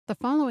The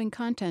following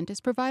content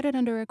is provided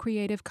under a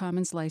Creative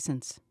Commons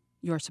license.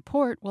 Your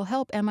support will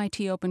help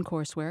MIT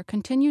OpenCourseware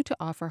continue to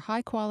offer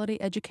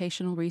high-quality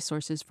educational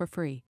resources for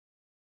free.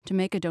 To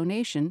make a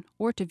donation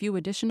or to view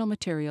additional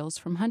materials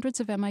from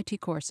hundreds of MIT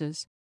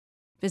courses,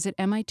 visit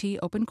MIT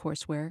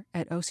OpenCourseware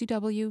at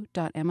ocw.mit.edu.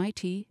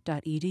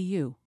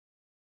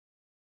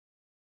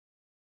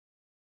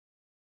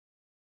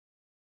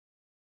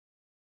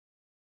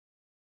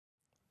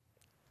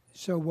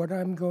 So what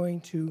I'm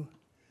going to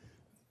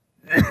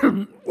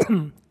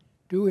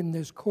do in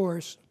this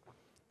course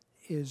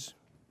is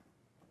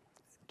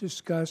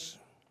discuss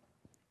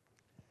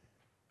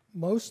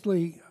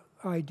mostly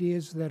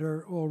ideas that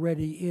are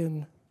already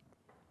in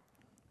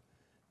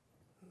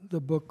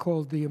the book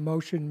called The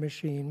Emotion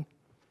Machine.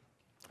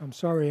 I'm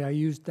sorry I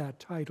used that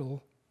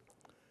title.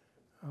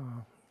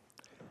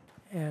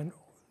 And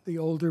the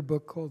older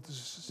book called The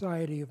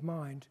Society of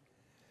Mind,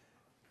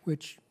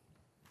 which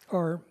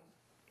are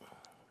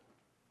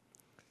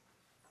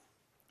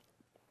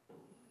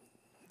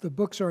the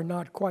books are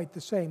not quite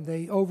the same.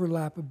 They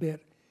overlap a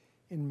bit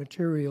in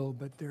material,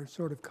 but they're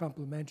sort of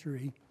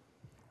complementary.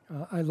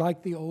 I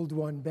like the old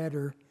one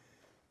better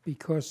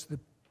because the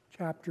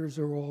chapters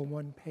are all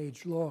 1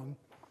 page long,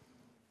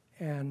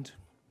 and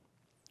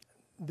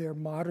they're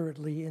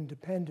moderately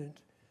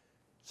independent.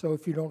 So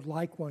if you don't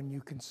like one,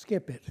 you can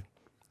skip it.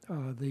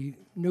 The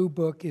new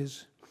book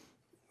is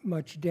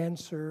much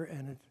denser,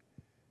 and it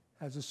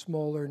has a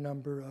smaller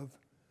number of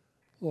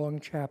long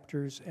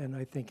chapters, and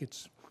I think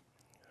it's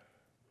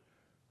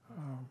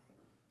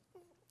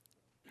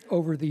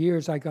over the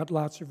years, I got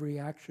lots of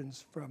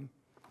reactions from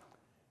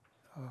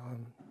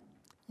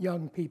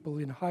young people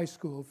in high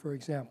school, for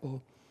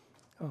example,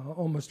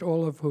 almost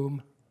all of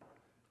whom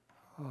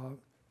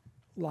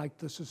liked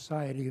the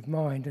Society of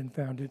Mind and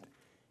found it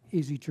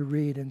easy to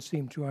read and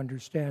seemed to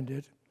understand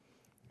it.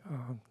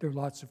 There are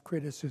lots of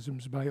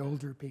criticisms by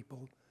older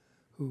people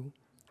who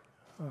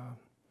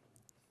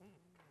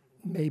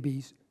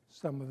maybe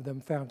some of them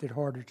found it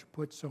harder to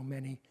put so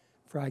many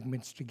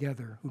fragments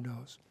together, who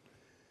knows.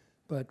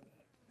 But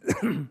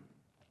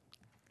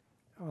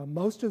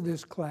most of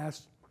this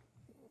class,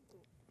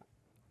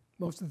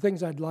 most of the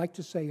things I'd like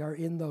to say are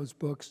in those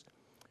books,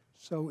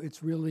 so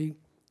it's really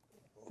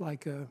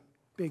like a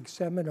big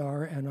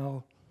seminar,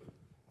 and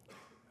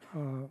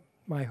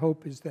my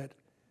hope is that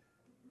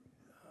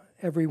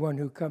everyone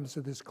who comes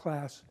to this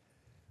class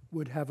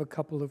would have a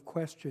couple of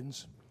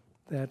questions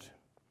that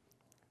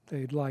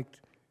they'd like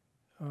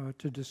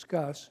to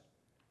discuss.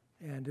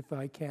 And if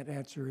I can't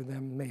answer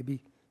them,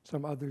 maybe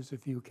some others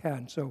of you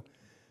can. So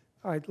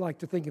I'd like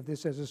to think of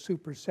this as a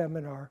super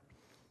seminar.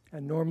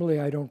 And normally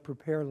I don't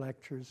prepare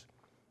lectures.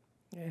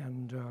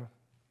 And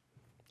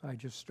I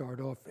just start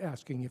off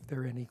asking if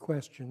there are any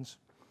questions.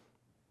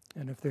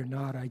 And if they're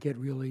not, I get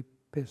really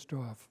pissed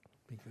off.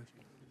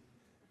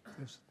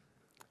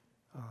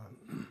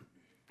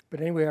 But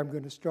anyway, I'm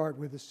going to start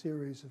with a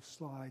series of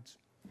slides.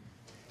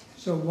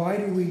 So why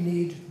do we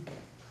need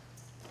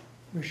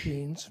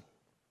machines?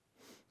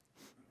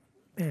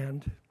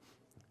 And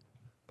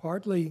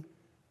partly,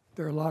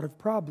 there are a lot of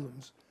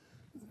problems.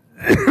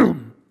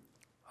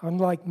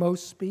 Unlike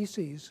most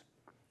species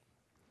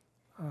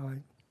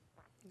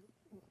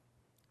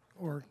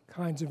or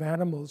kinds of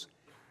animals,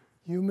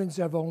 humans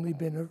have only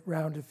been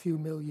around a few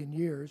million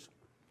years,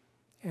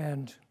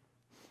 and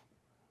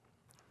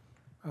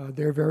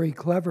they're very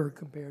clever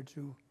compared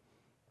to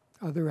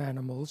other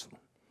animals.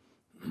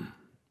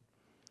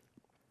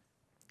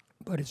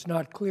 But it's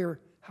not clear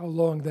how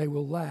long they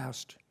will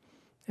last.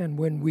 And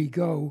when we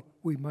go,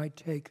 we might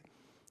take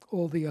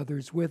all the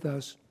others with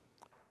us.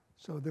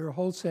 So there are a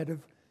whole set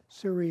of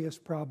serious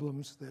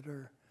problems that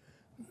are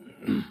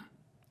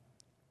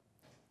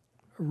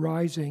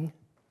arising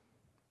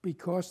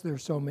because there are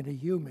so many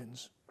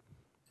humans.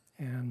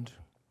 And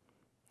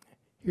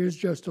here's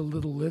just a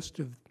little list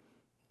of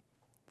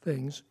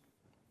things.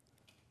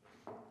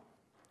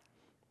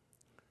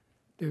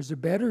 There's a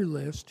better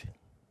list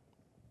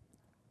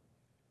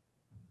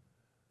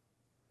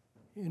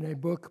in a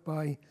book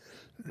by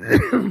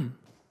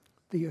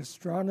the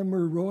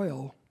Astronomer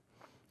Royal,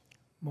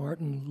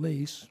 Martin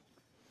Lees,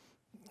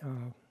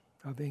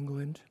 of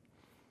England.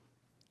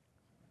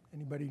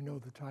 Anybody know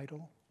the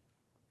title?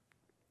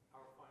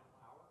 Our Final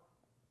Hour?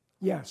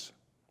 Yes,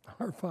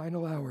 Our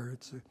Final Hour.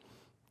 It's a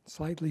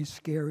slightly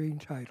scary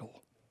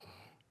title.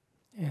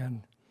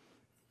 And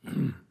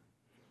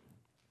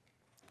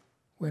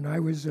when I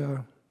was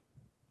a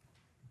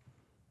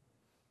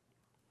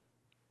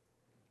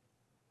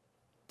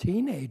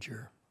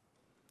teenager,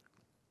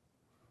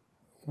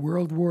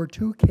 World War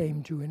II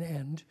came to an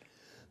end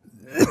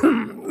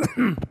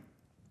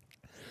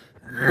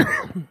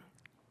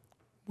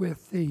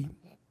with the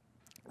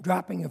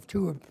dropping of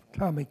two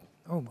atomic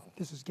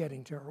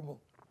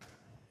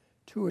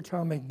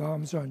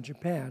bombs on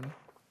Japan.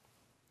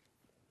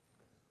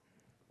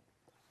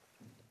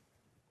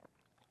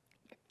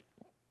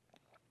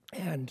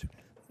 And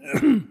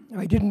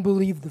I didn't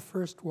believe the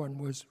first one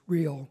was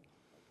real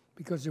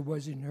because it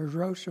was in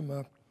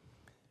Hiroshima.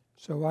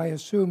 So I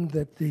assumed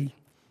that the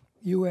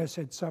U.S.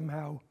 had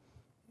somehow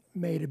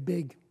made a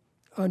big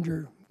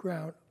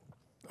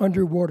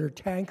underwater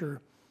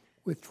tanker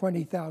with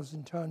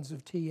 20,000 tons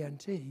of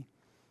TNT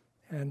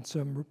and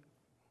some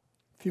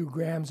few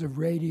grams of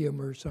radium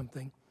or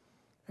something,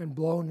 and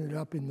blown it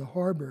up in the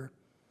harbor.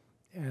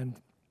 And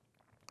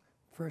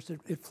first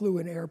it flew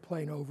an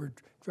airplane over,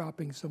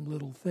 dropping some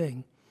little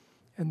thing.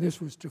 And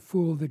this was to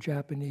fool the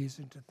Japanese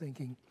into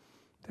thinking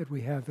that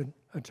we have an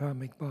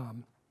atomic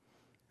bomb.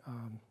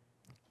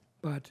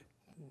 But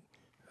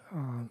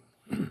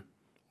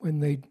when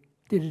they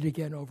did it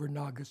again over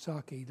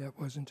Nagasaki, that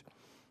wasn't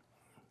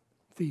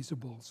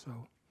feasible.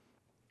 So,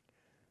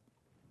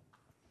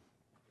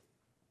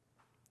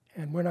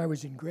 and when I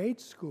was in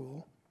grade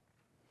school,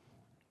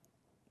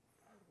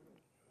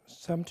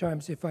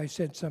 sometimes if I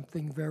said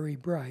something very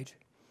bright,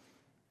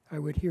 I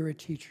would hear a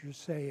teacher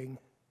saying,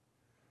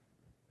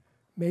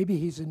 maybe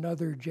he's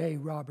another J.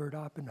 Robert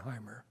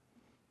Oppenheimer,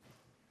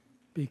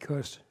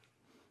 because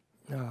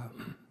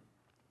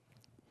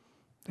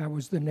that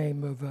was the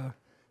name of a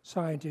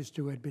scientist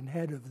who had been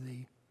head of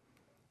the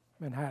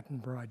Manhattan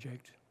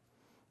Project.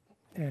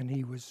 And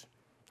he was,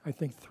 I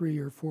think, 3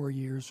 or 4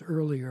 years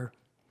earlier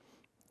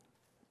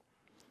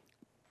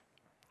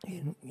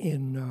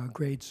in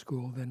grade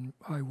school than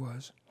I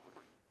was.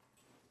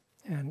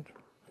 And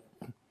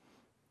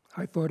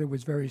I thought it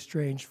was very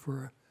strange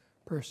for a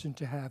person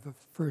to have a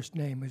first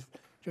name as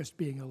just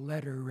being a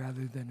letter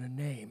rather than a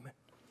name.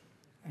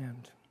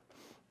 And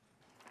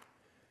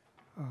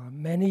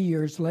many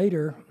years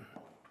later,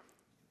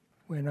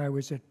 when I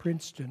was at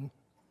Princeton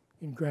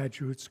in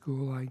graduate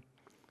school, I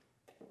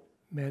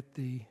met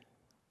the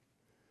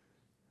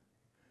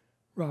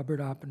Robert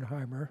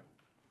Oppenheimer,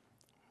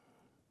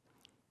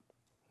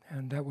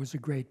 and that was a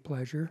great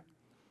pleasure.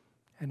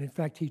 And in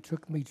fact, he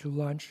took me to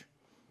lunch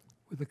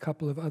with a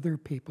couple of other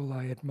people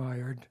I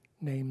admired,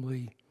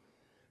 namely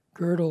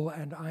Gödel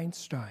and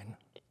Einstein,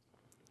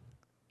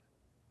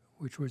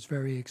 which was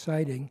very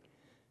exciting,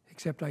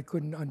 except I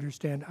couldn't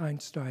understand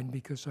Einstein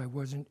because I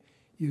wasn't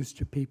used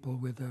to people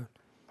with a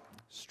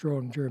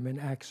strong German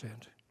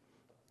accent.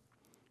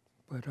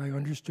 But I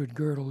understood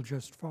Gödel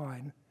just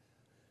fine.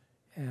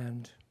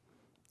 And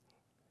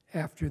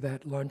after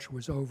that lunch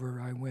was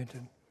over, I went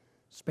and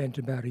spent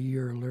about a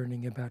year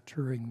learning about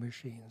Turing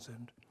machines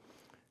and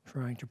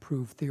trying to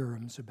prove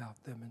theorems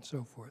about them and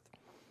so forth.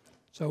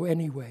 So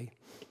anyway,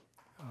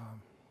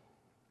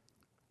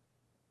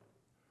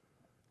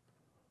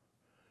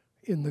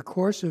 in the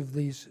course of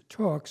these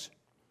talks,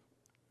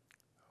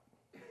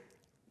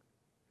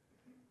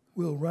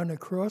 we'll run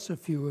across a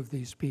few of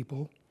these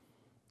people,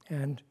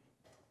 and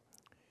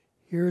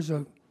here's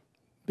a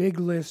big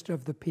list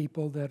of the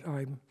people that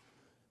I'm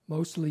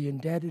mostly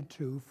indebted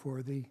to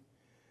for the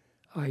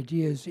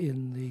ideas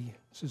in the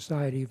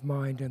Society of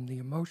Mind and the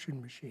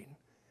Emotion Machine.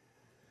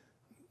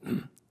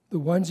 The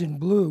ones in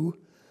blue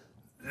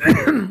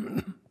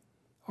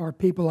are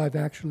people I've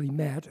actually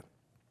met.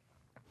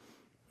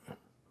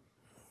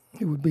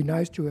 It would be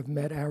nice to have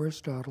met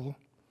Aristotle,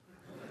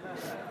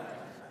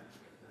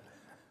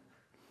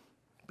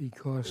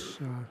 because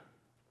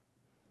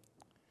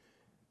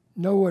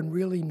no one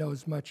really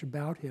knows much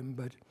about him,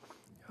 but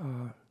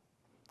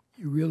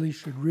you really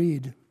should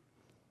read.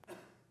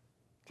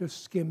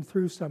 Just skim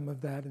through some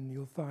of that and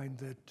you'll find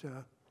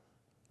that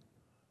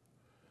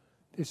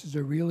this is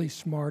a really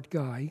smart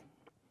guy.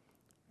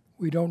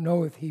 We don't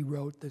know if he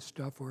wrote this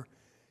stuff or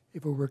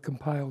if it were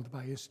compiled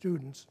by his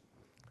students,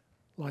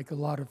 like a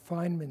lot of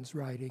Feynman's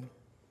writing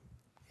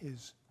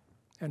is,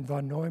 and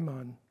von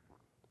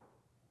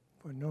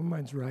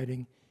Neumann's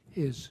writing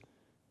is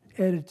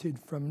edited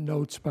from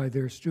notes by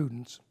their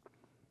students.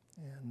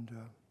 And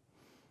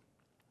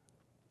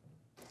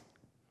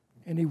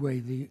anyway,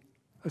 the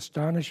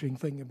astonishing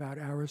thing about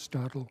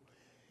Aristotle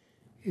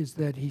is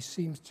that he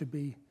seems to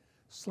be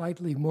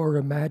slightly more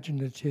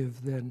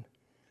imaginative than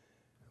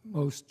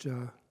most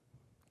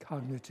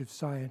cognitive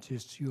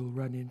scientists you'll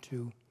run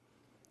into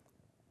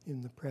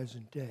in the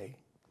present day.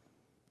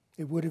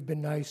 It would have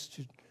been nice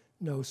to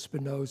know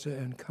Spinoza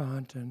and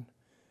Kant and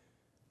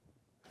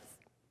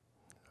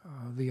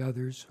the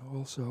others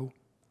also.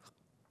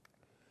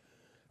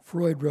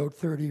 Freud wrote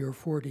 30 or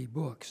 40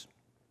 books,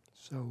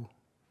 so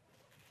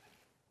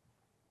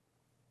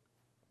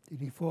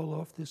did he fall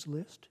off this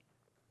list?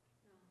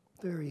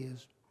 No. There he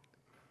is.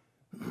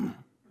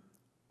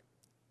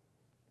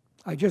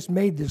 I just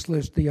made this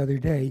list the other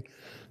day,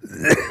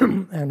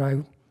 and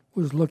I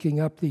was looking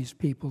up these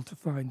people to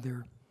find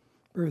their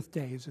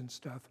birthdays and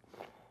stuff.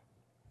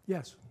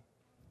 Yes?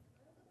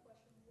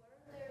 Why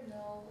are there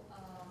no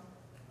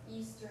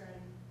Eastern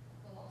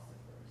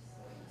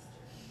philosophers?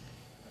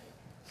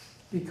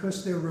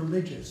 Because they're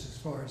religious, as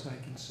far as I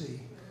can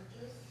see.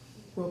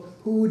 Well,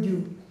 who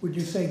would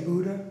you say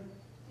Buddha?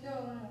 No, I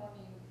mean,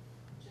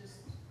 just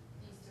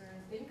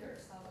Eastern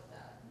thinkers. How about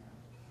that?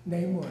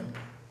 Name one.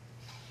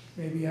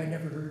 Maybe I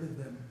never heard of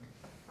them.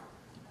 I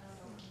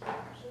don't know.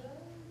 Confucius?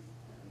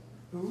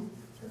 Who?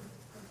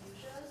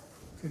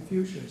 Confucius?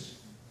 Confucius.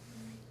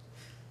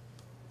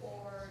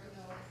 Or,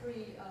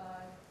 preaching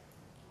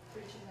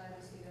that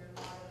is either a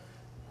lot of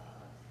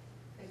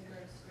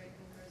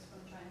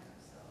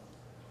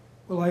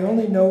Well, I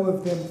only know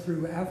of them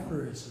through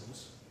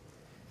aphorisms.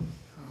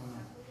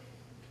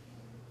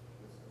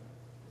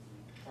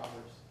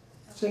 Proverbs.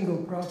 Single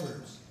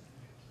proverbs.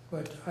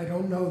 But I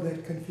don't know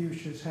that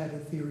Confucius had a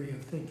theory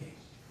of thinking.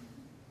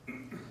 Do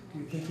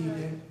you think he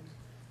did?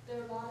 There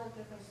are a lot of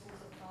different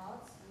schools of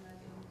thoughts, and I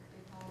think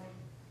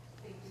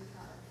they do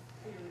have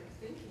theory of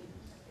thinking,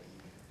 I think.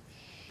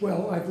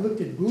 Well, I've looked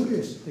at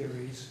Buddhist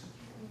theories,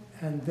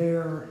 and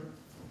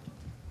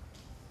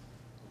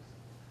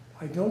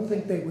I don't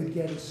think they would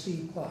get a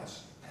C+.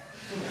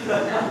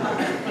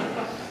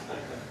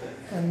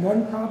 And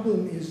one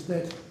problem is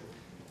that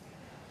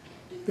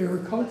there are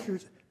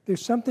cultures,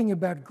 there's something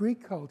about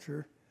Greek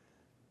culture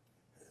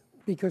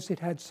because it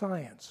had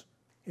science,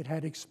 it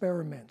had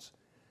experiments.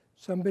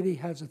 Somebody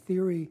has a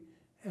theory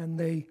and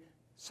they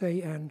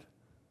say, and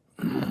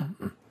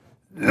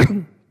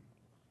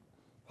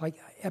like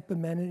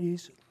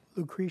Epimenides,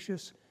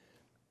 Lucretius,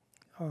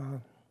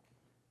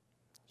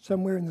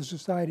 somewhere in the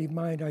Society of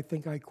Mind, I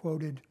think I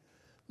quoted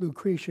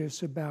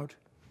Lucretius about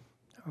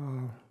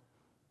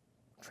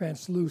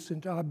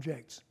translucent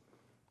objects.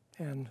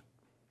 And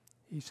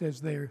he says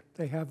they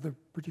have the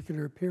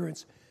particular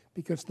appearance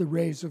because the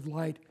rays of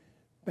light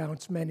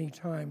bounce many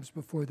times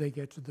before they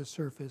get to the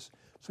surface,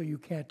 so you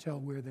can't tell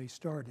where they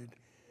started.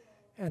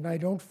 And I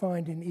don't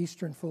find in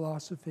Eastern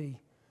philosophy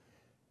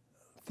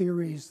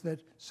theories that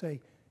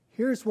say,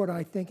 here's what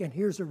I think and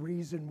here's a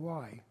reason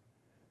why.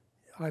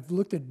 I've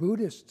looked at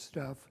Buddhist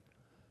stuff,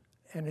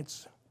 and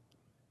it's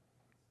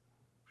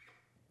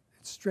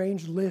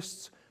strange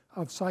lists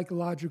of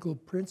psychological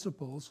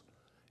principles,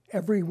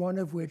 every one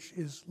of which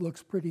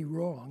looks pretty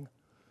wrong,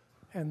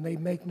 and they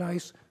make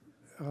nice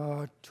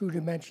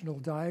two-dimensional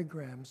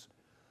diagrams,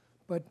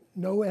 but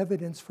no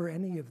evidence for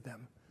any of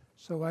them.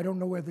 So I don't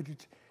know whether to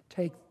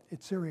take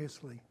it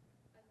seriously.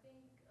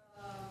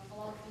 I think a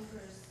lot of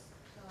thinkers,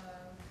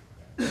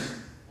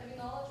 I mean,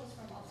 knowledge is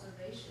from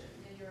observation.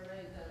 Yeah, you're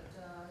right that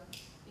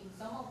in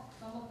some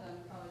of them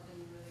probably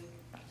didn't really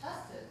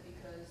test it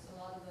because a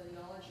lot of the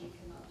ideology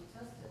cannot be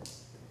tested.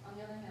 On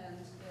the other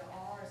hand, there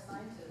are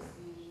scientists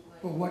being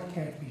like. But what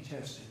can't be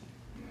tested?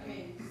 I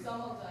mean, some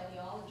of the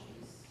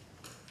ideologies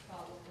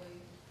probably.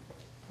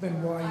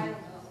 Then why, I don't know.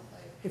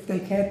 Like, if they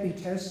can't be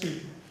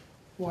tested,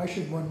 why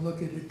should one look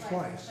at it like,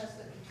 twice? test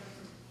it in terms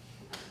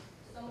of,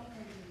 some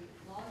can be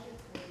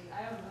logically,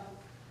 I don't know.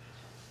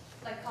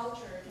 Like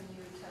culture, can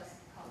you test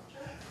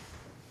culture?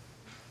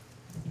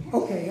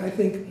 Okay, I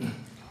think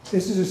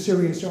this is a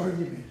serious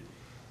argument.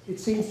 It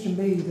seems to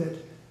me that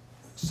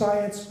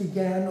science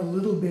began a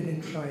little bit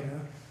in China,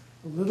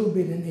 a little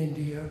bit in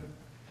India.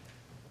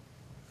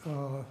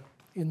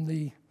 In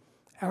the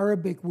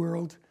Arabic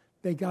world,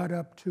 they got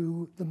up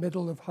to the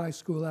middle of high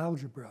school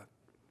algebra.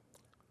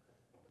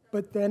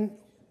 But then,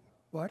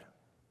 what?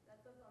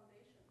 That's the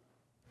foundation.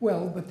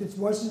 Well, but this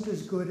wasn't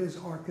as good as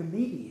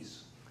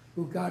Archimedes,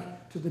 who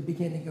got to the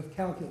beginning of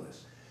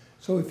calculus.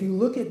 So if you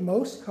look at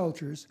most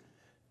cultures,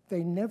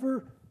 they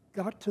never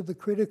got to the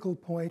critical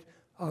point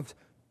of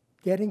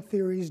getting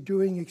theories,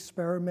 doing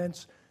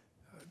experiments,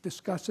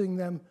 discussing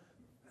them,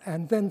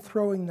 and then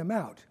throwing them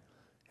out.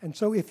 And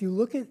so if you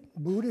look at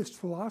Buddhist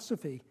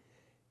philosophy,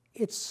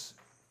 it's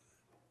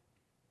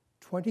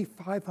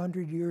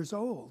 2,500 years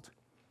old.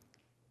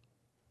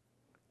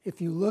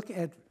 If you look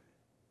at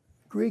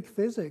Greek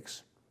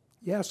physics,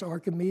 yes,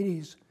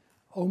 Archimedes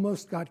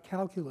almost got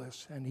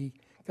calculus, and he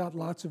got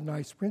lots of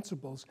nice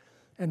principles.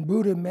 And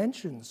Buddha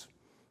mentions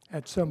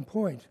at some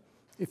point,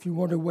 if you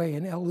want to weigh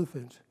an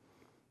elephant,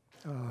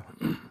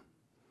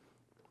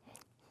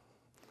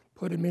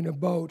 put him in a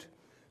boat,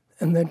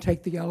 and then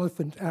take the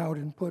elephant out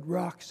and put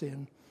rocks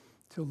in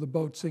till the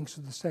boat sinks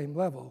to the same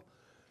level.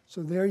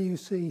 So there you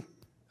see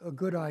a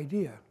good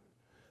idea.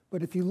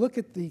 But if you look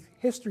at the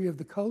history of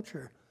the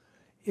culture,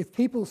 if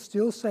people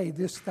still say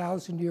this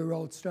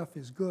 1,000-year-old stuff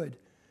is good,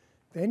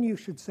 then you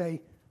should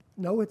say,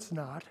 no, it's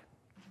not.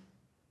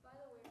 By the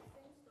way,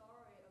 same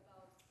story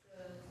about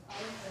the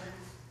elephant.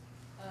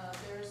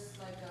 There's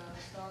like a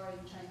story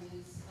in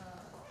Chinese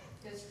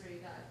history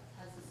that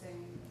has the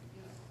same,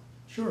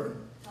 Sure.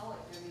 telling. I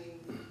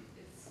mean,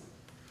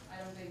 I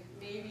don't think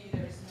maybe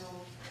there's no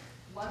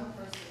one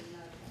person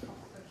that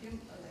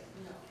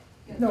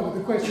gets No, all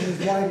the the question is,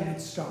 why did it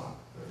stop?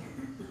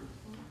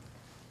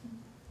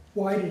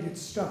 Why did it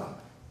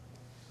stop?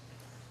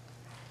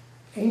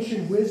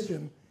 Ancient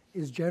wisdom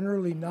is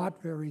generally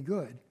not very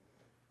good,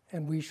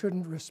 and we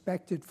shouldn't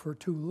respect it for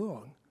too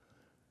long.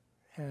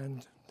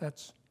 And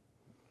that's...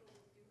 You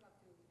have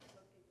to look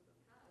into the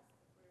past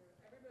where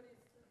everybody's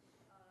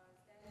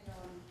standing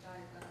on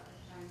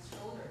giant's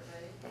shoulder,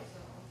 right? So.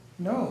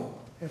 No,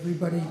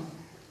 everybody...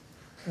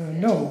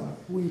 no,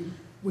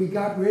 we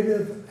got rid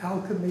of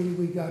alchemy,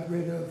 we got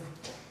rid of...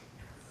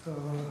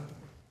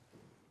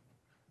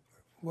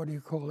 what do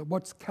you call it?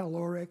 What's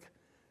caloric?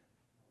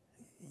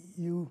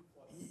 You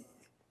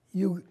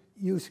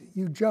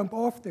jump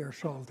off their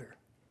shoulder.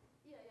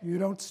 You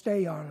don't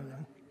stay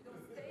on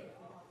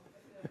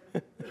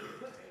them.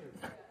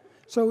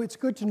 So it's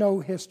good to know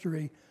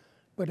history,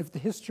 but if the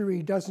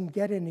history doesn't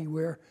get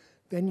anywhere,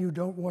 then you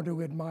don't want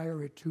to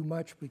admire it too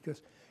much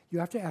because you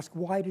have to ask,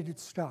 why did it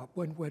stop?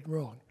 What went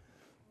wrong?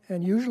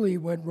 And usually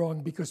it went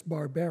wrong because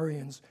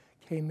barbarians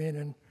came in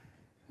and,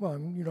 well,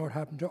 you know what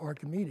happened to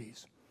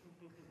Archimedes.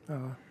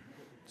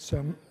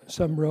 Some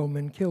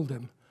Roman killed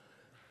him.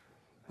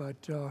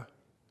 But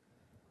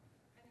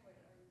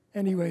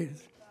anyway,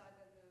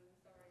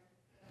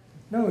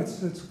 no,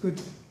 it's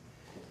good.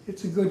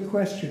 It's a good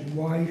question.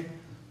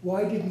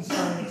 Why didn't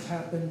science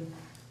happen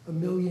 1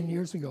 million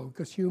years ago?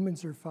 Because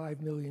humans are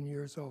 5 million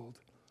years old.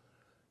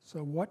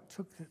 So what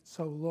took it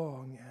so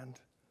long? And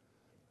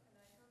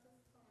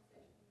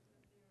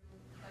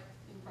Like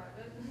in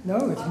private?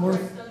 no, it's more.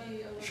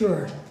 Study a little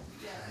Sure. more.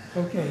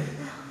 Yeah. Okay.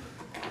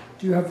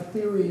 Do you have a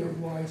theory of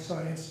why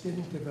science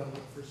didn't develop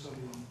for so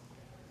long?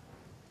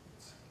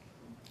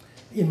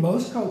 In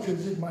most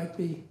cultures, it might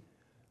be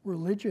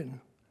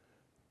religion,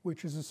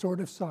 which is a sort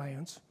of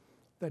science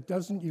that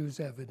doesn't use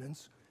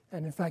evidence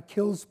and, in fact,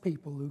 kills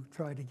people who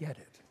try to get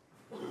it.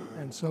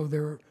 And so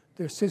there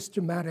are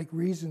systematic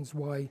reasons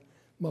why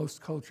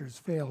most cultures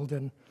failed,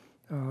 and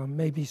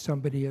maybe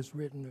somebody has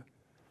written.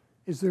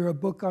 Is there a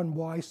book on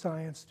why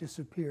science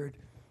disappeared,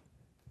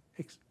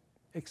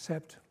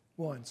 except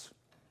once?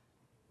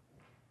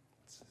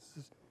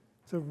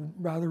 It's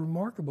rather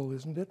remarkable,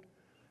 isn't it?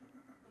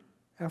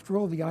 After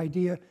all, the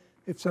idea,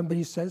 if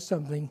somebody says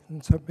something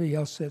and somebody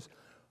else says,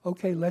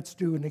 okay, let's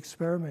do an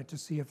experiment to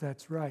see if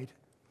that's right.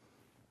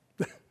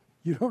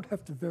 You don't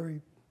have to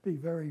be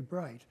very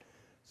bright.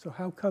 So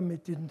how come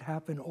it didn't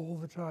happen all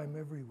the time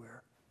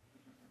everywhere?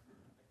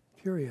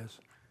 Curious.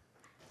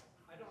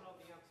 I don't know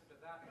the answer to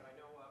that, but I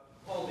know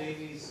Paul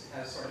Davies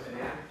has sort of an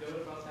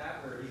anecdote about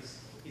that, where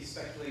he's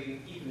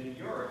speculating, even in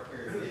Europe,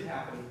 where it did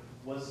happen,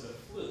 was it a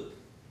fluke?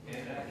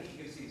 And I think he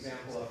gives the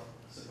example of,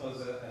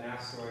 suppose an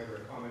asteroid or a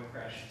comet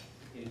crashed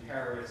in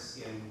Paris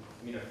in,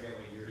 I forget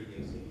what year he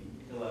gives, maybe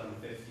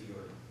 1150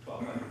 or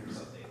 1200 or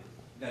something.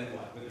 Then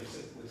what?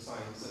 Would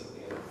science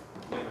simply have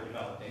never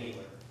developed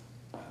anywhere?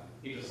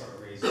 He just sort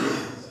of raised it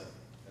as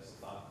a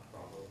thought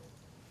problem.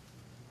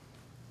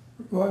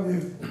 Well,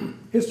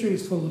 history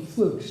is full of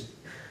flukes.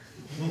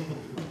 I'm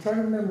trying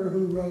to remember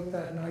who wrote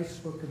that nice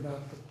book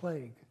about the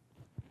plague.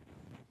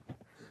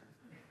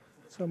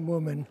 Some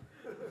woman.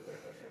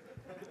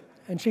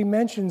 And she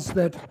mentions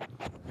that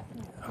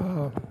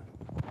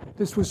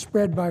this was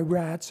spread by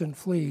rats and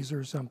fleas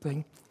or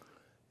something,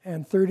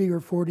 and 30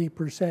 or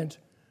 40%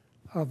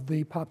 of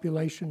the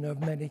population of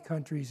many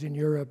countries in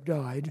Europe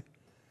died.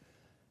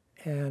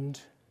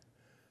 And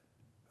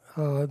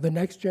the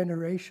next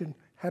generation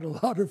had a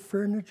lot of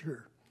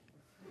furniture.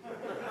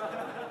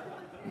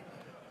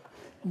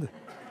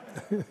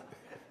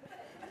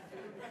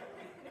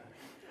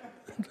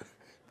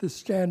 The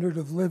standard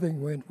of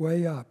living went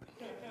way up.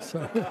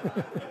 So.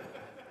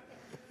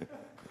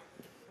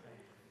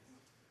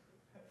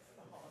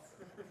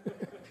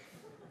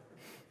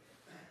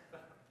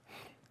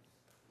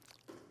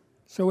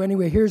 So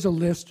anyway, here's a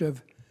list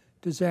of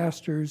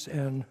disasters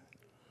and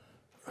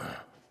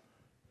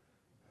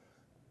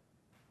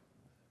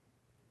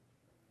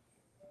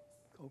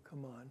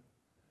come on.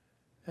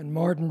 And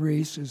Martin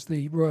Rees is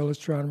the Royal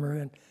Astronomer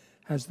and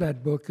has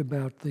that book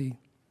about the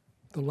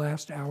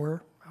last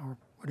hour or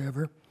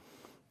whatever.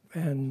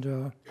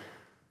 And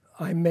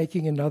I'm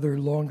making another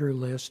longer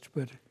list,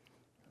 but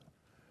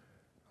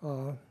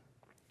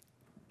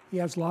he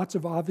has lots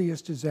of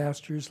obvious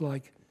disasters,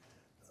 like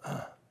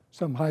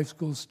some high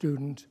school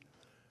student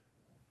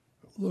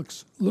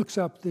looks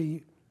up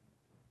the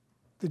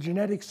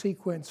genetic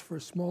sequence for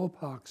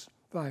smallpox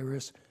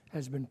virus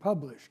has been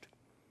published.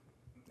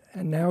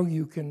 And now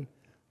you can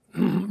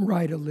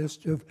write a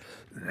list of,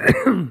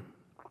 of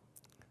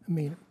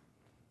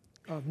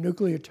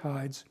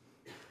nucleotides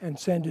and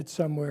send it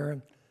somewhere,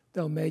 and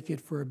they'll make it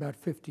for about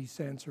 50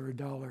 cents or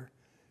 $1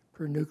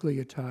 per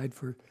nucleotide.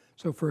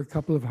 So for a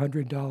couple of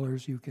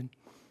 $100, you can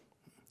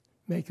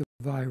make a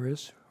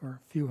virus, or a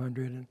few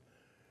hundred. And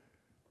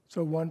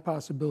so one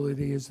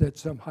possibility is that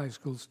some high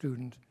school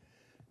student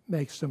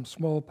makes some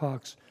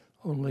smallpox,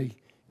 only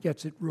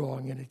gets it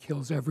wrong, and it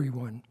kills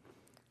everyone.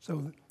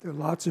 So there are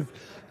lots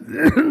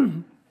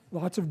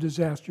of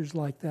disasters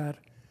like that,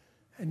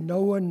 and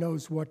no one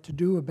knows what to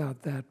do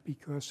about that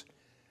because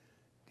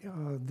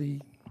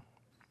the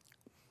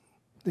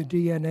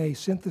DNA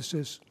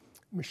synthesis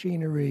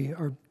machinery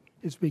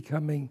is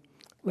becoming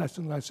less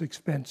and less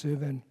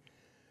expensive, and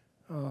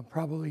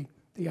probably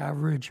the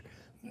average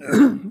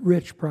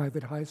rich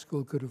private high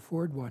school could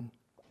afford one.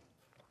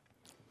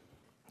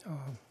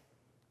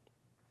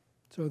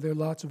 So there are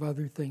lots of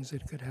other things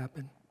that could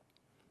happen.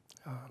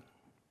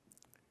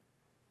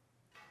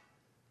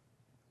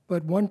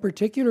 But one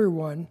particular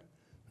one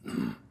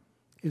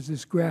is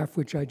this graph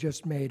which I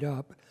just made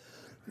up.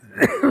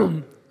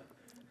 An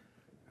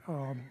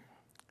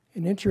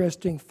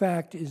interesting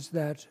fact is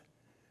that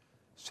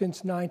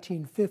since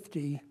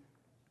 1950,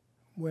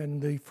 when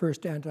the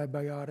first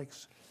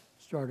antibiotics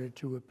started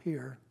to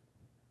appear,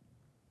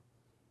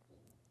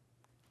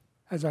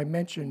 as I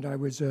mentioned, I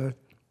was a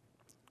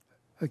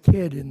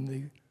kid in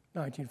the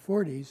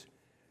 1940s,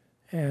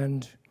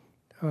 and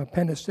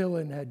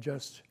penicillin had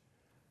just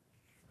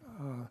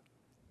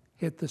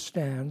hit the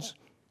stands,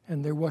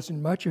 and there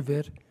wasn't much of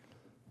it.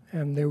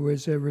 And there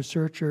was a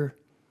researcher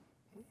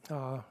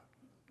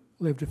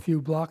lived a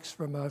few blocks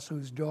from us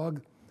whose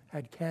dog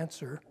had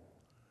cancer,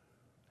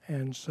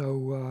 and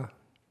so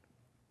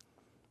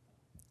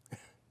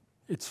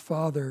its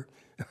father,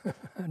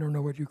 I don't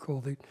know what you call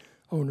the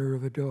owner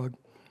of a dog,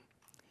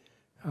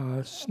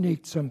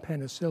 sneaked some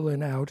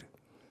penicillin out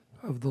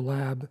of the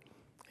lab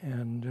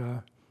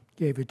and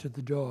gave it to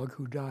the dog,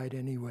 who died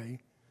anyway.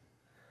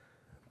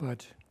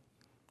 But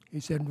he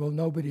said, well,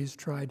 nobody's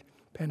tried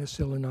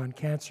penicillin on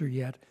cancer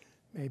yet.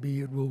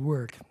 Maybe it will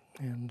work.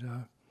 And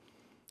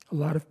a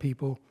lot of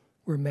people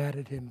were mad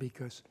at him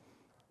because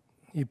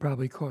he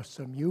probably cost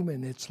some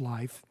human its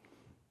life,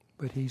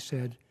 but he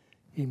said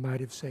he might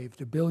have saved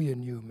 1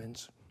 billion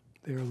humans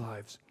their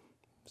lives.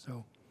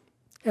 So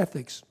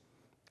ethics.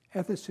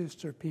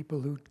 Ethicists are people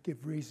who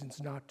give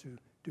reasons not to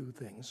do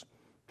things.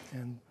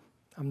 And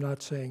I'm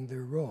not saying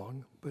they're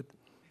wrong, but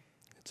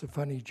it's a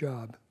funny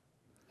job.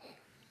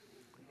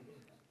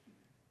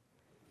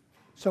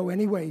 So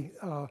anyway,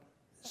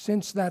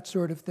 since that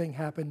sort of thing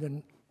happened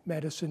and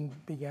medicine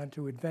began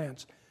to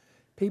advance,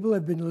 people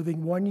have been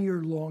living 1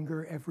 year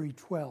longer every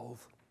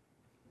 12.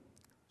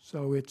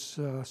 So it's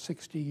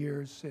 60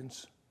 years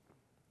since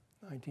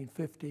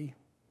 1950.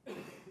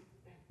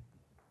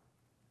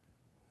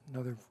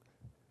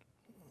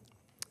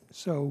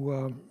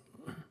 So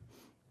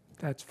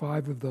that's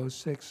 5 of those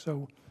 6.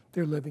 So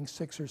they're living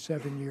 6 or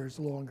 7 years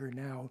longer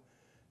now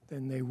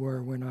than they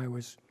were when I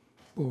was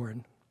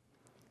born.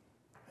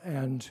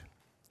 And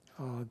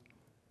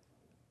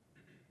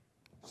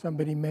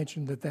somebody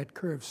mentioned that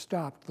curve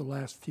stopped the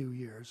last few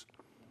years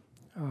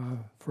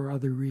for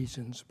other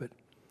reasons. But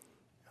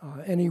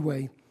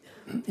anyway,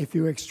 if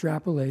you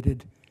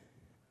extrapolated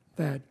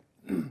that,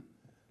 you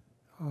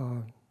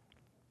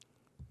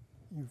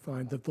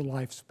find that the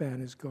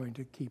lifespan is going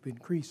to keep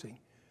increasing.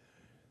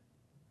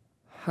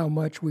 How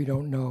much, we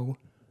don't know.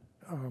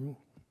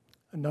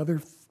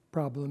 Another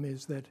problem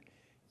is that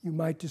you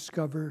might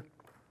discover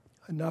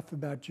enough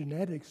about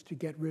genetics to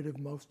get rid of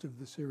most of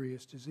the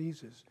serious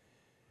diseases.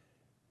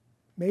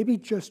 Maybe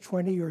just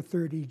 20 or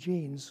 30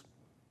 genes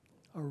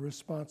are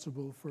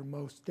responsible for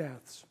most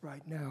deaths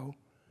right now.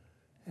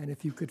 And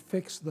if you could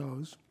fix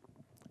those,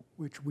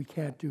 which we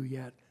can't do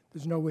yet,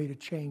 there's no way to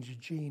change a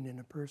gene in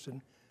a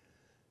person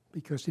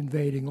because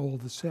invading all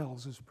the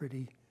cells is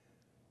pretty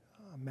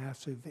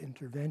massive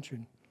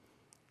intervention.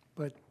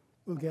 But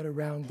we'll get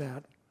around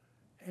that.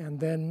 And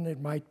then it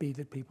might be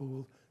that people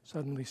will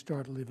suddenly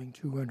start living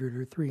 200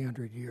 or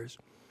 300 years.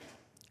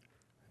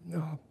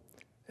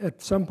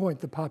 At some point,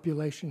 the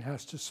population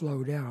has to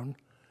slow down,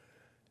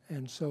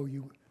 and so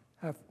you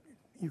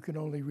can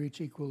only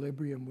reach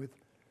equilibrium with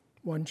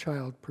 1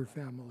 child per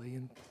family,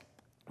 and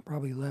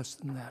probably less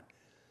than that.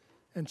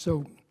 And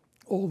so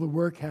all the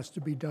work has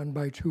to be done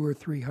by 200 or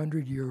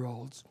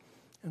 300-year-olds,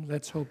 and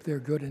let's hope they're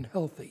good and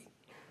healthy.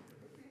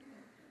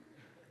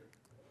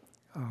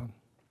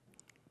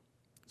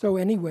 So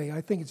anyway,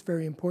 I think it's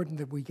very important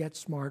that we get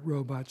smart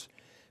robots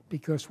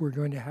because we're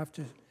going to have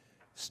to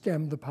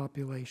stem the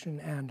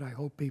population, and I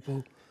hope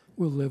people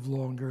will live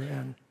longer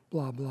and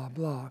blah, blah,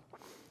 blah.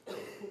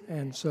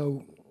 And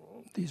so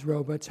these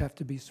robots have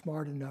to be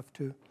smart enough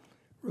to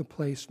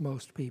replace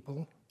most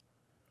people.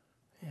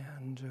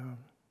 And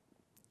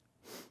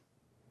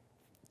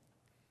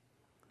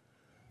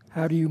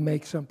how do you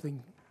make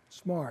something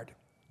smart?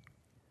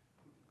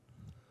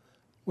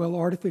 Well,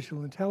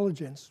 artificial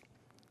intelligence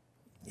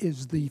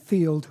is the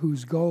field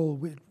whose goal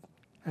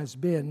has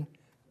been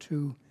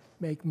to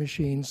make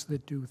machines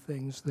that do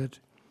things that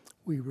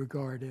we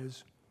regard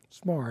as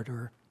smart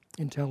or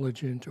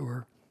intelligent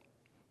or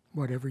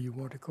whatever you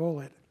want to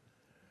call it.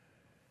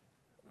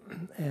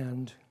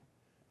 And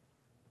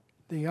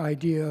the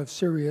idea of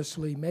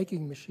seriously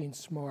making machines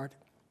smart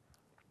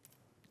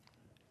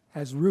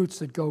has roots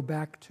that go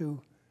back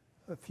to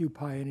a few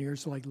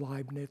pioneers like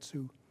Leibniz,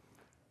 who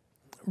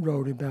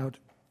wrote about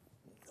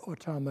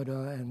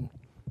automata and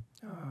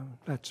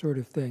that sort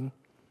of thing.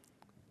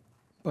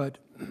 But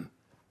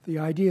the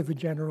idea of a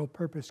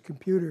general-purpose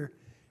computer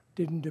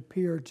didn't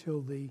appear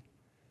till the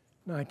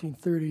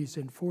 1930s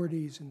and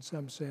 40s in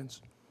some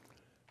sense.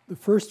 The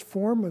first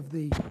form of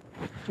the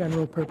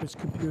general-purpose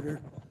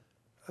computer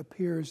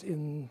appears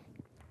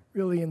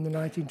really in the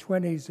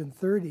 1920s and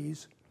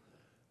 30s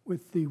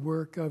with the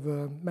work of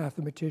a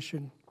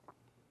mathematician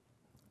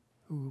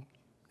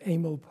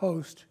Emil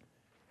Post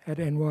at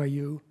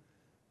NYU,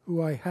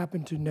 who I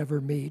happened to never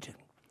meet,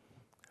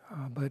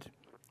 but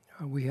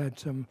we had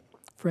some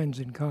friends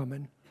in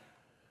common.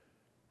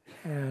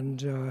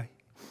 And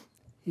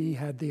he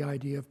had the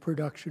idea of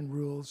production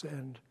rules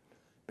and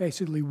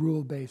basically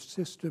rule-based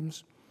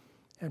systems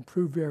and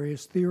proved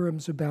various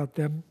theorems about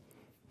them.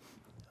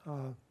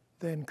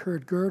 Then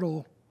Kurt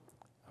Gödel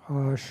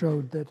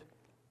showed that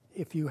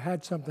if you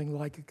had something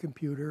like a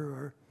computer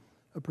or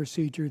a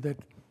procedure that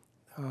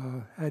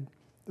had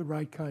the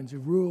right kinds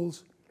of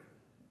rules,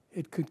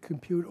 it could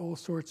compute all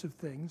sorts of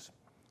things.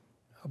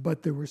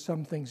 but there were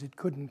some things it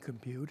couldn't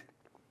compute,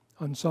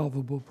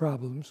 unsolvable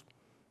problems,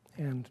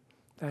 and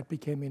that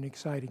became an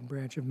exciting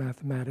branch of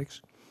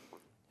mathematics.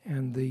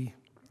 And the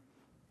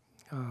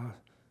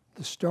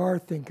star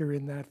thinker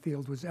in that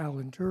field was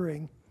Alan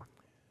Turing,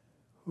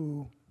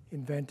 who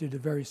invented a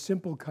very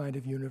simple kind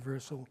of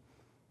universal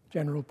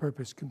general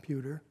purpose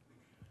computer.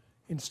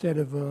 Instead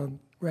of a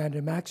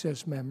random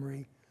access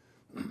memory,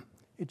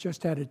 it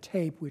just had a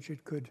tape which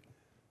it could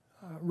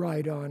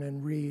write on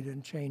and read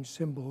and change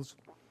symbols,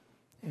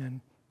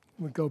 and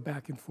would go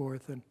back and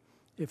forth. And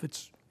if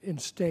it's in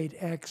state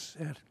X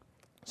at,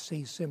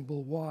 say,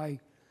 symbol Y,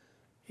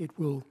 it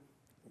will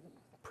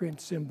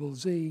print symbol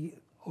Z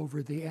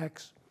over the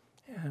X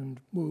and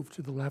move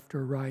to the left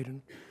or right.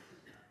 And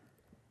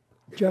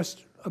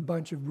just a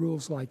bunch of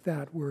rules like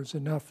that was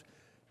enough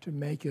to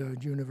make a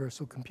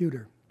universal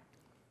computer.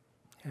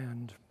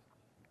 And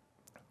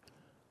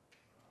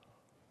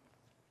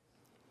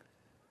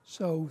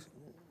so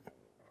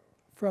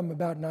from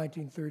about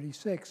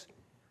 1936,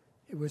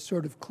 it was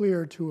sort of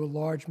clear to a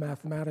large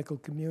mathematical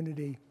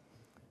community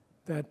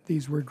that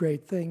these were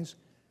great things,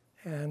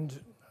 and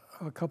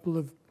a couple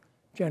of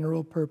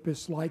general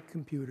purpose light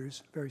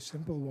computers, very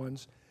simple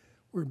ones,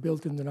 were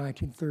built in the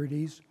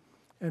 1930s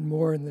and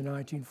more in the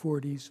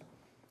 1940s.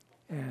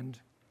 And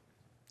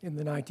in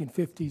the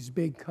 1950s,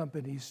 big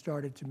companies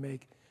started to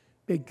make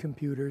big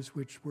computers,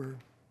 which were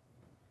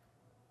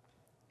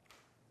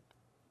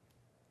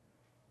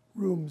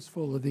rooms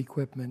full of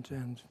equipment.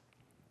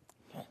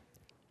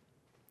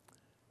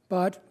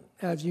 But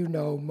as you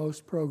know,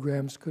 most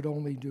programs could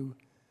only do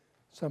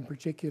some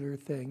particular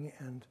thing,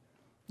 and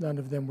none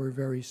of them were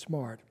very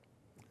smart.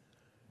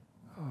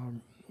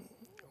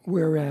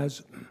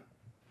 Whereas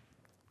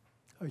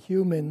a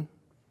human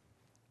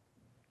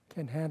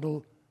can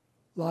handle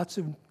lots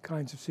of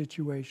kinds of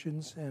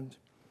situations, and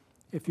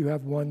if you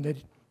have one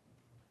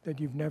that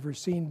you've never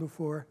seen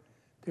before,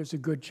 there's a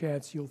good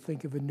chance you'll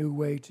think of a new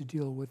way to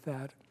deal with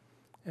that,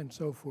 and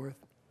so forth.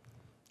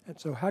 And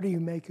so how do you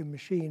make a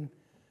machine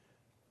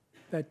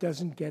that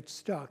doesn't get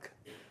stuck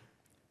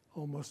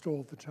almost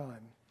all the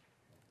time?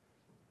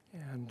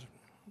 And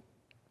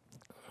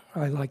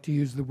I like to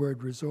use the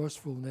word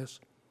resourcefulness,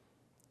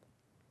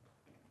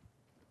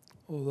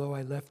 although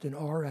I left an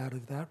R out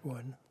of that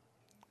one.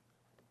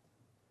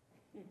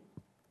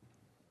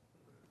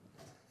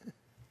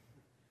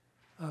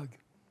 Ugh.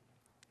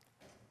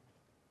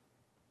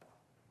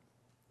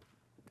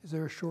 Is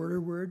there a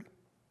shorter word?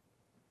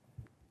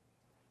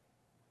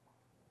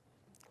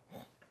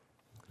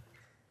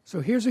 So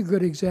here's a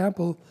good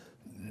example,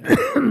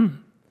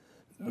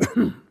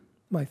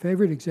 my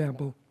favorite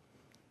example,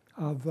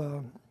 of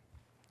a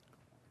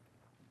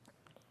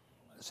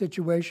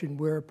situation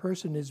where a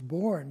person is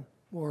born,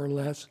 more or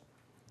less,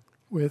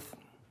 with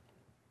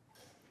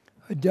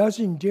a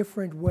dozen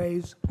different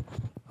ways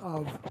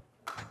of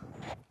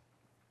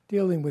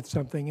dealing with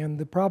something. And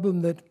the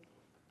problem that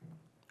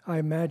I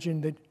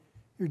imagine that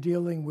you're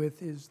dealing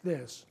with is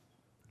this.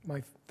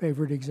 My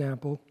favorite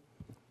example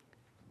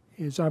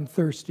is I'm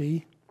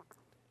thirsty,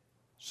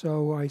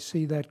 so I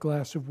see that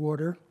glass of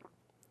water,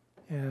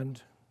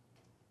 and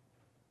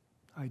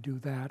I do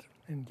that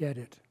and get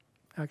it.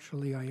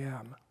 Actually, I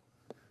am.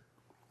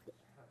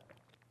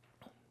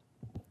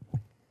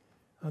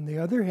 On the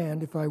other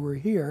hand, if I were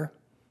here,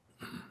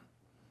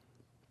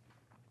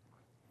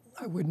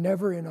 I would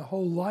never in a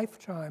whole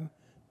lifetime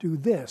do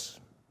this.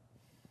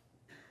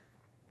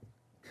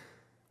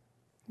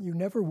 You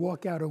never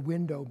walk out a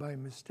window by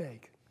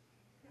mistake.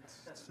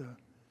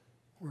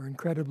 We're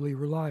incredibly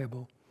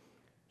reliable.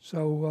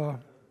 So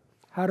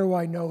how do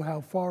I know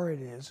how far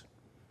it is?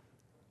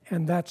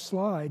 And that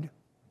slide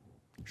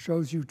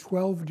shows you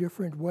 12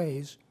 different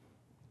ways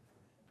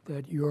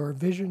that your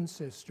vision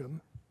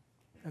system,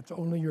 that's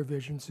only your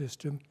vision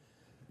system,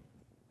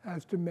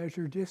 has to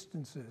measure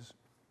distances.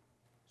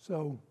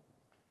 So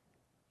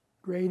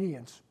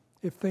gradients,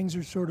 if things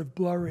are sort of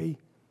blurry,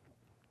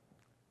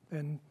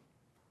 then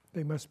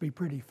they must be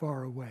pretty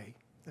far away.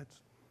 That's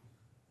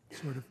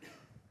sort of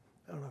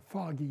on a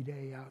foggy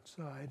day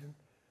outside. And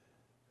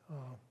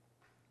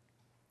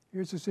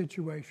here's a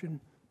situation.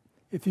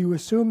 If you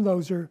assume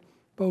those are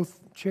both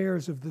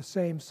chairs of the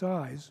same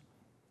size,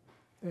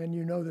 then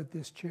you know that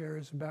this chair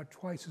is about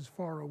twice as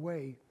far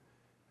away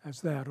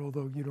as that,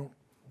 although you don't,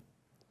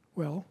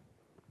 well,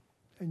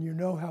 and you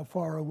know how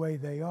far away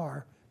they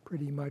are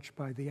pretty much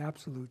by the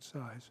absolute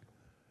size.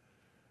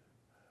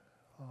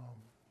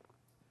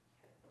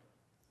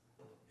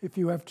 If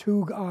you have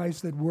two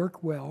eyes that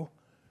work well,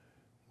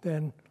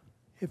 then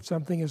if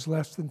something is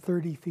less than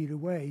 30 feet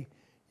away,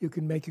 you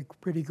can make a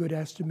pretty good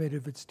estimate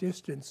of its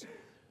distance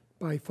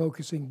by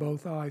focusing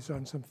both eyes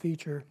on some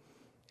feature,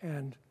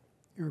 and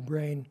your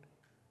brain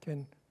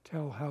can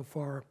tell how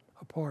far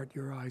apart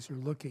your eyes are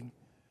looking.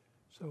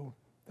 So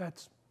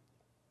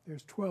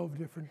there's 12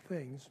 different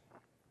things.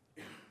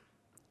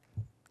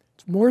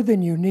 It's more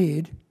than you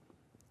need.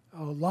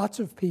 Lots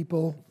of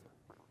people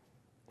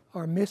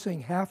are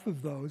missing half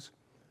of those.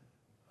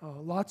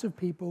 Lots of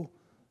people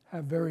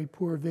have very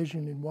poor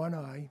vision in one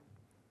eye.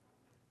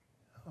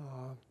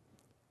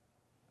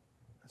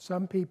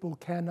 Some people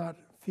cannot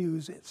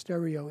fuse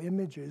stereo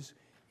images,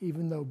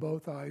 even though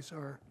both eyes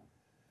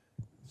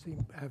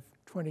have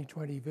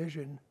 20/20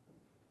 vision,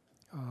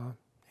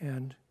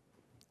 and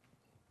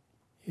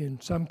in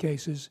some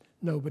cases,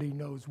 nobody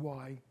knows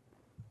why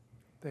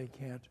they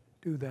can't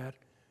do that.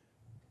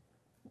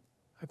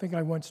 I think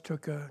I once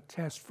took a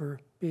test for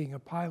being a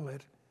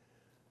pilot,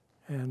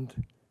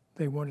 and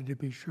they wanted to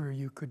be sure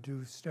you could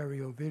do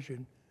stereo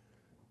vision,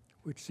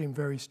 which seemed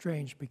very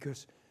strange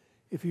because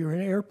if you're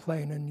in an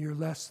airplane and you're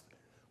less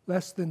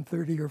than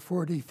 30 or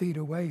 40 feet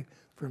away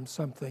from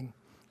something,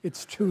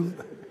 it's too...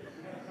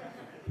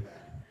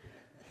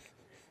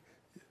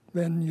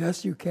 then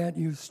yes, you can't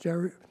use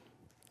stereo.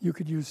 You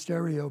could use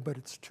stereo, but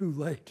it's too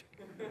late.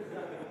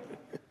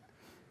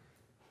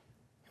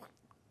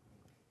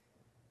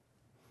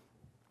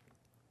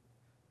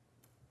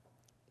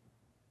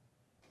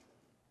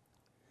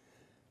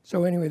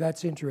 So anyway,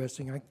 that's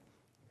interesting.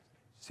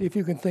 See if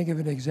you can think of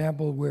an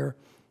example where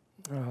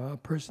a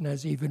person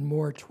has even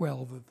more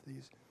 12 of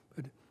these.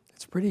 But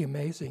it's pretty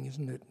amazing,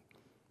 isn't it?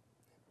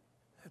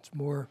 That's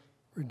more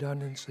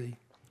redundancy.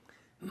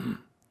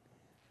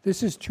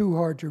 This is too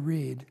hard to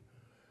read,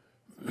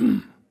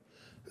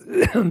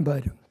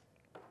 but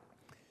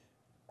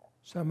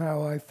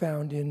somehow I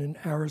found in an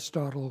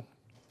Aristotle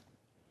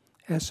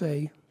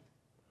essay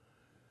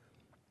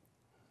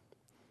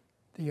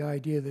the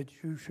idea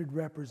that you should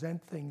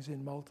represent things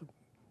in multiple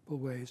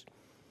ways.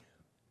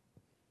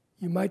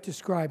 You might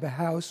describe a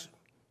house,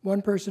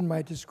 one person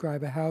might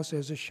describe a house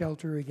as a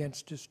shelter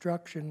against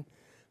destruction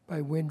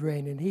by wind,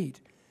 rain, and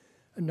heat.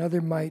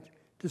 Another might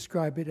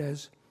describe it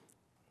as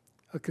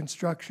a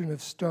construction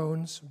of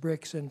stones,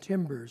 bricks, and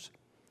timbers.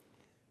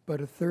 But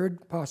a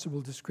third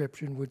possible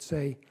description would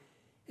say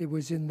it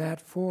was in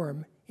that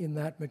form, in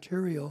that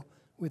material,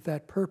 with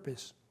that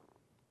purpose.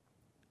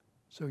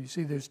 So you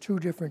see there's two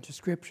different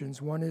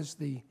descriptions. One is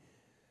the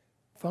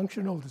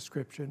functional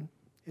description,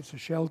 it's a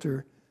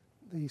shelter.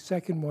 The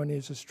second one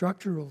is a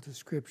structural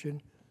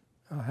description,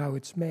 how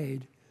it's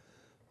made.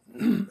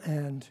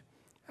 And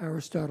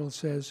Aristotle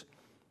says,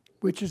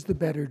 which is the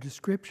better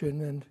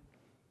description? And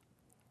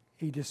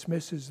he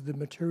dismisses the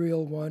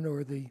material one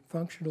or the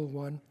functional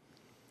one.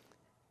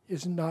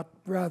 Is not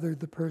rather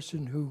the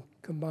person who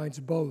combines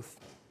both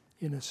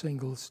in a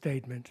single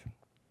statement.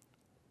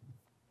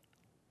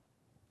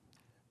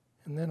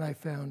 And then I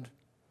found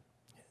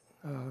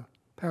a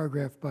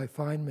paragraph by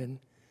Feynman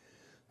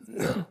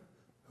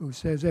who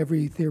says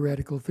every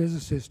theoretical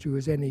physicist who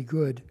is any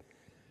good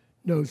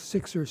knows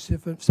 6 or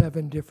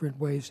 7 different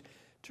ways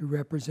to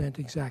represent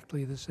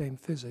exactly the same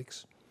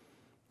physics.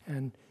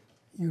 And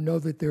you know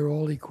that they're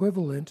all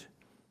equivalent,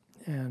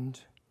 and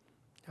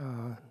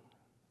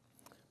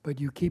but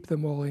you keep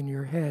them all in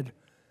your head,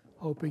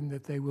 hoping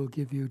that they will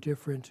give you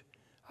different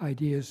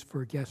ideas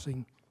for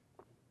guessing.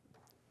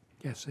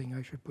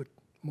 I should put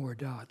more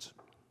dots.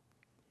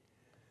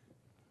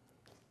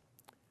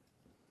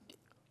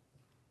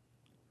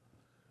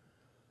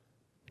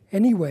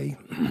 Anyway,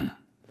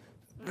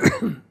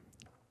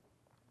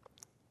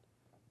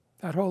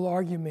 that whole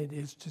argument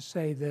is to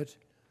say that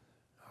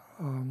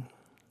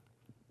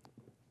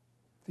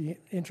the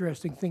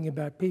interesting thing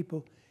about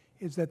people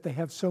is that they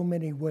have so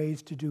many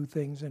ways to do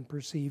things and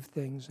perceive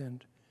things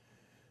and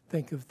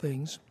think of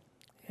things.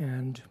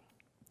 And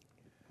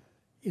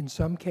in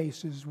some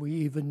cases, we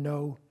even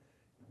know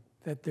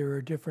that there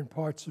are different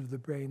parts of the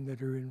brain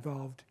that are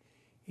involved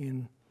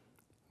in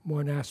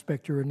one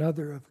aspect or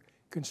another of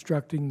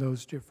constructing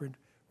those different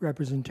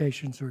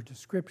representations or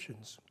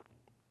descriptions.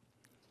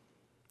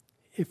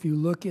 If you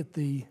look at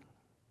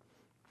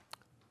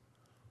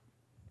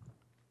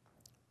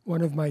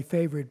one of my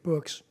favorite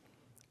books,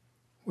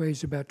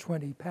 weighs about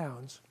 20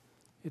 pounds.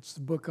 It's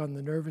the book on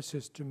the nervous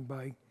system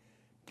by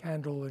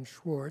Kandel and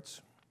Schwartz.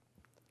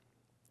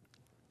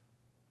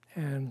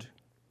 And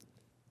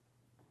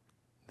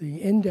the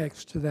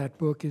index to that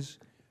book is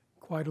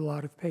quite a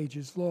lot of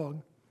pages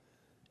long,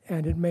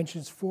 and it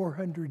mentions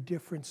 400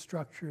 different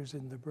structures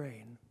in the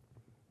brain.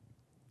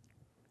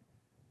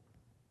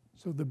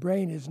 So the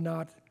brain is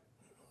not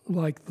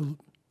like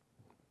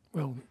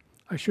well,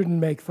 I shouldn't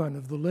make fun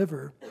of the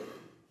liver,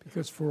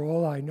 because for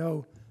all I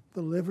know,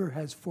 the liver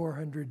has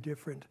 400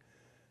 different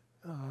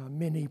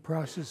mini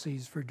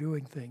processes for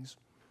doing things.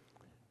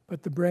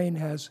 But the brain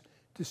has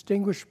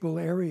distinguishable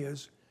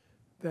areas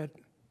that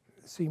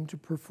seem to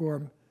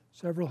perform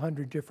several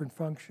hundred different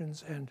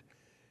functions, and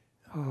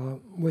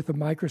with a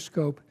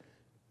microscope,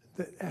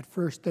 at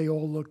first they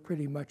all look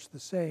pretty much the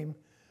same,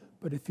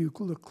 but if you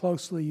look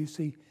closely, you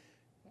see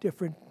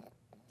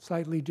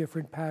slightly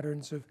different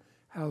patterns of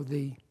how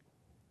the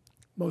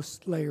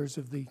most layers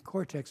of the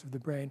cortex of the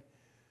brain,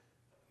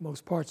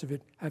 most parts of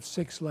it have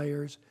 6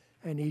 layers,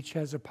 and each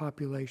has a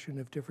population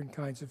of different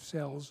kinds of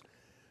cells.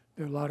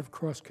 There are a lot of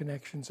cross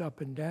connections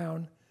up and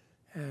down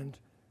and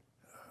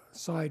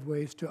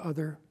sideways to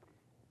other.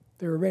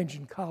 They're arranged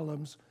in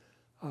columns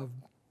of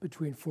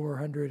between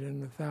 400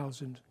 and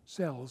 1,000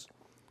 cells,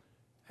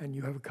 and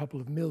you have a couple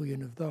of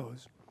million of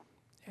those.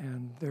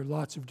 And there are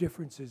lots of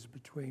differences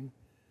between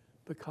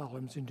the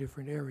columns in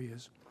different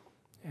areas.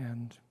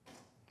 and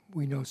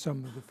we know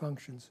some of the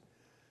functions.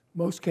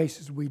 Most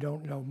cases we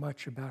don't know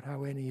much about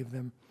how any of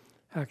them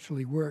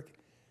actually work,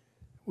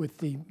 with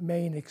the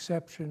main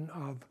exception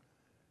of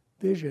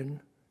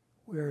vision,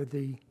 where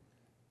the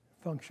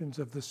functions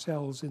of the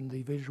cells in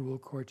the visual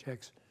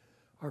cortex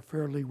are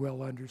fairly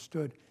well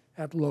understood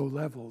at low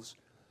levels.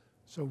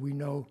 So we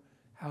know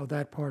how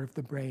that part of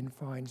the brain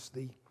finds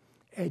the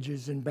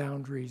edges and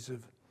boundaries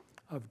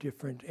of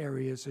different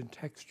areas and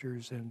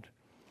textures and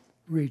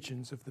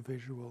regions of the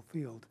visual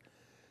field.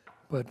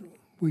 But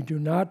we do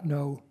not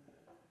know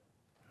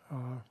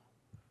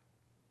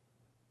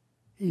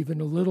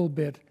even a little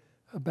bit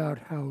about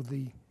how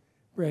the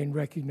brain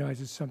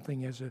recognizes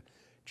something as a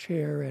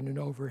chair and an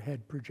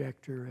overhead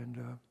projector and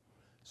a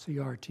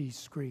CRT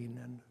screen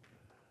and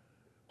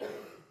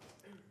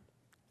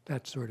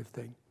that sort of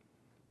thing.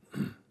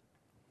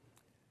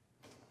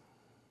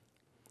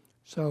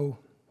 So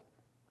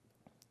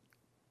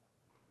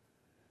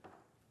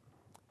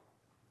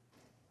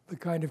the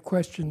kind of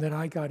question that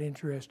I got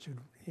interested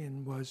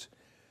in was,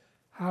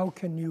 how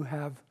can you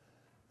have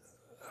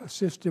a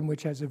system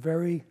which has a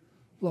very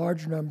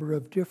large number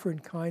of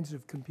different kinds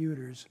of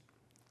computers,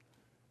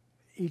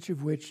 each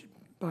of which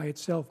by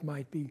itself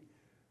might be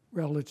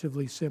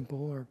relatively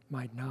simple or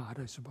might not,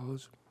 I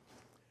suppose,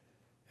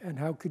 and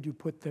how could you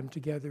put them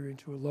together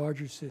into a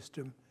larger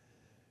system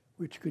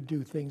which could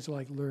do things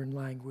like learn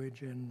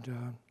language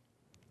and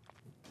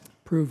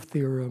prove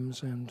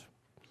theorems and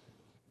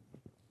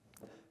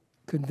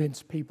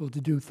convince people to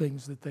do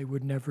things that they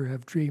would never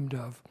have dreamed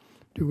of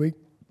doing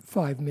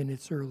 5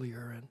 minutes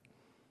earlier and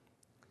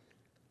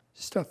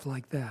stuff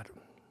like that.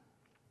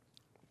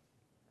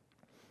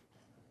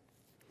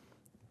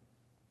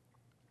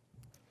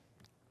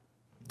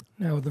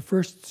 Now, the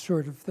first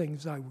sort of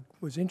things I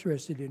was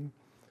interested in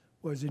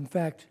was, in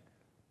fact,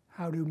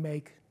 how to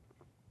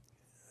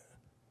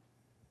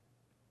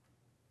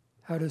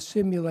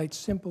simulate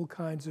simple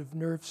kinds of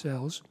nerve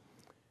cells,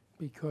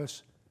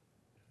 because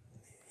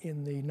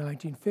in the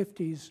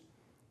 1950s,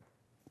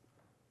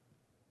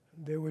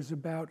 there was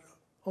about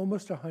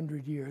almost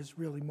 100 years,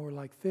 really more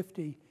like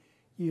 50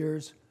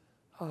 years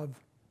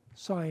of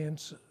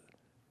science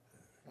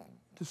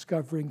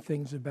discovering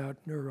things about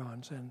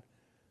neurons and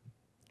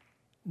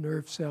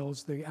nerve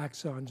cells, the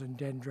axons and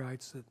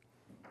dendrites that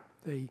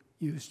they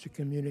use to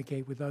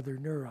communicate with other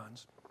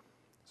neurons.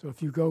 So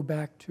if you go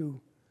back to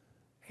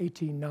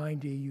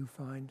 1890, you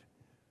find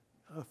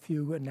a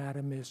few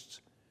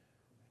anatomists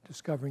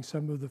discovering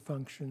some of the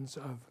functions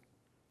of,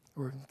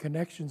 or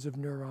connections of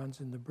neurons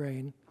in the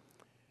brain,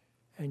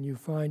 and you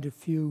find a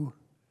few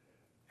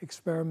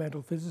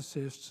experimental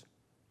physicists.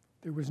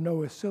 There was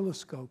no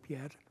oscilloscope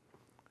yet,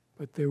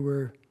 but there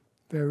were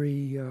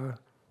very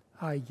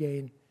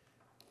high-gain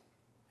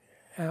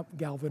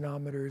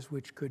galvanometers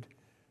which could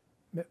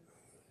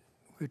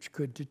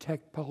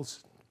detect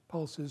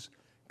pulses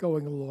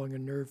going along a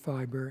nerve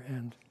fiber,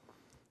 and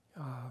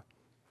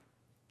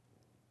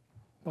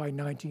by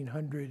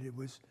 1900 it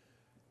was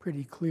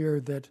pretty clear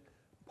that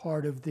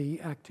part of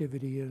the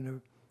activity in a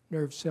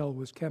nerve cell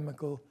was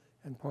chemical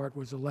and part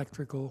was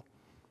electrical,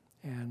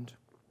 and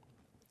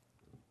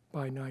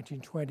by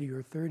 1920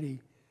 or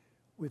 30,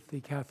 with the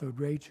cathode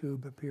ray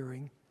tube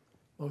appearing,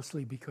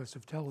 mostly because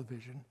of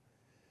television,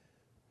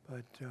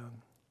 but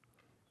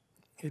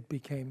it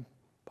became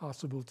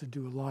possible to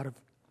do a lot of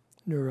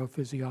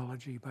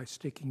neurophysiology by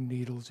sticking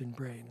needles in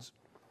brains.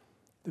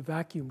 The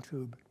vacuum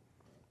tube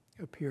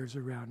appears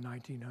around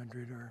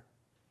 1900,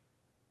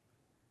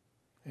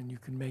 and you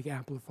can make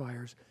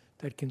amplifiers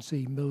that can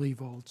see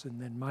millivolts and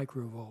then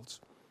microvolts.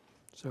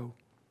 So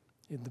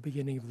in the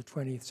beginning of the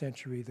 20th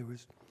century, there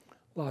was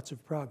lots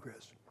of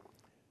progress.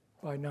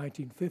 By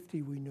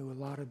 1950, we knew a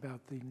lot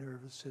about the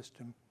nervous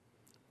system,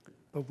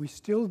 but we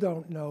still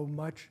don't know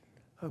much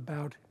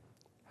about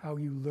how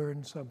you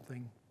learn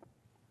something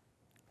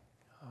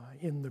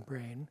in the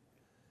brain.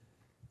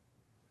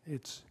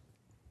 It's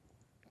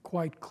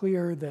quite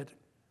clear that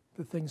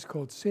the things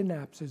called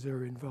synapses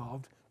are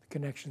involved. The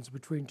connections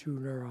between two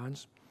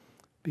neurons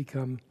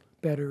become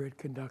better at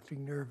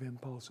conducting nerve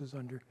impulses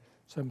under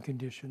some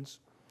conditions.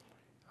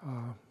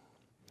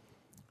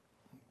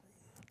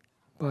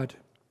 But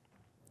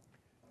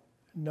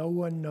no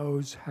one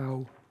knows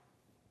how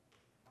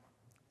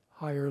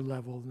higher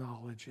level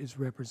knowledge is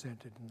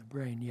represented in the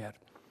brain yet.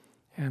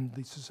 And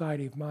the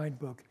Society of Mind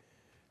book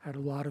had a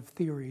lot of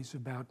theories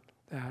about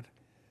that.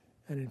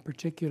 And in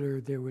particular,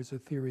 there was a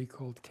theory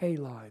called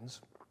K-lines,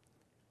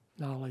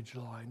 knowledge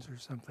lines or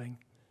something,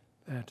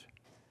 that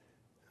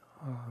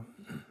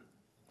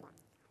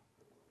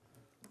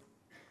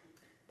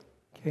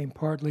came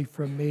partly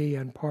from me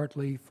and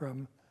partly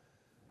from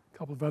a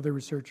couple of other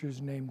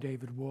researchers named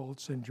David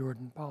Waltz and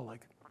Jordan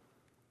Pollack.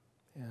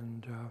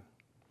 And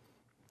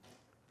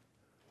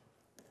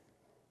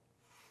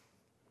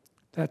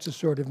that's a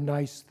sort of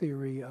nice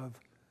theory of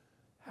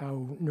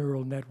how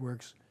neural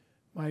networks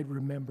might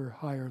remember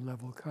higher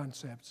level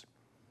concepts.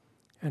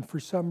 And for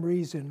some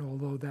reason,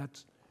 although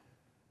that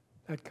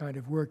kind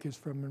of work is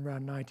from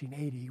around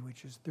 1980,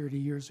 which is 30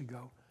 years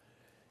ago,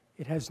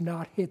 it has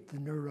not hit the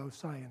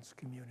neuroscience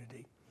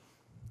community.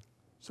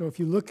 So if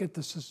you look at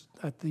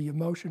the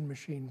Emotion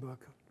Machine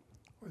book,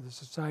 or the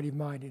Society of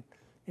Mind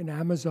in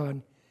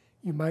Amazon,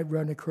 you might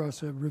run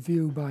across a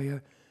review by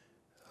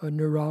a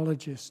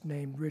neurologist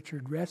named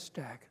Richard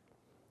Restak,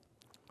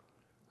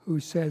 who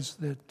says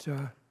that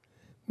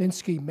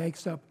Minsky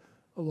makes up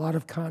a lot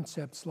of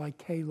concepts like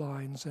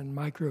K-lines and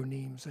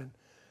micronemes and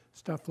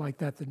stuff like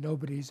that that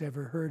nobody's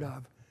ever heard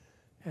of,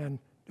 and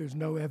there's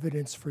no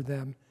evidence for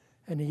them,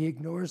 and he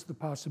ignores the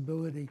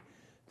possibility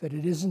that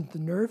it isn't the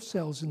nerve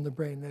cells in the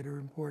brain that are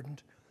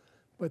important,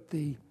 but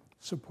the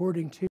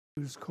supporting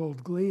tissues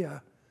called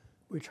glia,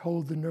 which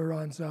hold the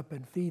neurons up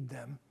and feed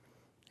them.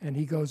 And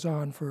he goes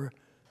on for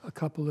a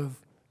couple of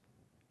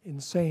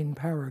insane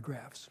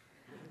paragraphs.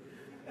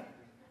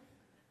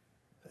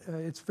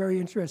 It's very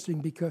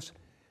interesting because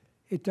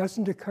it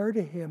doesn't occur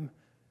to him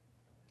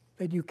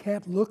that you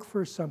can't look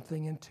for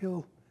something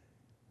until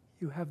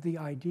you have the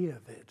idea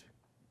of it.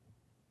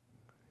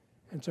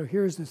 And so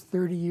here's this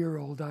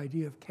 30-year-old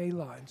idea of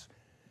K-lines,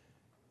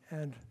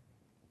 and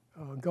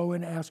go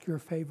and ask your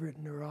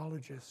favorite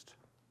neuroscientist,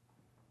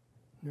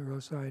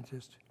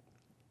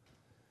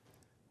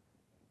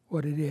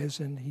 what it is,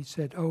 and he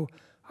said, oh,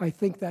 I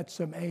think that's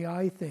some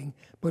AI thing,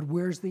 but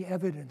where's the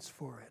evidence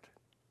for it?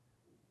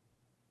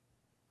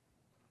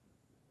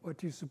 What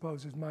do you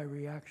suppose is my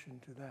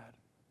reaction to that?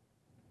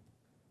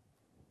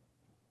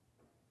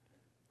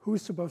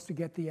 Who's supposed to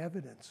get the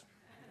evidence?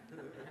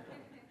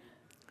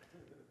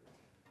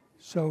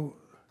 So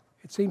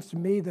it seems to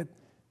me that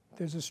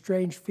there's a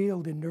strange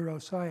field in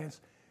neuroscience,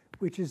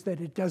 which is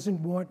that it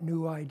doesn't want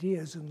new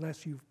ideas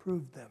unless you've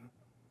proved them.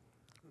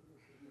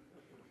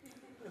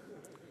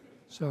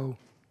 So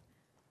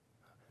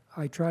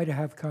I try to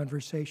have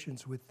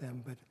conversations with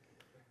them, but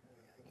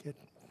I get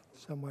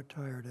somewhat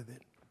tired of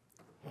it.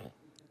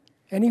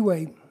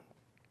 Anyway,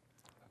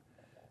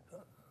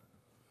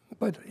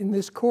 but in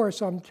this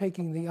course, I'm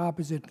taking the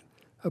opposite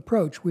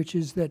approach, which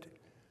is that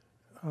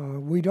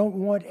we don't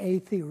want a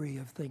theory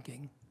of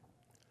thinking.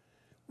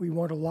 We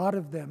want a lot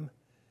of them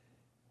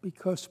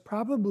because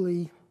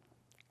probably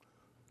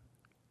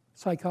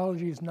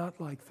psychology is not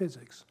like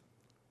physics.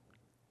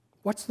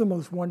 What's the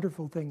most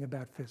wonderful thing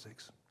about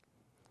physics?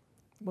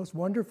 The most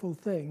wonderful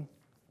thing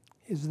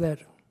is that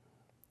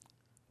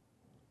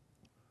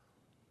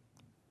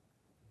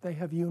they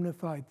have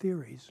unified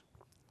theories.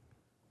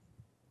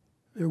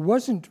 There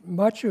wasn't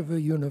much of a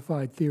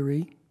unified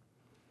theory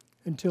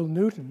until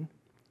Newton,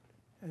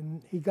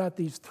 and he got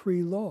these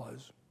 3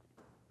 laws,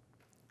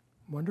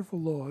 wonderful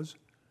laws.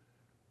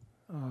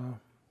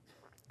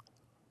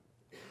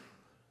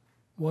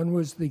 One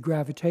was the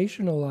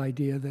gravitational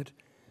idea that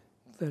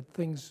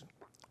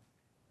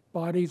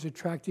bodies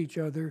attract each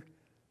other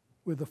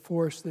with a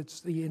force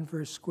that's the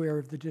inverse square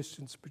of the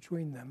distance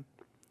between them.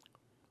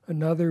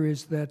 Another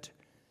is that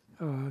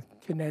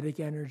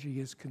kinetic energy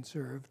is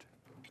conserved.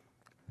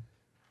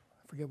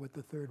 I forget what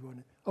the third one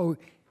is. Oh,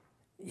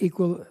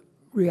 equal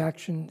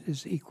reaction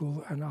is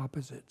equal and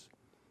opposites.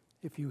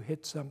 If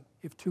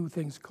two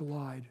things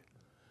collide,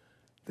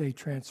 they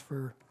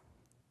transfer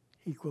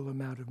equal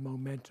amount of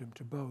momentum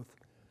to both.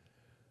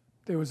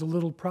 There was a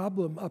little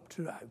problem up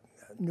to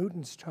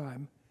Newton's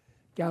time.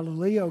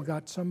 Galileo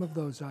got some of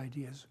those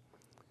ideas.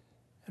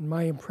 And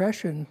my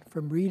impression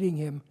from reading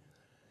him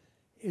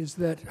is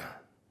that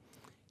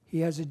he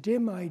has a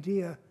dim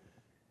idea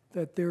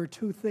that there are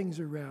 2 things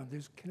around.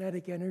 There's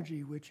kinetic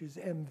energy, which is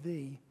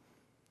mv,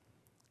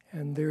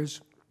 and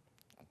there's,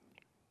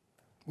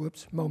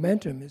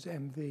 momentum is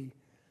mv,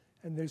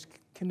 and there's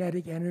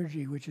kinetic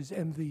energy, which is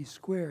mv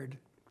squared.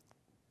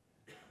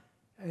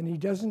 And he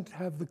doesn't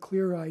have the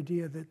clear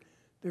idea that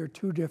there are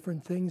 2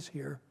 different things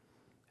here,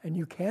 and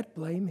you can't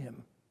blame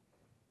him.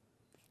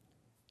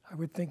 I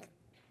would think,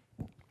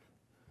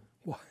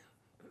 well,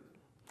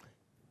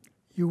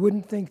 you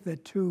wouldn't think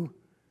that two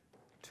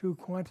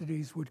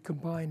quantities would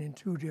combine in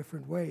 2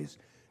 different ways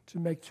to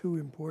make 2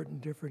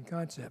 important different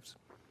concepts.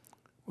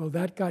 Well,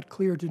 that got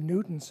clear to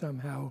Newton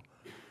somehow,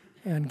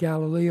 and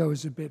Galileo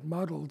is a bit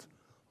muddled,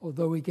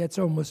 although he gets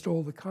almost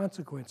all the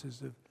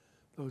consequences of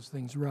those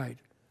things right,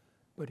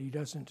 but he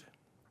doesn't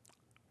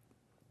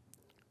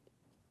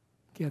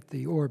get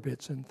the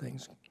orbits and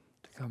things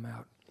to come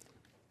out.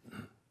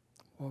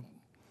 Well,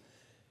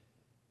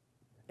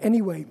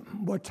 anyway,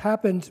 what's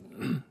happened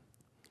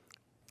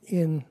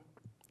in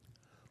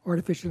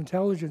artificial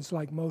intelligence,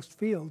 like most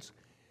fields,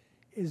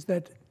 is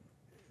that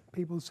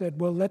people said,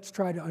 well, let's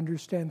try to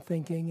understand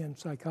thinking and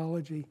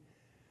psychology,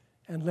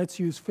 and let's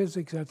use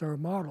physics as our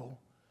model.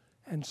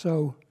 And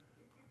so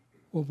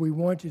what we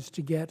want is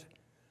to get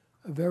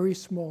a very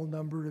small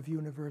number of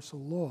universal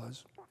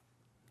laws.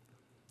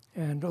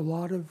 And a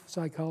lot of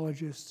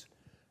psychologists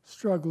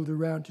struggled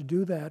around to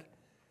do that,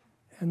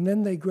 and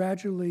then they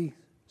gradually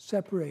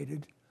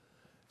separated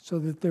so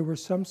that there were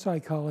some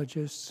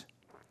psychologists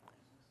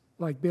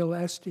like Bill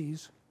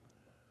Estes,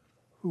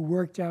 who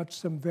worked out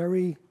some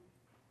very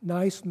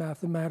nice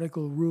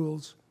mathematical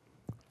rules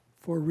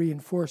for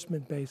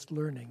reinforcement-based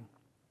learning.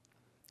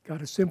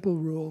 Got a simple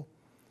rule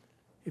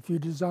if you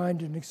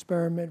designed an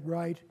experiment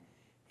right,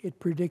 it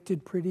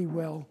predicted pretty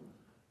well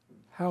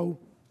how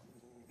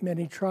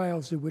many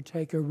trials it would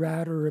take a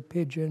rat or a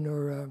pigeon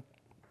or a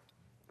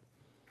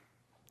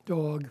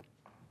dog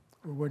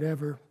or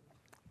whatever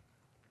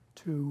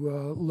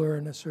to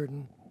learn a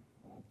certain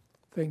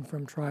thing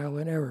from trial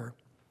and error.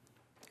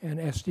 And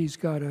Estes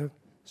got a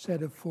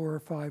set of 4 or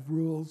 5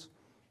 rules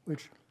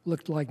which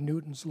looked like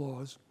Newton's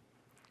laws.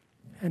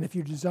 And if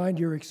you designed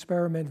your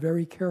experiment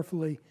very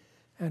carefully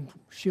and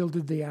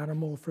shielded the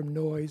animal from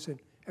noise and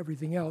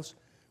everything else,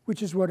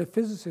 which is what a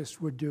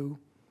physicist would do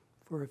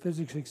for a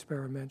physics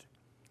experiment,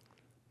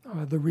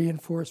 the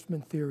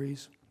reinforcement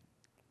theories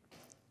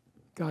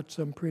got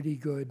some pretty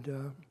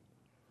good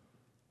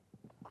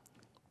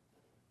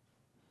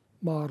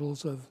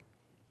models of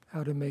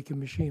how to make a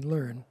machine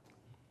learn,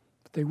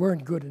 but they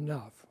weren't good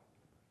enough.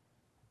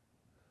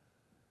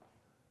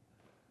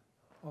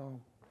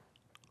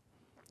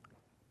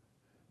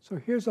 So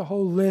here's a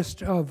whole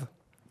list of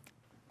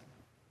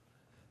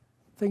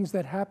things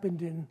that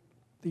happened in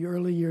the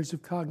early years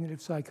of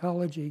cognitive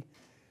psychology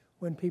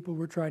when people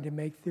were trying to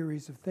make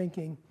theories of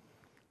thinking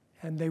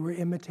and they were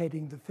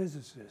imitating the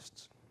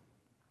physicists.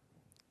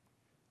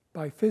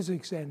 By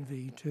physics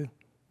envy, to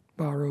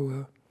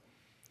borrow a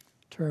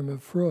term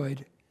of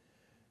Freud,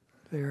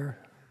 the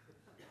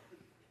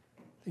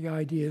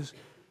idea is,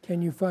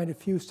 can you find a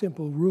few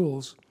simple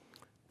rules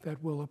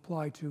that will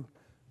apply to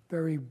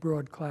very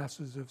broad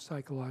classes of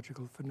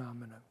psychological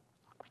phenomena?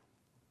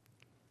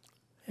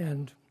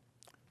 And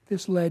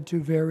this led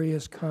to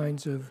various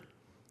kinds of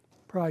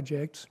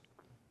projects.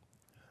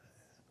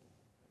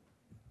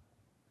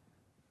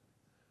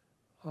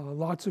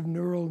 Lots of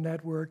neural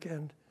network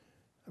and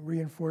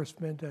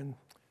reinforcement and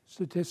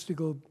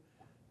statistical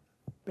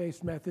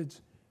based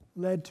methods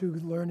led to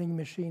learning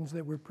machines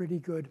that were pretty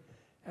good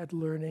at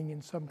learning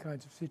in some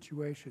kinds of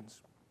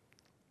situations.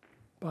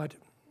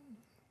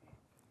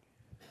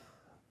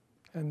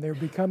 And they're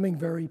becoming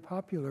very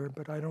popular,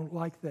 but I don't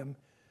like them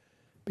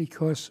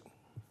because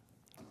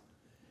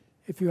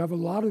if you have a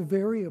lot of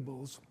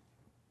variables,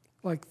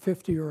 like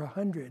 50 or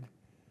 100,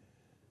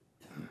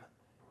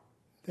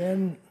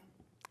 then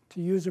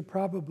to use a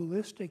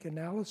probabilistic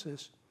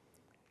analysis,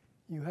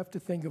 you have to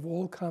think of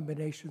all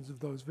combinations of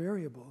those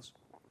variables.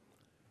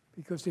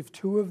 Because if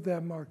 2 of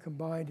them are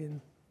combined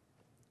in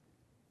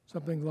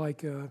something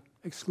like an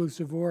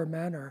exclusive OR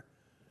manner,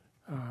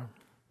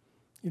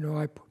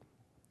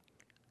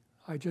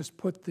 I just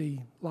put the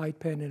light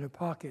pen in a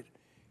pocket.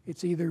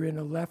 It's either in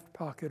a left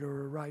pocket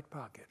or a right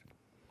pocket.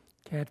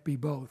 Can't be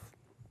both.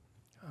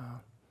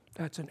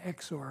 That's an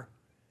XOR.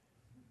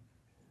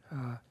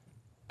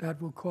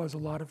 That will cause a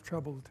lot of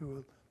trouble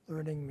to a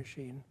learning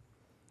machine.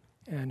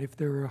 And if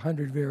there are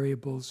 100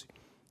 variables,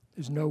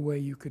 there's no way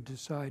you could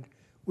decide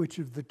which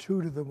of the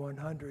 2 to the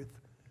 100th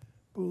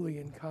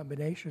Boolean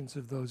combinations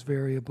of those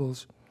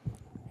variables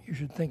you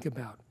should think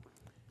about.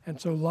 And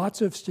so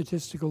lots of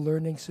statistical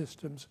learning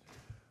systems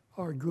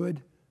are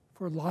good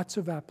for lots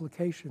of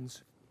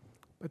applications,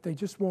 but they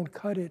just won't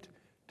cut it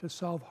to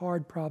solve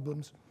hard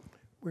problems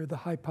where the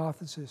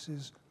hypothesis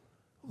is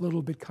a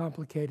little bit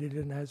complicated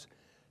and has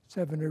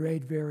 7 or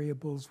 8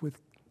 variables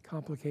with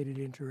complicated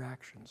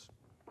interactions.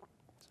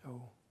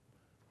 So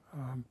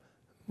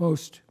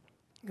most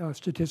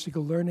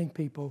statistical learning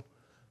people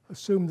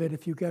assume that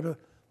if you get a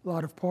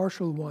lot of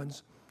partial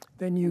ones,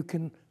 then you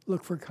can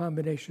look for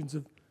combinations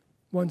of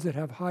ones that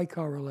have high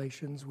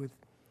correlations with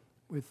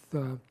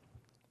the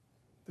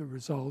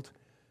result.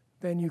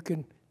 Then you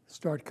can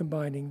start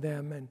combining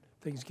them and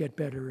things get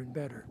better and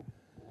better.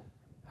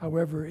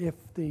 However, if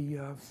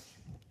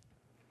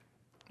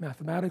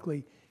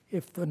mathematically,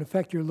 if an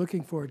effect you're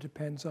looking for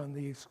depends on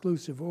the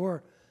exclusive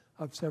OR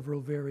of several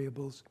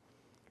variables,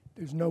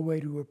 there's no way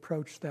to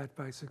approach that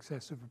by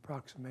successive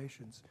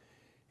approximations.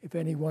 If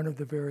any one of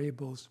the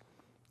variables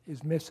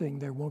is missing,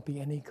 there won't be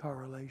any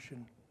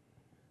correlation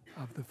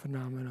of the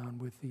phenomenon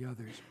with the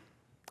others.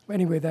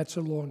 Anyway, that's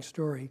a long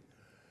story,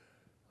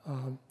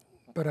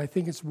 but I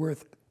think it's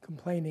worth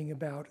complaining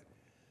about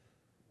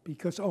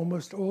because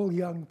almost all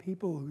young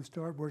people who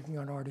start working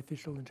on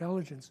artificial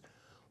intelligence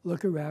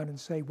look around and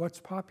say, what's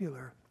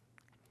popular?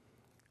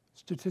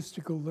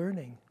 Statistical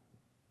learning.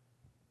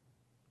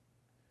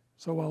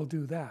 So I'll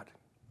do that.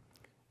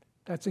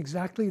 That's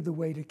exactly the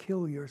way to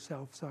kill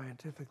yourself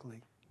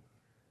scientifically.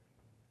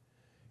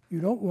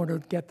 You don't want to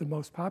get the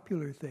most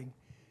popular thing.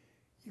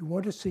 You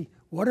want to see,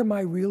 what am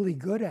I really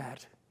good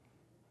at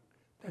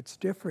that's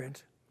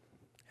different,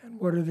 and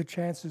what are the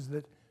chances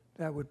that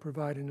that would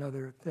provide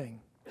another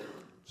thing?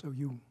 So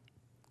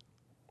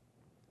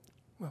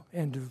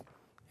end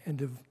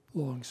of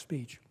long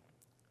speech.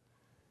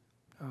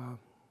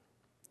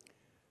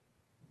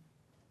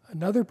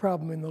 Another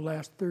problem in the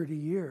last 30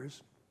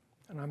 years,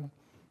 and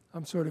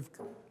I'm sort of,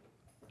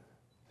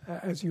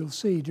 as you'll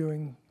see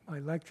during my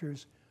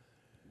lectures,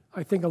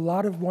 I think a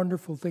lot of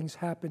wonderful things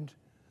happened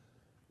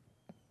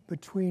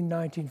between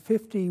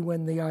 1950,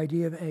 when the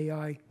idea of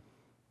AI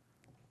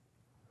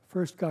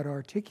first got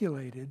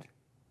articulated,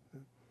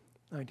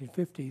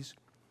 1950s,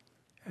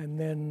 and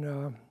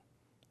then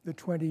the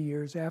 20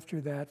 years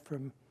after that,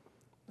 from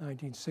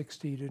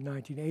 1960 to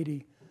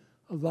 1980,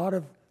 a lot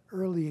of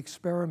early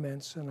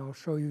experiments, and I'll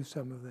show you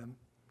some of them,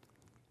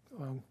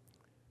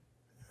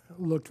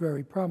 looked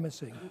very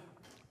promising.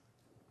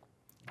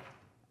 In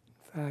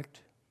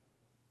fact,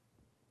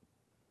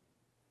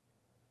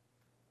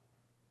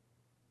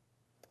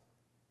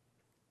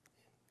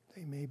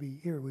 they may be,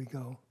 here we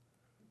go.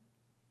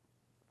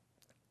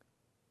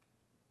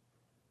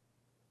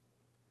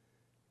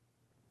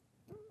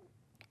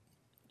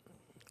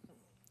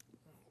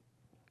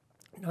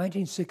 In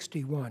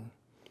 1961,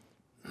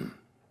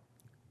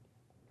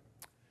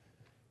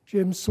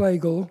 Jim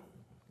Slagle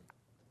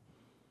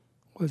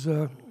was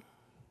a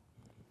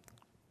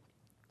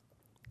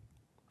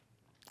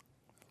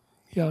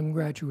young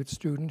graduate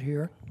student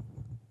here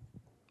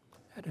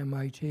at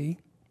MIT.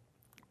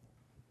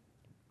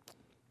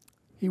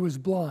 He was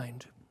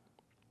blind.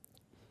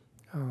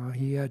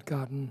 He had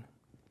gotten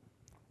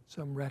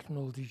some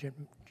retinal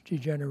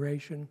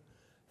degeneration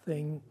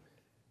thing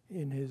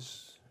in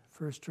his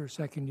first or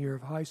second year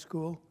of high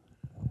school.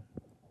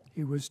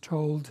 He was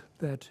told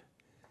that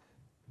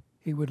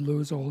he would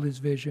lose all his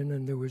vision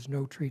and there was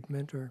no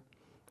treatment or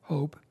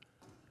hope.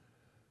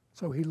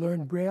 So he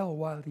learned Braille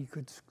while he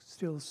could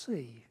still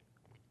see.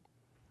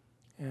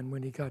 And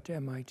when he got to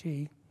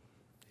MIT,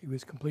 he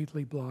was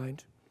completely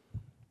blind.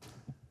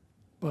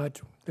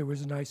 But there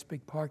was a nice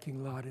big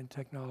parking lot in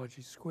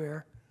Technology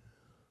Square,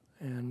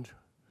 and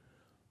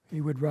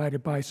he would ride a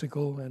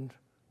bicycle, and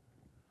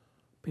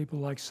people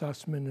like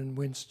Sussman and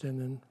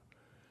Winston and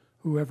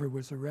whoever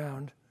was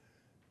around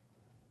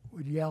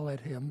would yell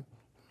at him,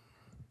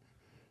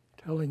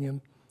 telling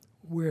him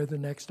where the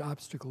next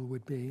obstacle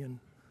would be. And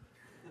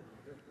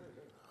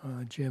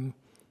Jim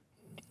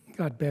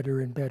got better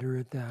and better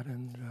at that,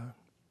 and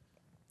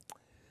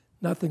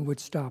nothing would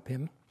stop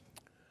him.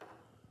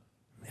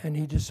 And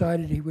he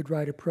decided he would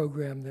write a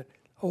program that,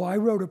 I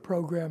wrote a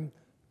program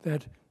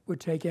that would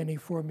take any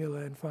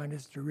formula and find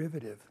its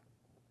derivative.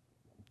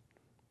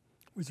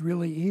 It was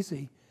really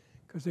easy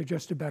because they're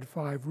just about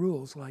 5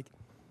 rules, like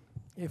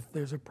if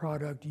there's a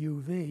product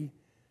uv,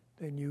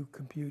 then you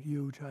compute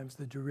u times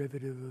the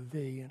derivative of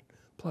v and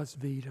plus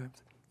v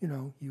times,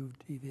 u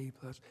dv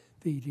plus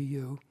v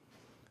du.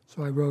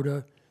 So I wrote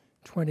a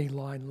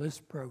 20-line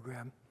Lisp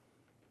program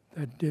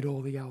that did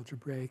all the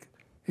algebraic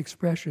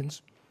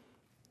expressions.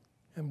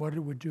 And what it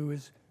would do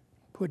is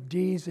put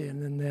d's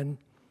in and then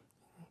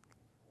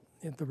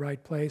at the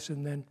right place,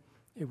 and then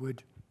it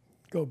would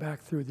go back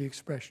through the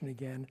expression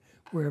again.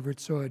 Wherever it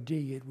saw a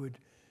d, it would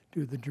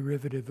do the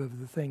derivative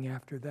of the thing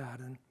after that,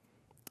 and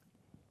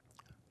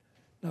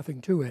nothing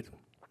to it.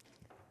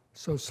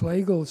 So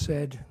Slagle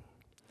said,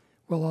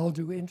 well, I'll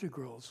do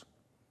integrals.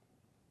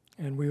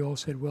 And we all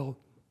said, well,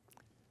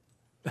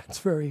 that's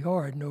very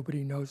hard.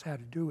 Nobody knows how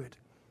to do it.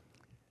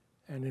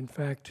 And in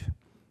fact,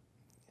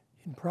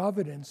 in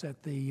Providence,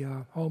 at the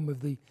home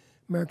of the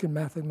American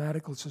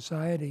Mathematical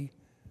Society,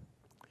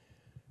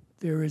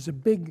 there is a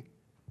big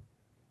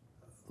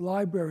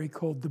library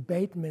called the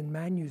Bateman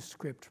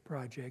Manuscript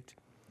Project,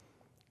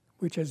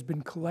 which has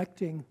been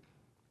collecting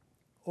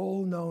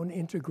all known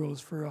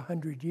integrals for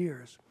 100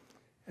 years.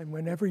 And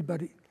when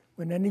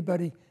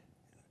anybody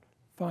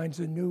finds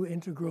a new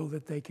integral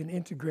that they can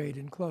integrate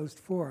in closed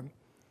form,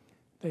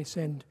 they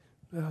send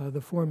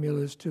the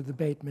formulas to the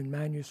Bateman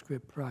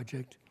Manuscript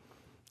Project.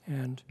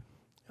 And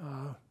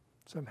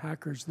some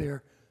hackers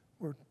there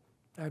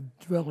have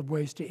developed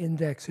ways to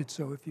index it,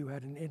 so if you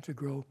had an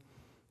integral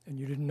and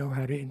you didn't know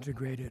how to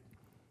integrate it,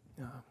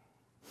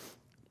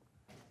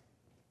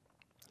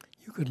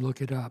 you could look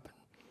it up.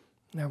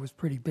 And that was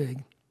pretty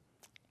big.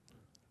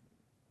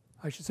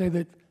 I should say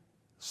that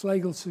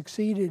Slagle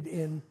succeeded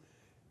in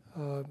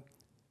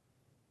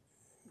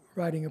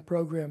writing a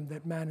program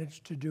that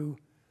managed to do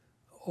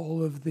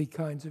all of the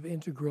kinds of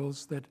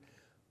integrals that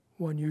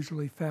one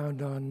usually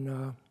found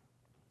on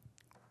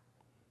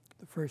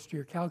the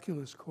first-year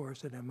calculus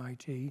course at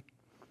MIT,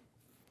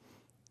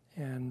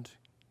 and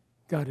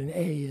got an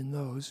A in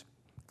those.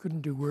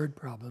 Couldn't do word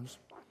problems.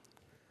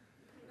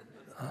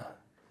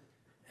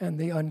 And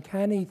the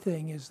uncanny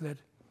thing is that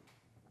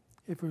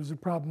if it was a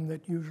problem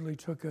that usually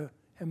took a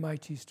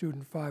MIT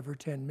student 5 or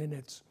 10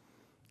 minutes,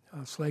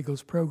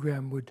 Slagle's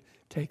program would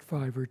take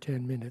 5 or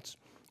 10 minutes.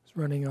 It's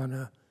running on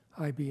a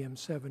IBM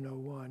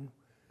 701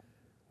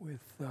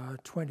 with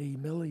 20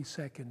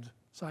 millisecond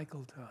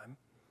cycle time.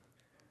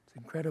 It's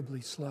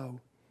incredibly slow.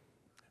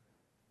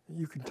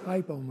 You can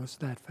type almost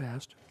that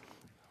fast.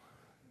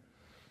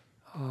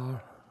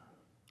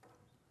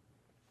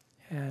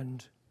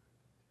 And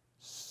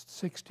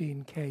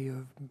 16K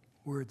of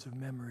words of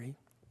memory.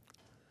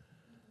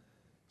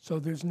 So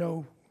there's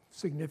no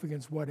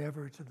significance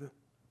whatever to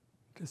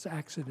this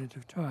accident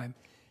of time.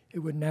 It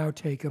would now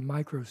take a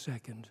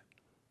microsecond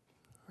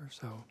or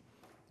so,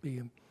 be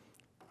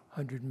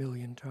 100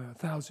 million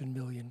times, 1,000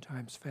 million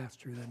times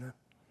faster than a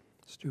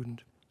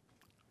student.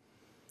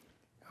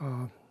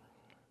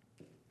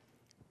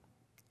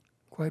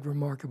 Quite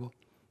remarkable.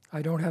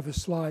 I don't have a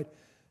slide.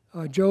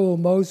 Joel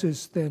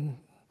Moses, then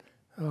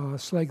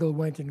Slagle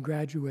went and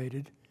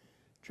graduated,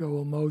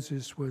 Joel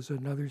Moses was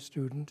another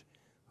student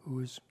who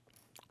was,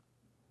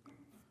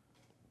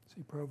 is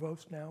he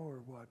provost now or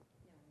what?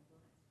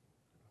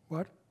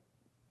 What?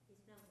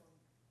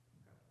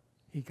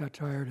 He got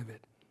tired of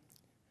it.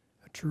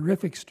 A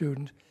terrific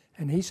student,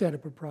 and he set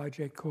up a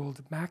project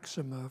called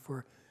Maxima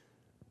for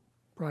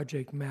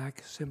Project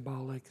Mac,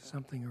 symbolic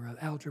something or other,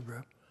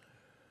 algebra,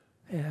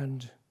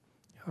 and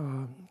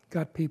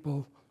got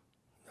people,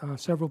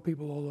 several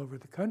people all over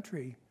the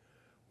country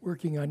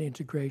working on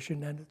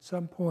integration, and at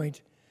some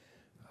point,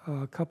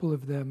 a couple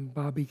of them,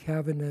 Bobby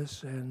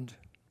Cavanis and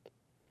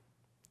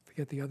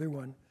forget the other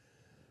one,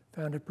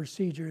 found a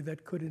procedure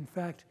that could in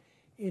fact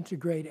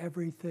integrate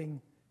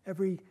everything,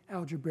 every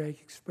algebraic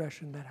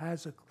expression that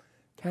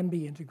can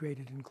be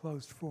integrated in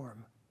closed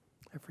form.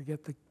 I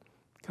forget the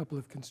couple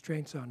of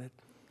constraints on it.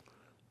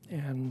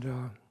 And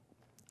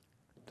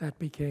that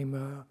became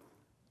a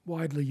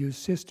widely used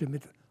system.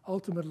 It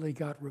ultimately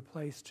got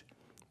replaced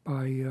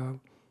by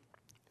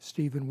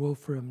Stephen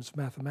Wolfram's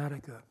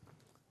Mathematica,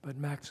 but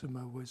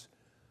Maxima was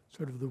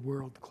sort of the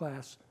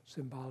world-class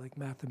symbolic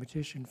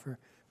mathematician for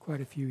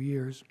quite a few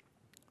years.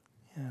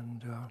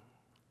 And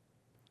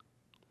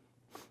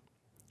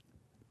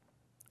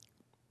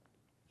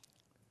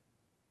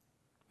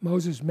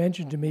Moses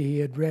mentioned to me he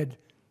had read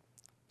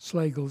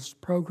Slagle's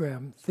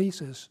program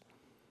thesis,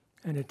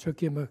 and it took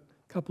him a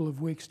couple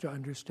of weeks to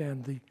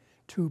understand the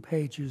 2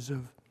 pages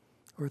of,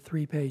 or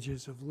 3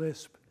 pages of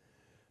Lisp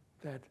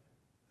that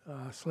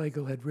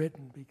Slagle had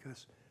written,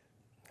 because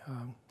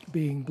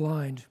being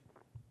blind,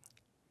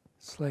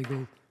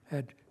 Slagle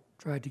had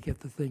tried to get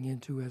the thing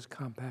into as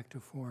compact a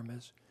form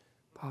as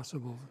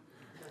possible.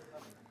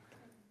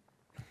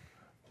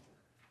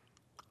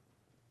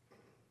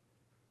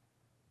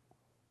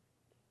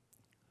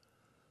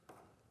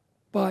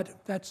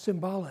 But that's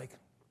symbolic.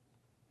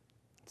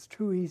 It's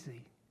too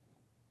easy.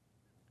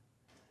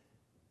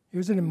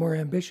 Here's a more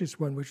ambitious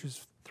one, which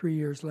is 3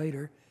 years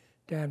later.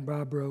 Dan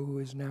Bobrow, who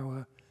is now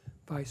a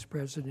vice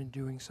president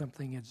doing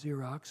something at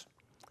Xerox.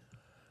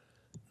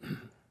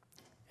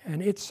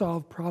 And it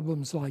solved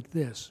problems like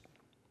this.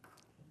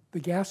 The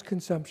gas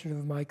consumption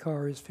of my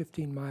car is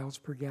 15 miles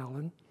per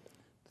gallon.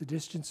 The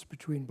distance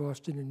between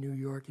Boston and New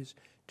York is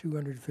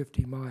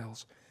 250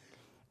 miles.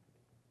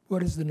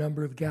 What is the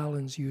number of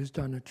gallons used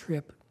on a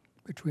trip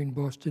between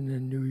Boston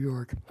and New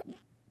York?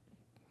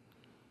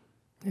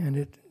 And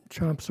it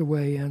chomps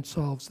away and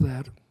solves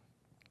that.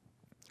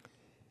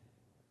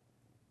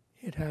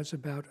 It has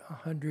about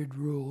 100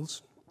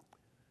 rules.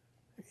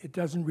 It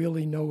doesn't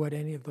really know what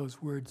any of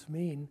those words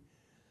mean,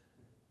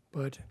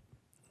 but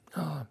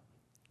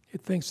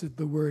it thinks that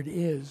the word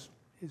is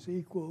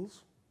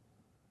equals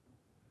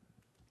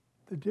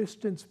the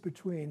distance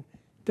between,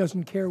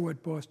 doesn't care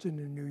what Boston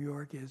and New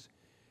York is.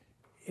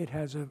 It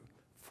has a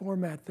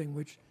format thing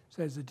which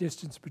says the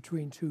distance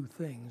between 2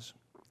 things.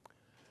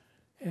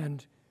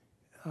 And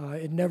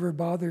it never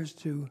bothers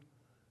to,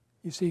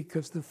 you see,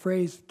 because the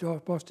phrase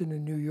Boston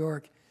and New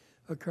York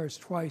occurs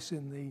twice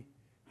in the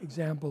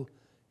example,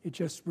 it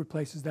just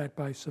replaces that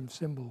by some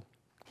symbol.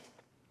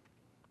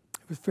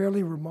 It was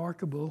fairly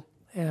remarkable,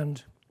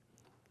 and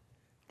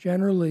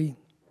generally,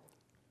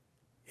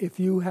 if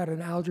you had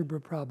an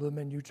algebra problem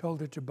and you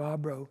told it to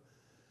Bobrow,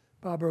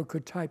 Bobrow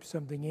could type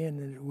something in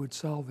and it would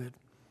solve it.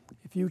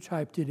 If you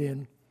typed it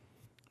in,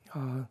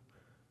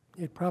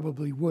 it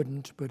probably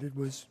wouldn't, but it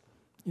was,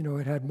 you know,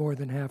 it had more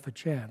than half a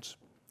chance,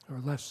 or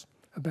less,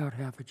 about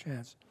half a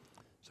chance.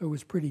 So it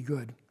was pretty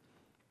good.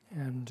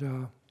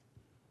 And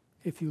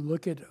if you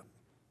look at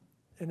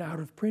an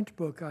out-of-print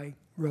book I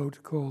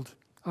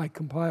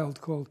compiled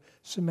called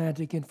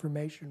Semantic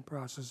Information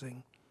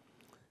Processing,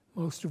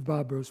 most of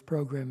Bobrow's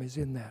program is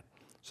in that.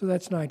 So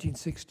that's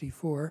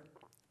 1964.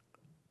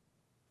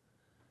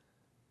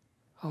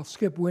 I'll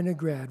skip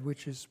Winograd,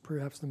 which is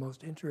perhaps the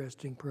most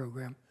interesting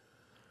program.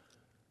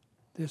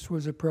 This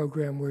was a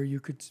program where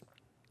you could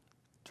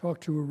talk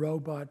to a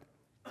robot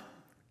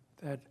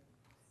that,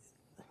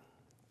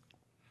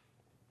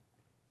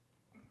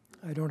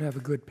 I don't have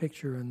a good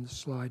picture on the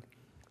slide,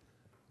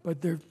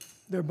 but they're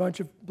a bunch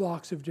of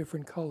blocks of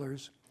different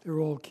colors. They're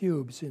all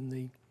cubes in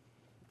the,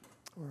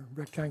 or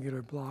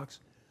rectangular blocks.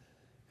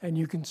 And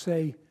you can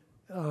say,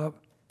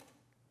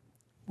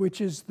 which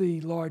is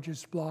the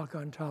largest block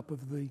on top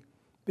of the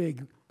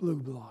big blue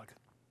block?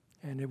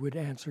 And it would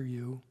answer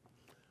you.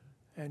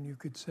 And you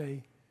could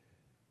say,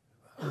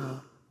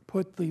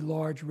 put the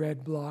large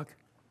red block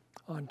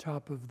on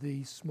top of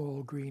the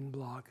small green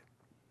block.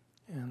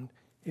 And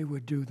it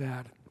would do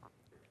that.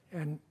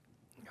 And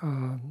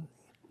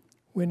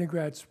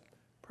Winograd's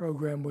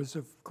program was,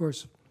 of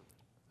course,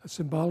 a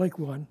symbolic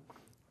one.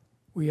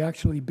 We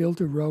actually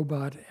built a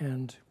robot,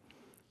 and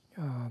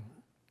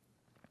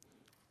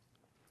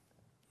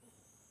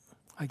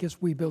I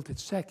guess we built it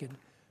second.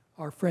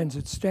 Our friends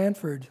at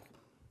Stanford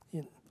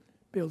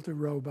built a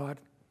robot,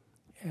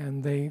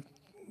 and they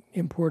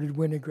imported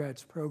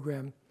Winograd's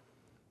program,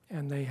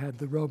 and they had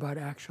the robot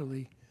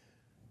actually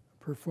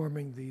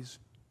performing these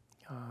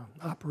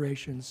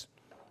operations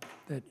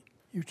that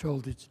you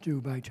told it to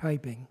do by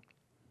typing.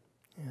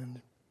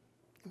 And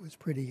It was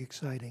pretty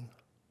exciting.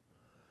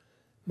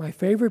 My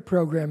favorite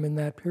program in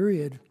that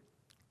period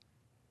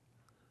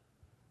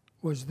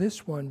was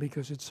this one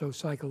because it's so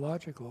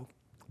psychological.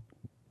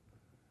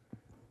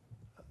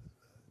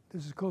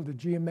 This is called the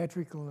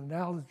geometrical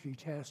analogy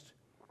test,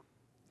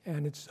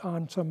 and it's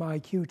on some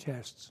IQ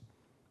tests.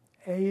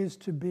 A is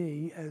to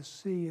B as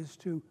C is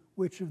to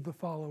which of the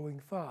following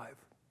 5?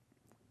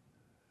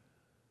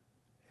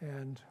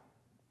 And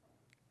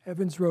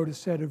Evans wrote a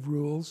set of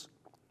rules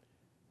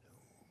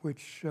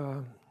which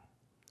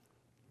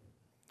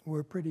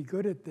were pretty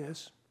good at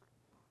this,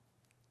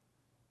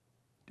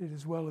 did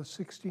as well as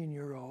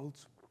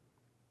 16-year-olds,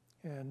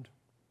 and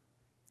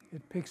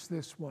it picks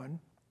this one.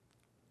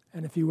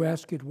 And if you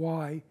ask it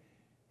why,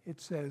 it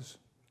says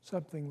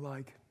something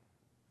like,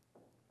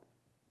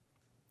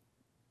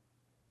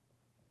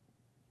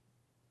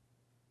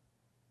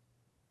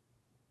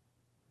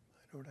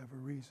 I don't have a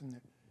reason.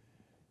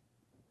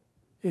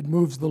 It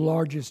moves the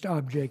largest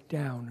object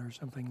down or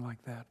something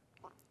like that.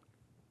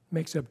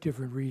 Makes up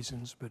different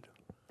reasons, but.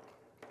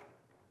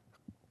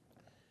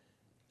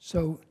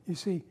 So you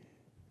see,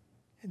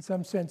 in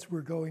some sense,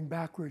 we're going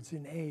backwards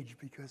in age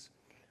because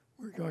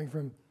we're going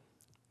from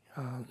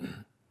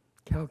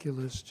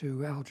calculus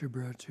to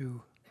algebra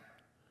to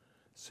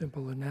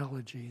simple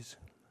analogies.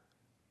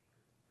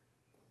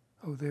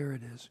 Oh, there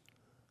it is.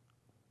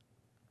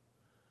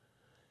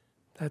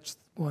 That's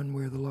one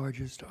where the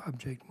largest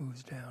object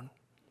moves down.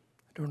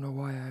 I don't know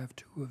why I have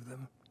 2 of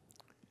them.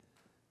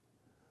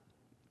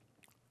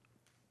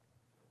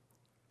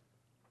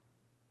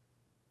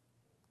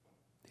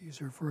 These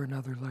are for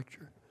another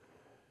lecture.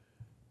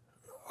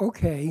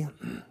 Okay.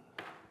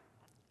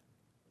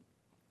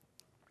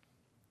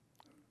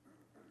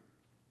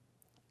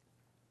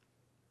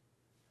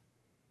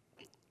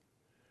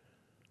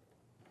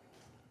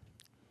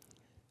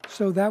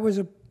 So that was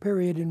a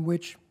period in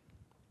which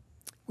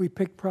we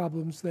picked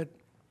problems that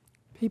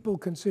people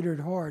considered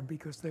hard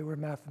because they were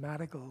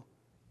mathematical.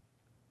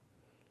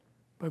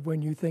 But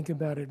when you think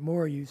about it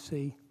more, you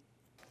see,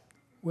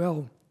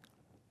 well,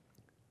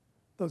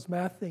 those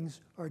math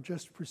things are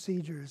just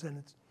procedures, and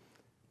it's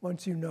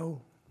once you know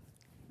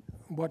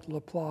what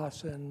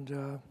Laplace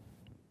and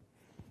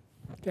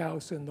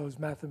Gauss and those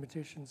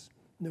mathematicians,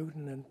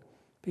 Newton and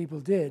people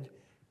did,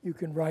 you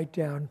can write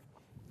down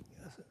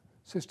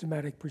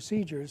systematic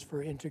procedures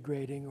for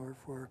integrating or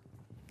for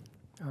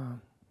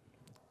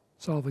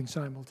solving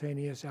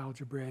simultaneous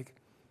algebraic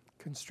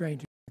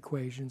constraint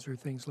equations or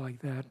things like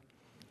that.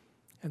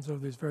 And so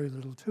there's very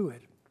little to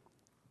it.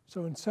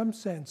 So in some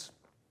sense,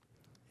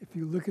 if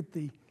you look at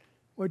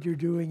what you're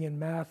doing in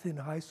math in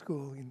high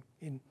school,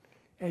 in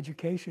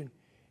education,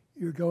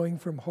 you're going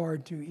from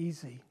hard to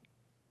easy.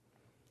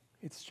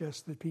 It's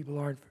just that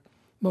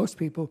most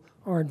people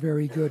aren't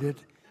very good at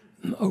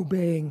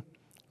obeying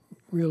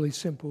really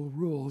simple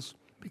rules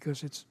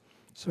because it's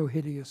so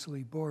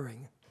hideously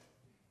boring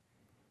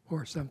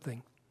or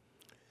something.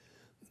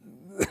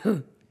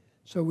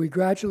 So we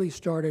gradually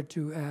started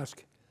to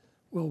ask,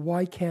 well,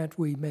 why can't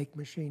we make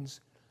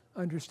machines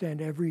understand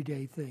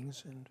everyday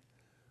things and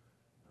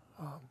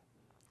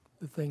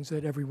the things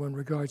that everyone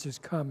regards as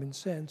common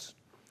sense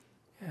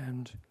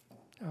and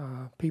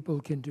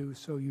people can do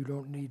so you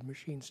don't need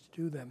machines to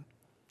do them.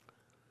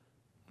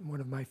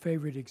 One of my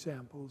favorite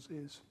examples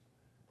is,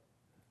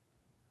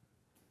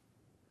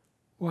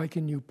 why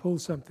can you pull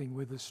something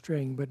with a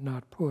string but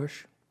not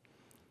push?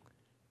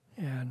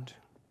 And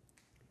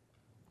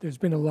there's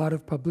been a lot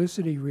of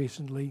publicity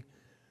recently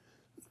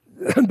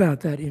about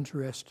that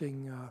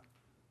interesting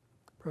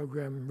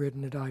program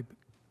written at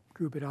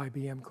group at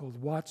IBM called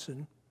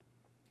Watson,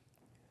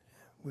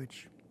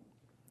 which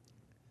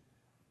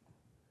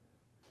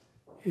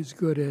is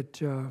good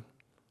at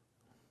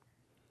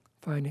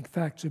finding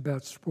facts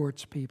about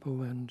sports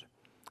people and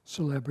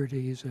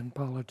celebrities and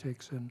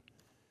politics and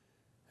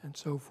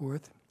so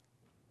forth.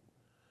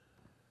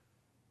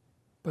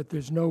 But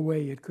there's no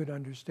way it could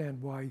understand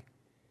why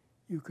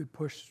you could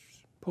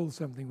pull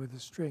something with a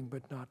string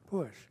but not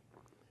push.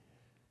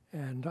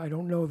 And I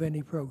don't know of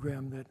any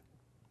program that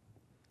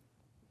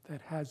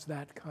has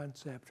that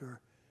concept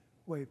or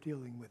way of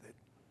dealing with it.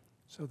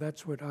 So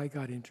that's what I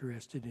got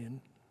interested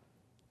in.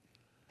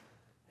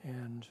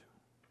 And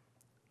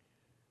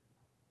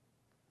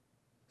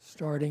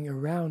starting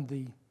around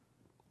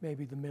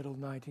maybe the middle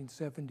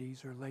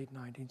 1970s or late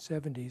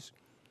 1970s,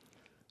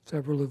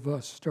 several of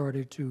us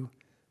started to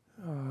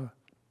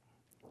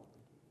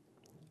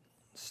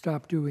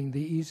stop doing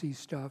the easy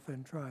stuff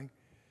and trying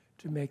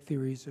to make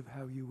theories of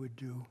how you would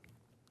do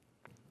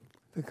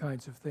the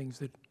kinds of things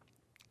that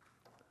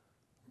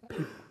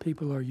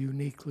people are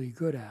uniquely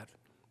good at.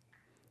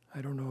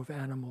 I don't know if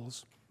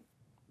animals,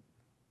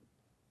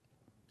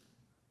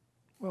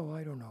 well,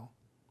 I don't know.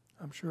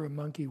 I'm sure a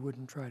monkey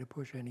wouldn't try to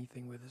push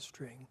anything with a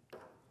string.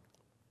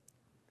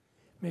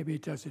 Maybe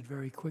it does it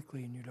very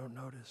quickly and you don't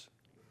notice.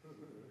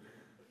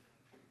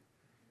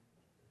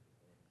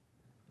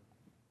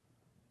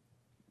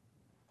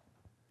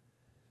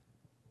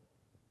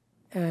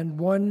 And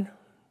one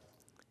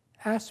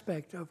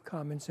aspect of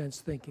common sense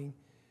thinking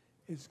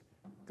is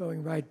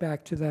going right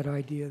back to that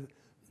idea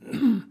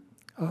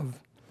of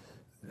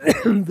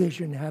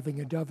vision having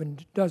a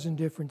dozen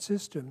different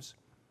systems,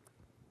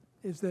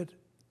 is that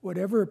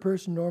whatever a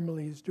person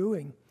normally is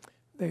doing,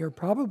 they are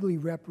probably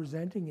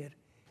representing it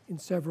in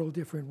several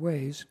different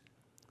ways.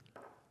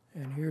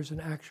 And here's an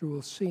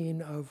actual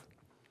scene of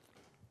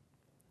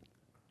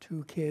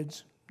two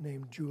kids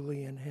named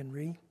Julie and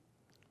Henry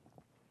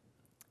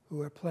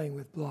who are playing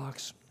with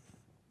blocks.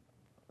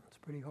 It's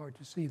pretty hard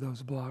to see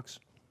those blocks.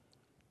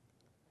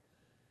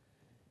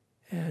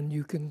 And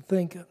you can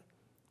think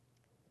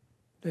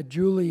that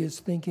Julie is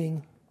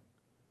thinking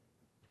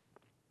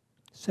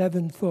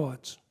 7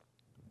 thoughts.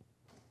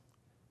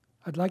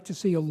 I'd like to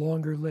see a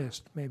longer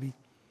list. Maybe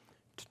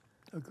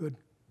a good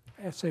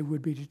essay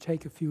would be to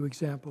take a few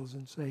examples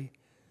and say,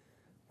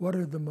 what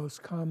are the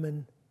most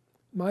common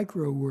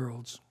micro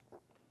worlds?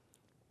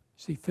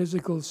 See,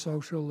 physical,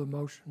 social,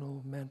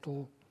 emotional,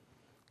 mental,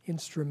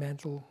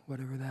 instrumental,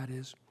 whatever that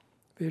is,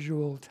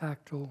 visual,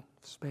 tactile,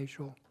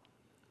 spatial.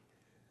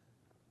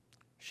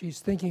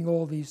 She's thinking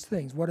all these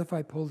things. What if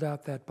I pulled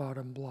out that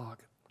bottom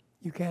block?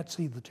 You can't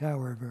see the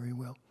tower very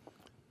well.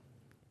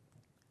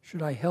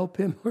 Should I help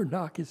him or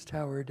knock his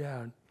tower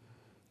down?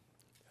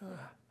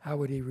 How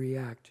would he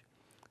react?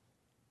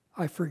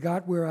 I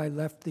forgot where I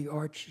left the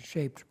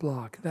arch-shaped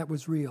block. That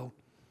was real.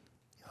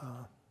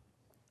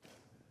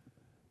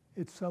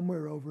 It's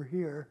somewhere over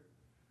here,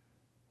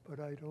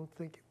 but I don't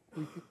think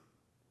we could.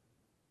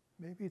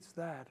 Maybe it's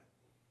that.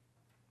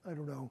 I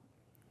don't know.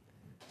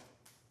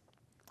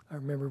 I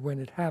remember when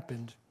it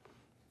happened,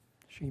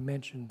 she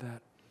mentioned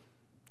that.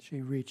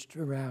 She reached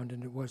around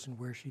and it wasn't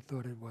where she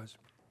thought it was.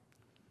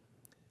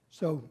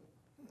 So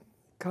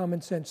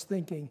common sense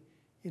thinking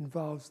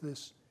involves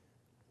this,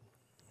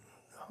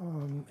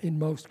 in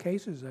most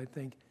cases, I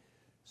think,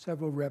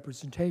 several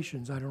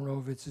representations. I don't know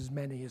if it's as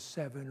many as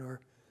 7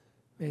 or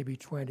maybe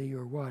 20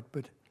 or what,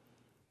 but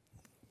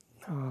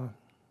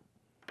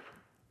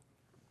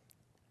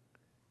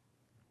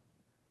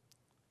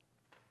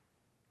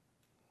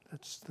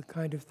that's the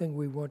kind of thing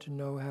we want to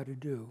know how to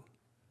do.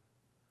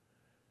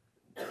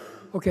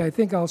 Okay, I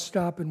think I'll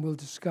stop and we'll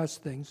discuss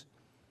things.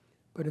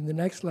 But in the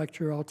next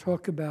lecture, I'll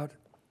talk about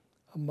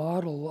a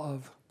model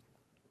of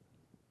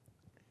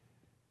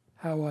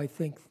how I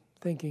think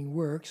thinking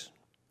works.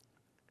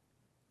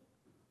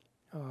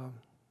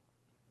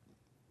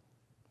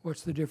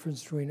 What's the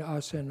difference between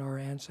us and our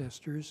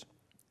ancestors?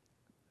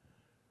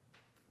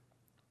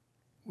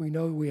 We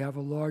know we have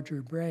a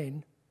larger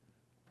brain,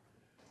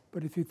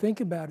 but if you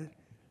think about it,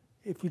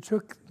 if you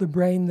took the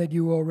brain that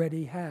you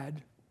already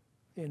had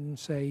in,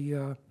 say,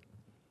 try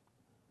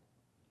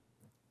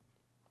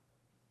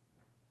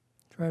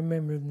to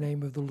remember the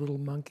name of the little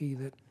monkey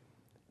that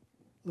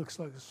looks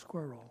like a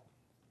squirrel,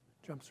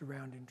 jumps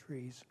around in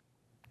trees.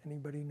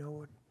 Anybody know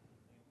what?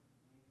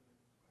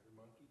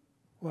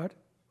 What?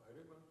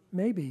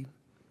 Maybe.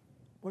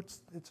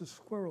 It's a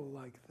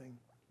squirrel-like thing.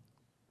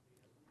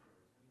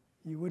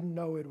 You wouldn't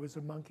know it was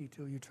a monkey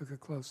till you took a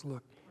close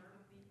look.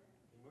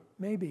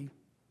 Maybe.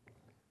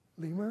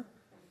 Lemur?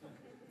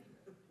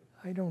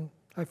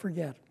 I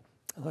forget.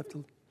 I'll have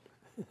to.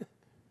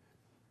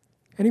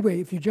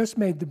 Anyway, if you just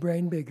made the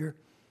brain bigger,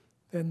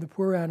 then the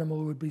poor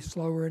animal would be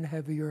slower and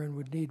heavier and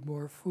would need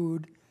more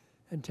food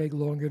and take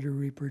longer to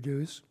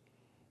reproduce.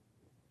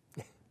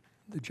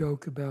 The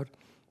joke about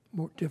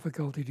more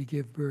difficulty to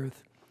give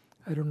birth.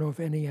 I don't know if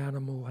any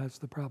animal has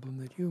the problem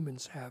that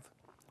humans have.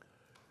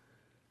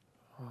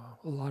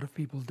 A lot of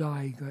people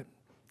die,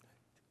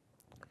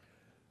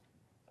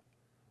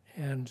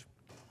 and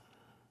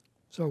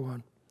so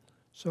on.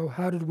 So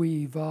how did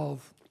we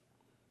evolve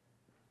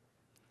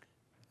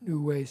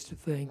new ways to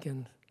think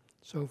and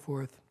so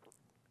forth?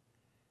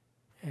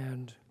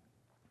 And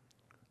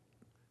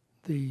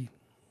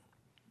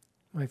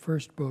my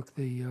first book,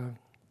 the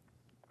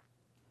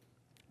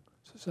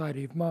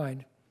Society of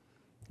Mind,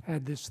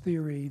 had this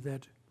theory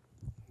that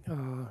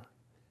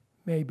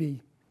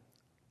maybe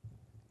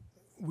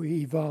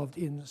we evolved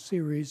in a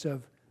series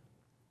of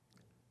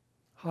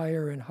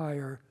higher and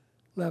higher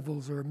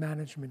levels or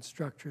management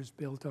structures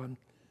built on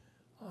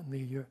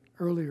the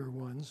earlier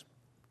ones.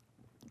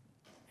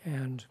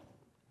 And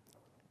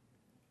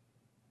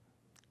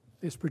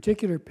this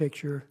particular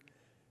picture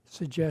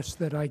suggests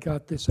that I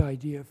got this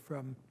idea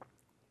from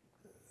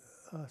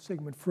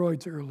Sigmund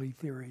Freud's early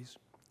theories.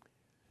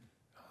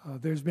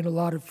 There's been a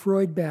lot of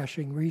Freud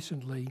bashing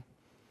recently.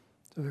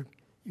 So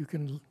you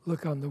can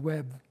look on the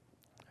web.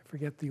 I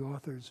forget the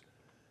authors,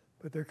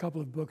 but there are a couple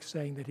of books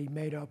saying that he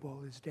made up all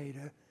his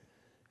data,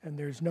 and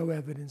there's no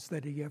evidence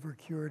that he ever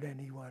cured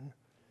anyone,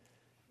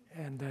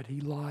 and that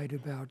he lied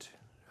about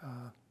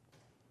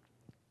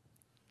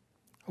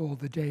all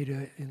the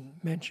data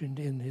mentioned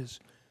in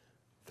his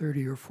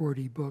 30 or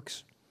 40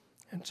 books,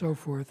 and so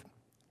forth.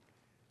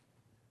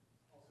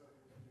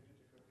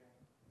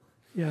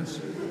 Yes,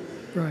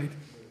 right.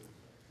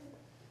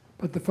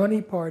 But the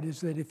funny part is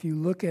that if you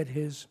look at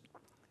his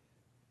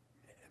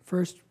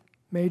first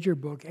major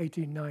book,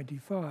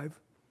 1895,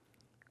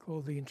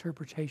 called The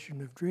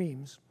Interpretation of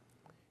Dreams,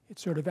 it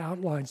sort of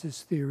outlines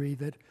this theory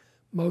that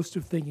most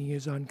of thinking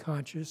is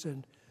unconscious,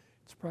 and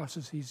it's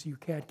processes you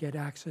can't get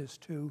access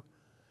to,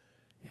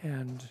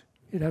 and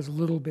it has a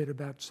little bit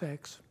about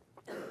sex,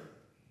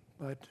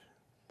 but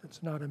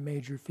that's not a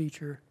major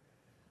feature.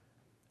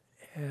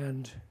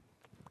 And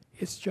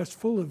it's just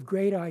full of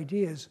great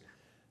ideas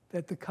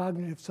that the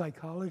cognitive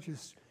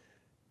psychologists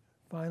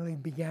finally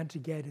began to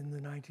get in the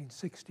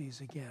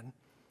 1960s again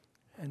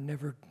and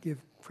never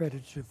give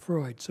credit to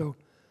Freud. So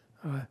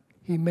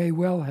he may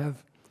well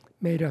have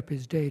made up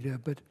his data,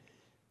 but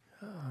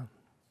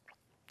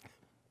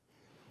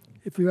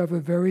if you have a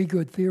very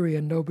good theory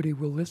and nobody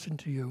will listen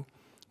to you,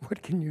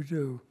 what can you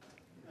do?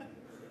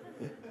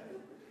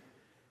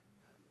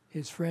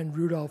 His friend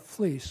Rudolf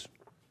Fliess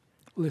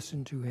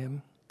listened to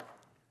him,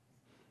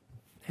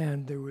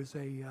 and there was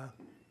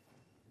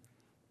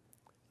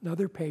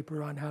another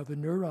paper on how the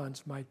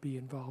neurons might be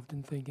involved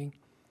in thinking,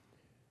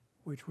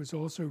 which was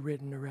also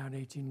written around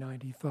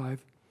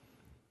 1895,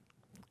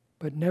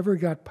 but never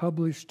got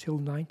published till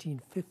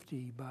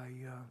 1950 by,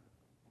 I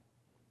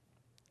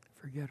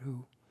forget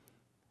who,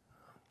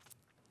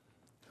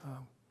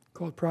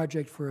 called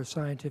Project for a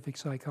Scientific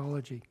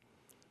Psychology.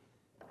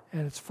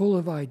 And it's full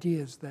of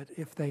ideas that,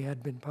 if they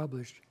had been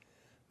published,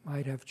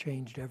 might have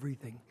changed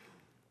everything.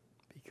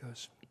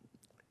 Because,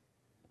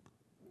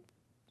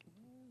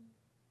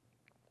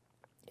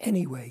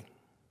 anyway,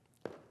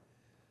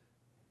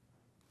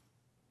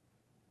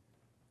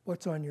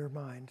 what's on your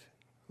mind?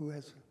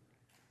 What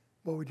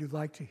would you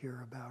like to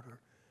hear about,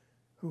 or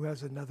who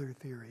has another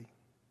theory?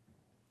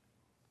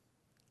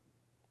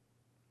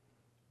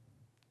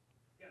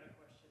 Got a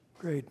question.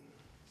 Great.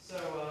 So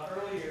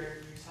earlier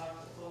you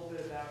talked a little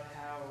bit about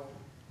how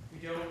we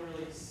don't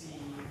really see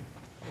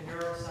in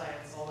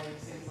neuroscience all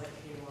these things like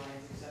K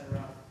lines,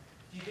 etc.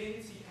 Do you think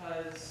it's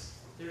because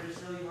they're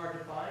just really hard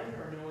to find,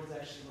 or no one's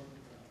actually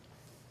looking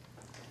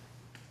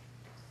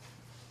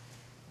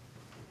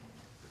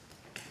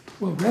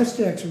for them? Well,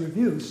 Restek's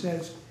review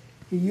says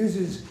he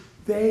uses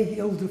vague,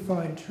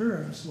 ill-defined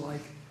terms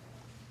like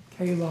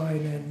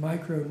K-line and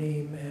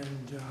microneme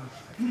and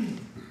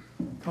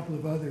a couple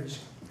of others,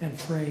 and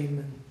frame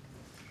and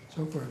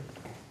so forth.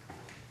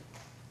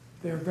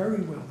 They're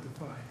very well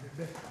defined.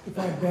 They're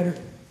defined better.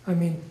 I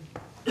mean,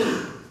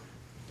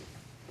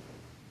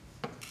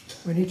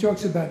 when he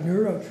talks about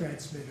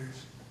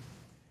neurotransmitters,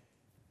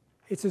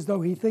 it's as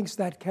though he thinks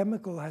that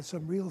chemical has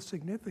some real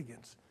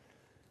significance.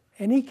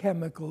 Any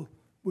chemical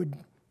would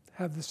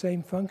have the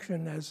same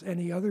function as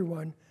any other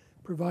one,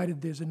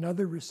 provided there's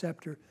another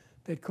receptor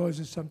that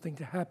causes something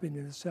to happen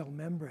in a cell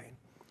membrane.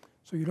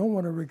 So you don't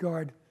want to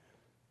regard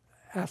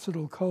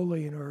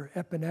acetylcholine or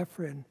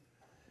epinephrine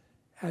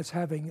as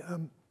having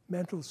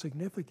mental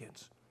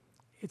significance.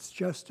 It's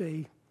just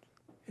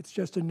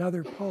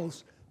another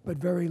pulse, but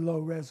very low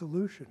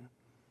resolution.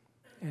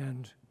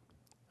 And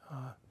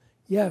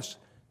yes,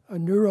 a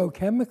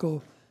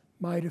neurochemical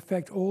might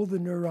affect all the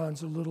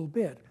neurons a little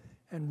bit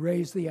and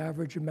raise the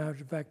average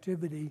amount of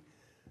activity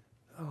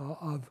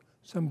of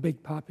some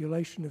big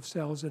population of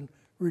cells and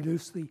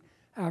reduce the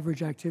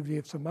average activity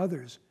of some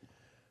others.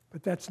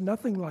 But that's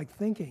nothing like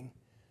thinking.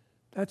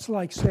 That's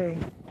like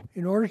saying,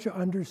 in order to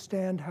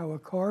understand how a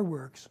car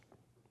works,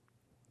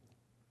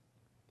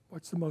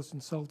 what's the most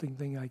insulting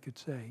thing I could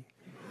say?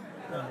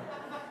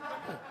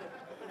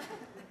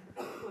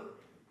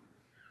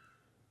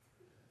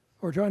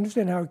 Or to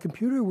understand how a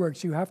computer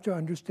works, you have to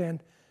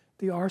understand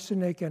the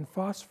arsenic and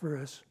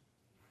phosphorus.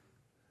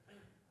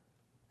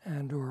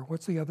 Or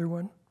what's the other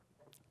one?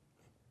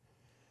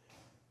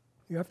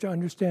 You have to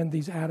understand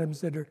these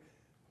atoms that are,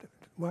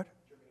 what?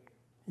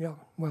 Yeah,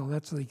 well,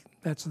 that's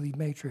the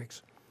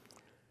matrix.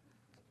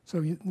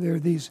 So there are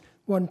these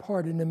 1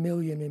 part in a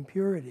million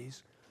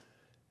impurities,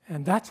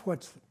 and that's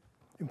what's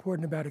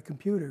important about a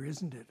computer,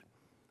 isn't it?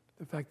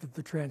 The fact that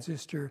the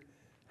transistor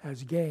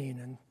has gain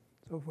and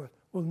so forth.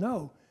 Well,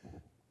 no.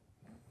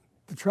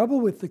 The trouble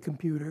with the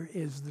computer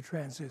is the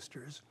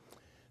transistors.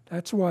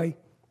 That's why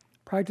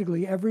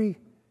practically every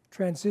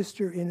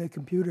transistor in a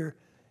computer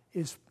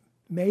is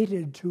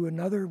mated to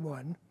another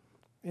one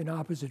in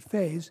opposite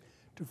phase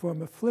to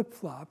form a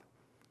flip-flop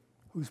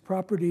whose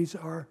properties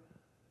are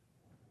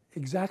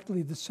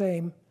exactly the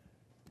same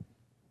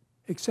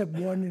except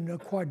 1 in a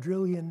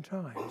quadrillion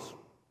times.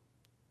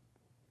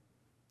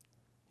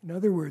 In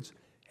other words,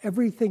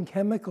 everything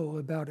chemical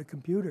about a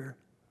computer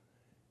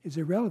is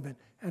irrelevant.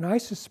 And I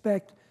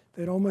suspect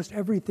that almost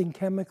everything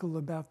chemical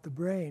about the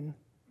brain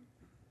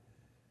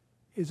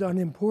is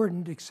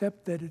unimportant,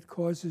 except that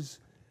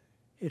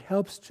it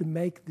helps to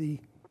make the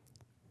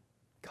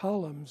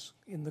columns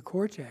in the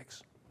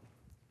cortex,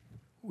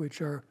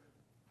 which are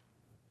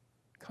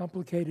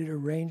complicated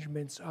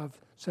arrangements of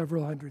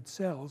several hundred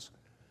cells,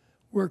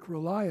 work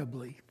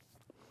reliably.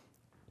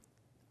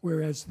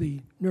 Whereas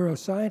the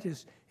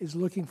neuroscientist is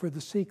looking for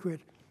the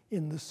secret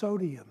in the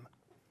sodium.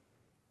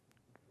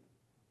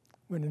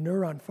 When a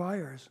neuron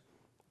fires,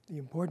 the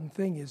important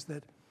thing is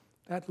that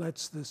that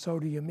lets the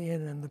sodium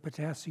in and the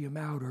potassium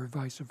out, or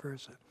vice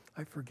versa.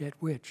 I forget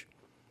which,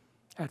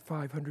 at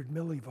 500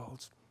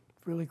 millivolts.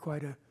 Really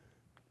quite a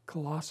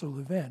colossal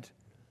event.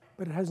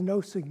 but it has no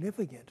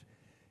significance.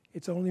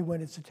 It's only when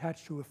it's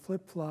attached to a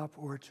flip-flop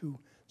or to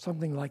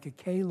something like a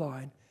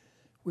K-line,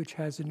 which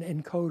has an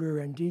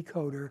encoder and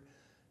decoder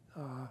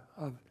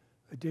of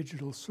a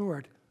digital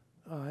sort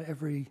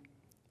every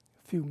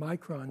few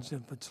microns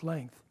of its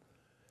length,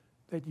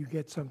 that you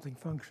get something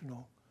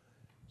functional.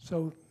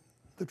 So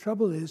the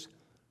trouble is,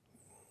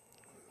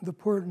 the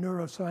poor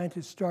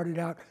neuroscientist started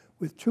out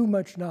with too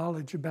much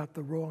knowledge about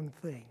the wrong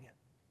thing.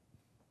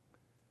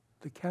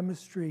 The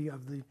chemistry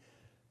of the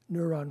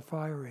neuron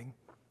firing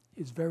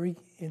is very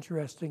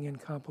interesting and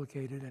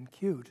complicated and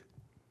cute.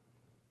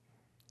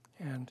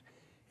 And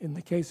in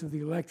the case of the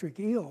electric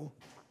eel,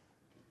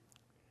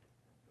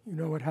 you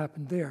know what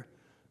happened there.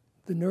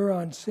 The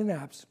neuron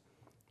synapse,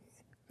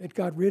 it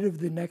got rid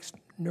of the next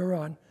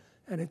neuron,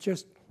 and it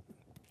just,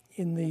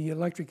 in the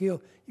electric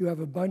eel, you have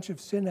a bunch of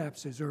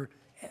synapses, or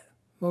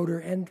motor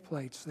end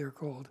plates, they're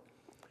called,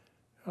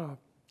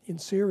 in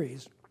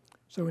series.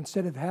 So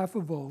instead of half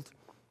a volt,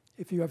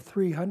 if you have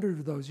 300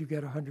 of those, you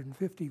get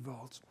 150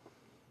 volts.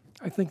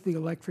 I think the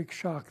electric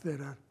shock that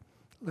an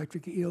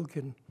electric eel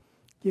can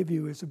give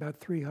you is about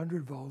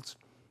 300 volts,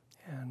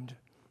 and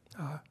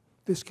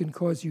this can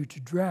cause you to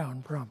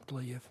drown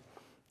promptly if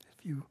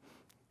you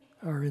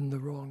are in the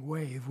wrong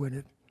wave when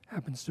it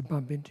happens to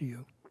bump into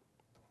you.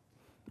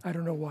 I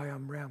don't know why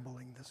I'm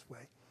rambling this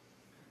way.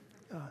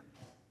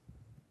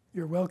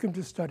 You're welcome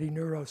to study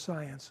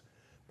neuroscience,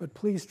 but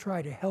please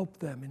try to help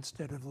them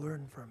instead of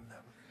learn from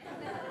them.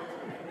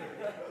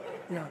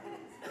 Yeah.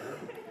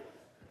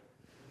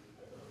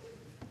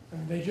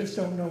 And they just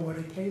don't know what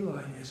a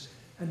K-line is.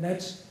 And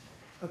that's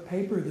a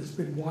paper that's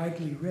been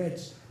widely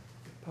read,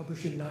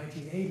 published in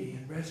 1980,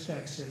 and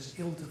Restak says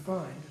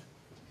ill-defined.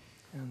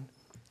 And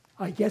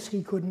I guess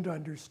he couldn't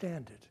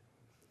understand it.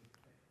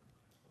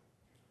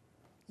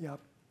 Yeah.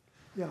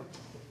 Yeah.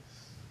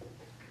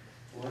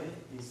 Why,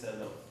 instead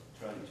of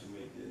trying to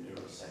make the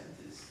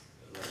neuroscientists,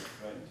 like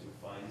trying to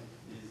find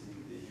this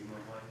in the human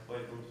mind, why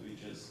don't we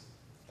just,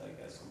 like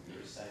as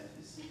computer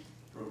scientists,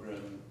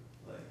 program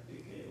like the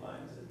K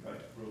lines and try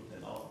to prove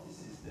that, oh, this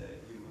is the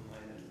human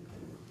mind and we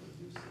can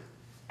reproduce it?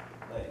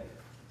 Like,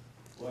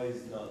 why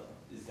is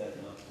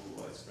that not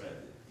more widespread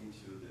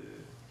into the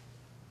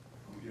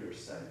computer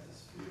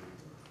scientist field?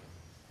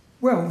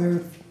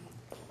 Well,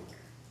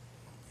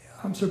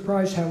 I'm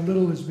surprised how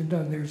little has been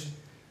done. There's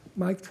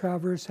Mike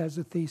Travers has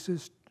a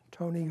thesis,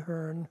 Tony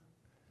Hearn.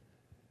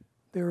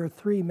 There are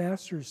 3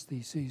 master's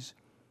theses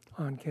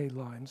on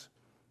K-lines.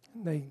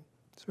 They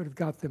sort of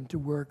got them to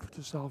work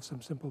to solve some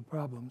simple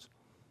problems.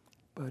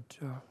 But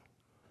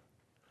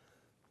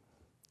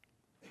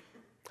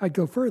I'd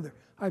go further.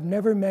 I've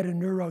never met a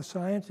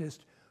neuroscientist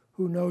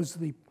who knows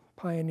the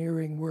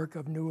pioneering work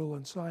of Newell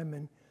and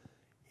Simon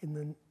in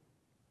the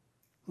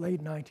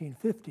late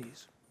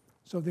 1950s.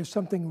 So there's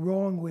something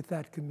wrong with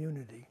that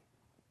community.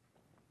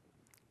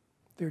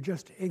 They're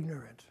just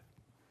ignorant.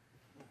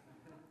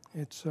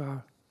 It's,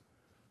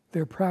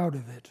 they're proud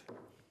of it.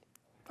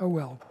 Oh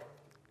well.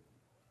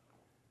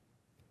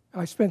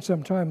 I spent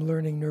some time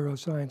learning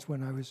neuroscience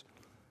when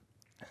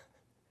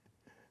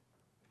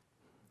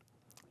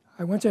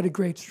I once had a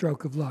great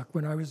stroke of luck.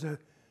 When I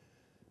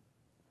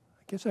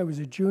guess I was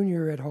a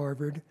junior at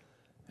Harvard,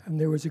 and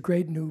there was a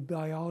great new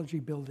biology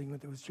building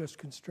that was just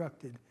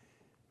constructed.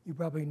 You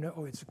probably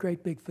know, it's a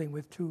great big thing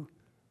with 2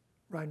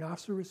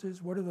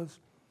 rhinoceroses. What are those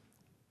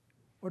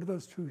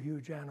 2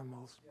 huge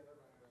animals?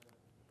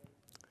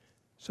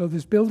 So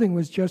this building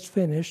was just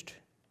finished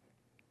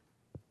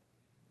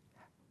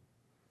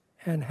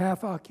and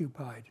half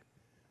occupied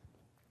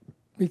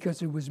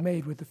because it was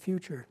made with the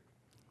future.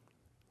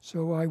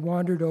 So I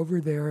wandered over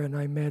there and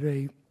I met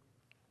a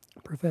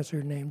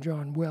professor named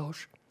John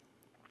Welsh,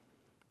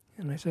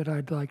 and I said,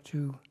 I'd like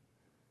to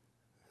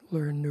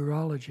learn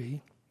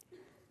neurology.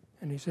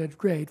 And he said,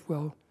 great,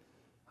 well,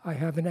 I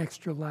have an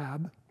extra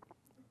lab.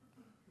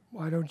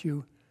 Why don't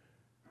you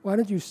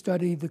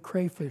study the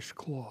crayfish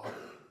claw?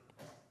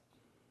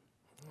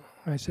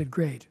 I said,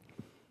 great.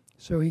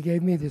 So he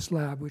gave me this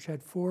lab, which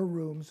had 4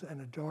 rooms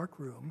and a dark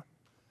room,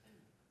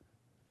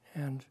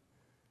 and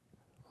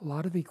a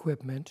lot of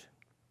equipment,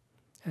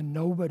 and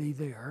nobody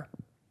there.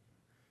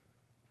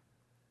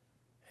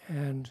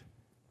 And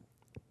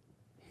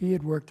he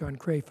had worked on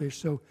crayfish,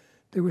 so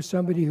there was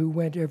somebody who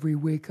went every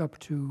week up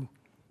to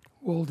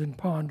Walden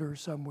Pond or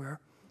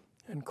somewhere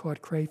and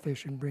caught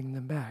crayfish and bring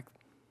them back.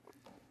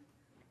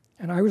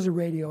 And I was a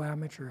radio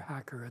amateur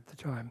hacker at the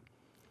time,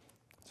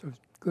 so I was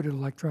good at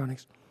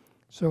electronics.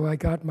 So I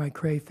got my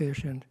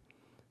crayfish, and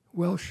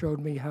Welsh showed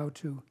me how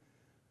to.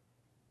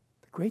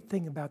 The great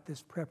thing about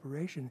this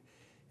preparation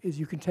is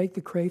you can take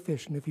the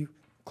crayfish, and if you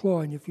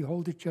claw, and if you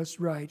hold it just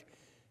right,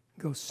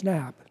 go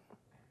snap,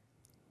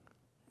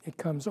 it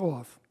comes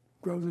off,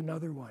 grows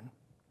another one.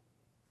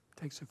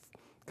 Takes a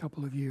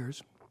couple of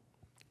years.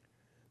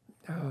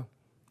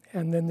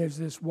 And then there's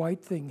this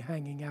white thing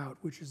hanging out,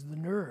 which is the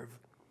nerve.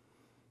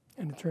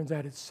 And it turns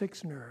out it's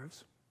 6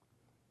 nerves,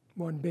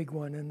 1 big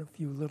one and a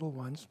few little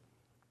ones.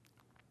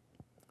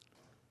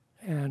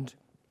 And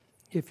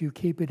if you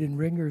keep it in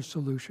Ringer's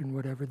solution,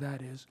 whatever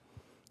that is,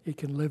 it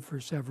can live for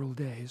several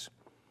days.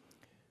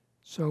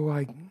 So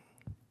I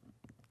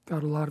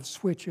got a lot of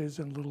switches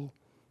and little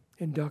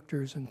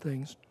inductors and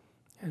things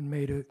and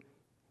made a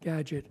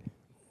gadget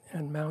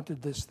and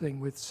mounted this thing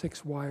with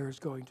 6 wires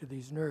going to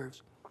these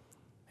nerves.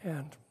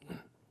 And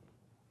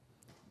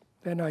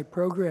then I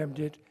programmed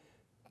it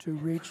to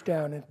reach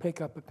down and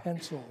pick up a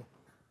pencil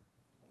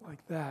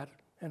like that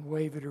and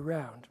wave it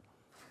around.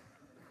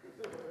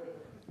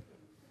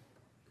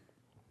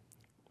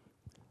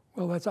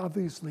 Well, that's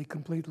obviously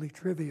completely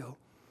trivial.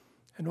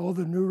 And all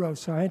the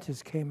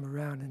neuroscientists came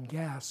around and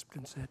gasped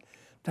and said,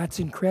 "That's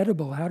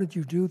incredible, how did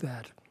you do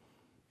that?"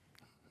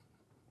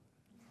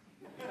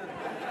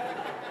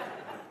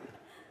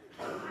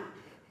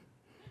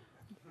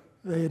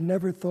 They had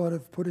never thought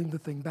of putting the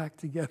thing back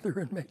together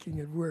and making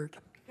it work.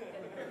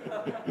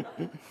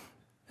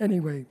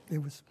 Anyway,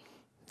 it was...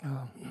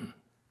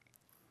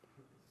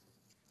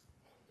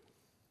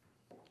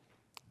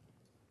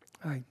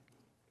 I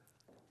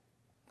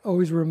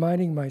always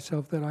reminding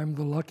myself that I'm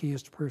the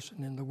luckiest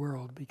person in the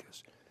world,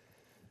 because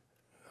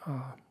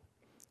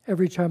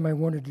every time I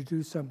wanted to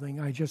do something,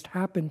 I just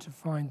happened to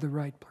find the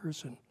right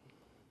person.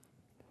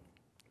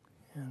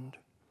 And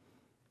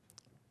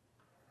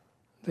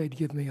they'd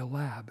give me a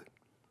lab.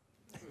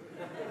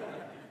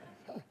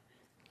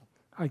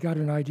 I got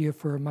an idea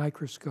for a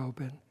microscope,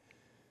 and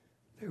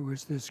there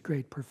was this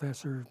great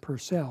Professor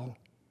Purcell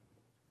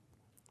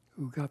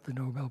who got the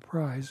Nobel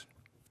Prize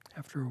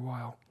after a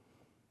while.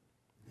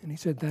 And he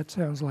said, "That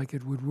sounds like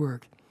it would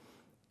work.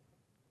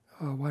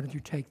 Why don't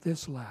you take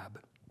this lab?"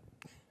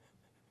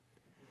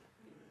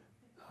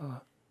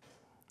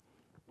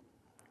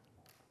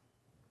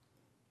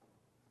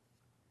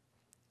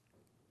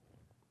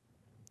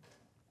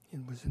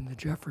 It was in the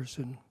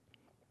Jefferson.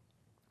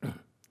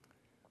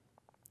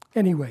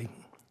 Anyway.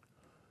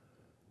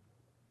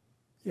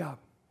 Yeah. I was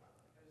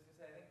going to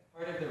say, I think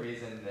part of the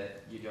reason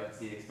that you don't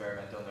see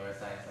experimental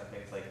neuroscience on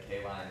things like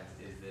K-lines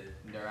is that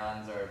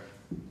neurons are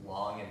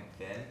long and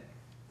thin.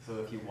 So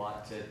if you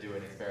want to do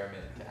an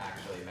experiment to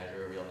actually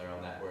measure a real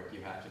neural network,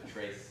 you have to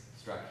trace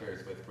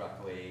structures with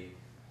roughly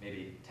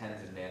maybe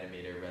tens of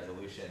nanometer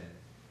resolution,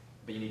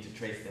 but you need to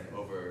trace them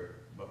over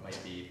what might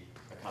be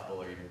a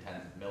couple or even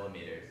tens of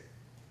millimeters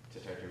to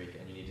start to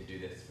and you need to do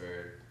this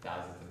for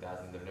thousands and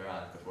thousands of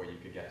neurons before you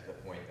could get to the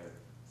point of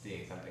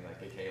seeing something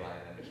like a K-line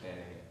and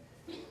understanding it.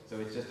 So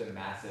it's just a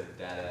massive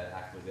data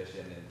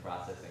acquisition and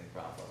processing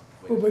problem.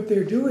 Well, but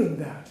they're doing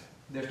that.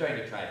 They're starting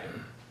to try to.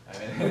 I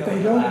mean, But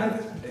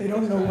they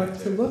don't know what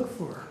to look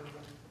for.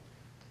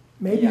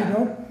 Maybe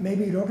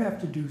you don't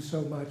have to do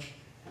so much.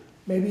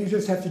 Maybe you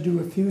just have to do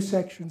a few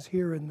sections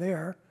here and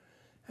there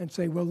and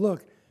say, well,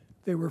 look,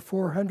 there were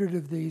 400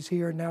 of these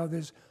here, now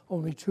there's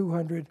only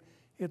 200.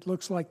 It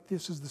looks like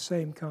this is the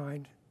same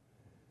kind.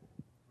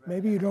 Right.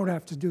 Maybe you don't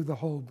have to do the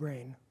whole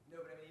brain. No,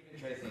 but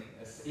I mean,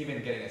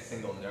 even getting a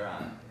single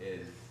neuron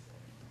is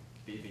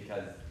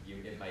because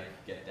it might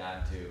get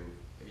down to,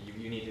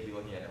 you need to be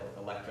looking at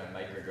electron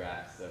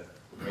micrographs of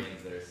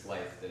brains that are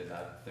sliced at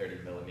about 30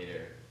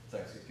 nanometer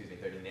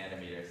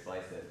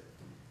slices.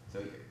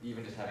 So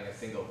even just having a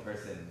single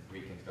person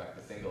reconstruct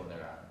a single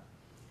neuron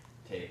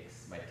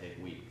might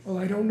take weeks. Well,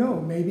 I don't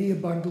know. Maybe a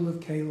bundle of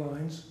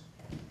K-lines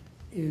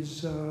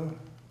is a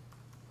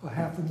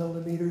half a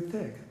millimeter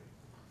thick.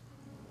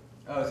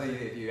 Oh, so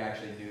if you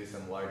actually do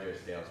some larger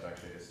scale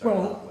structure to start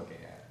off looking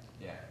at,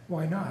 yeah.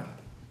 Why not?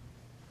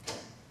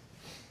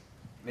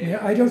 Maybe.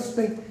 Yeah, I just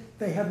think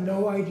they have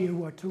no idea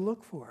what to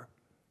look for.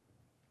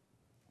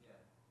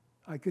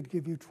 Yeah. I could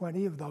give you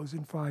 20 of those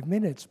in 5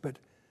 minutes, but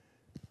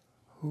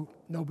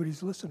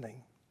nobody's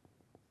listening.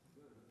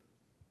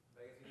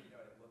 I guess you need to know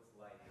what it looks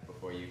like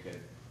before you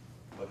could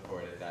look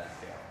for it at that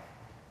scale.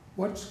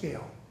 What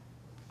scale?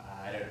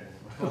 I don't know.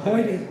 The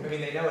point is, I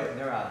mean, they know what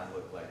neurons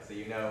look like, so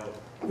you know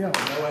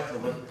what to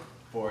look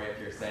for if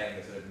you're saying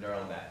the sort of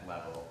neural net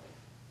level.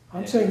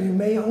 I'm saying you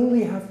may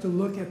only have to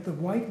look at the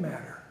white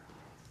matter.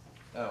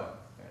 Oh,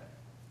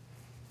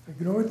 yeah.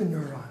 Ignore the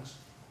neurons.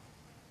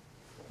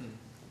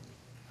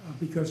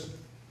 Because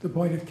the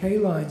point of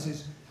K-lines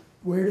is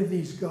where do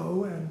these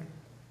go and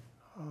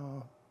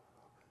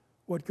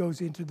what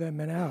goes into them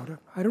and out.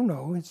 I don't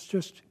know, it's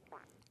just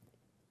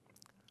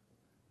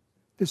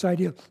this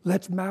idea,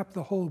 let's map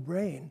the whole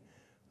brain,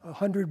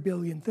 100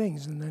 billion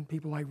things, and then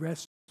people like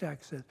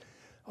Restak said,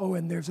 oh,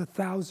 and there's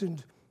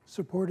 1,000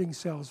 supporting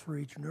cells for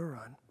each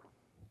neuron.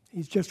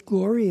 He's just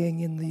glorying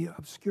in the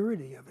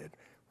obscurity of it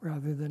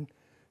rather than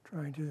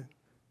trying to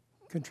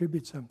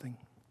contribute something.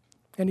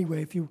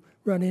 Anyway, if you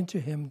run into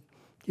him,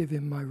 give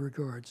him my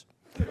regards.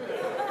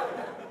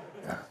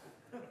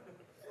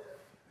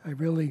 I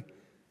really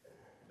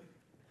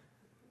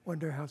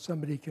wonder how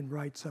somebody can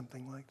write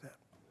something like that.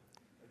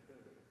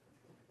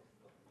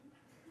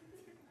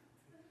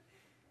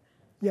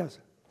 Yes?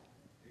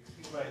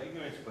 Excuse my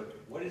ignorance, but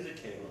what is a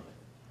K-line?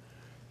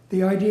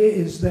 The idea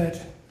is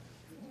that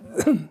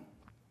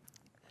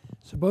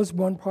suppose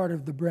one part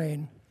of the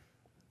brain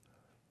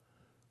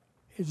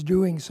is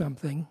doing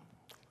something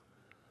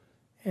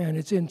and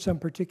it's in some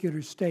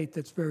particular state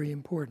that's very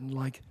important,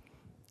 like,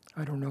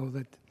 I don't know,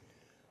 that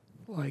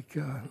like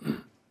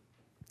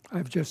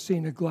I've just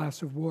seen a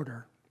glass of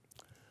water.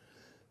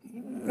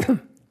 Then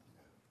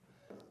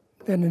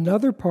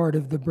another part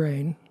of the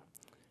brain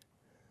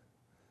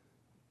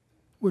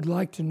would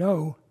like to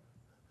know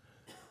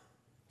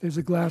there's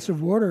a glass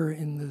of water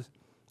in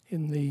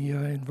the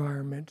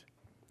environment,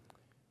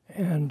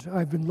 and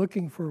I've been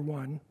looking for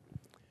one,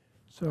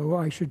 so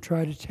I should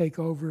try to take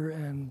over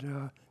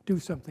and do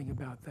something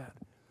about that.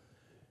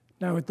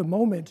 Now, at the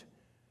moment,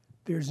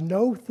 there's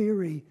no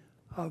theory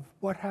of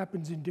what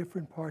happens in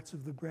different parts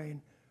of the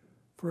brain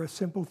for a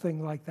simple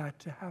thing like that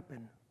to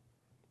happen.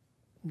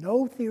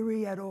 No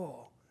theory at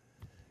all,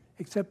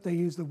 except they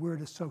use the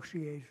word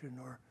association,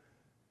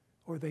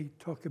 or they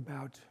talk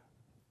about,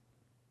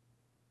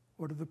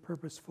 what are the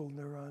purposeful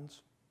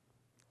neurons?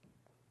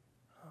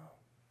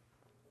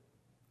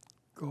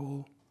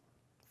 Goal,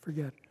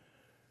 forget.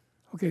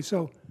 Okay,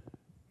 so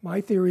my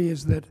theory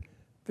is that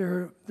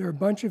there are a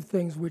bunch of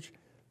things which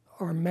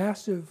are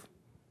massive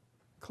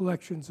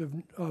collections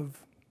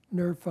of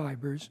nerve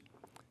fibers,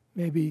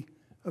 maybe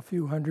a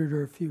few hundred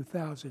or a few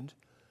thousand.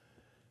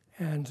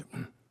 And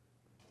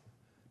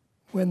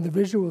when the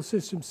visual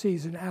system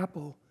sees an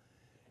apple,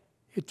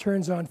 it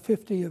turns on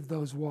 50 of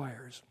those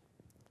wires.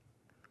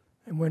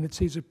 And when it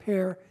sees a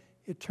pear,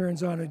 it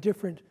turns on a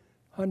different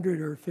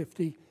 100 or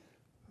 50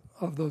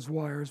 of those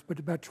wires, but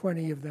about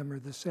 20 of them are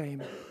the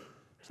same,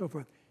 so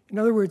forth. In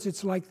other words,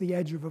 it's like the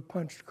edge of a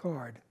punched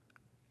card.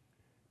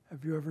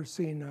 Have you ever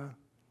seen a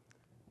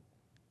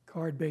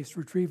card-based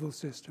retrieval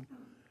system?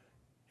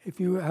 If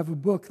you have a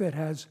book that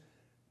has,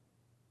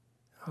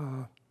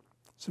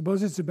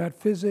 suppose it's about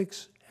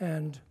physics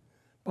and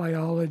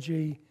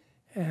biology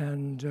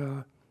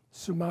and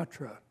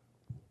Sumatra,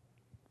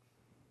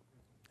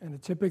 and a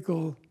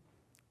typical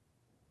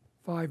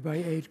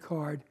 5x8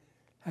 card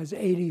has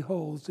 80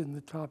 holes in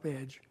the top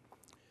edge.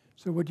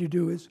 So what you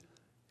do is,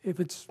 if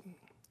it's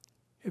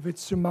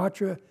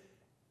Sumatra,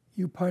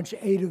 you punch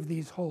 8 of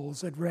these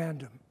holes at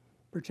random,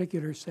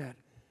 particular set.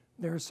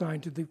 They're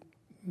assigned to the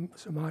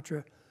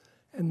Sumatra.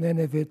 And then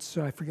if it's,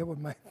 I forget what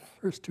my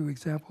first 2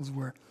 examples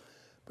were,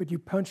 but you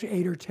punch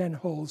 8 or 10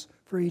 holes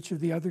for each of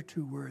the other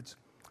 2 words.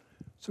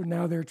 So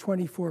now there are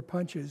 24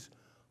 punches,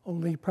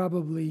 only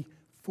probably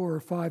 4 or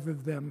 5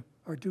 of them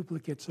are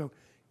duplicates, so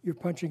you're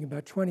punching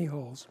about 20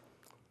 holes.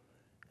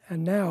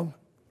 And now,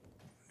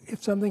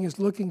 if something is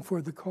looking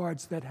for the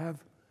cards that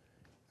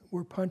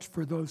were punched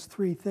for those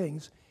 3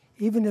 things,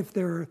 even if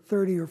there are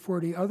 30 or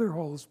 40 other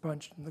holes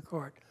punched in the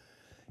card,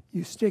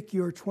 you stick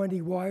your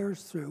 20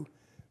 wires through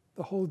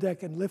the whole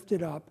deck and lift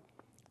it up,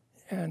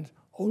 and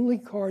only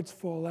cards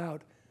fall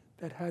out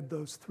that had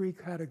those 3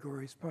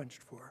 categories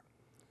punched for.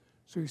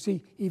 So you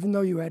see, even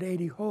though you had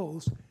 80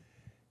 holes,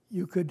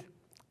 you could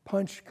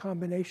punch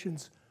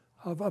combinations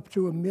of up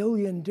to 1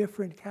 million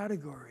different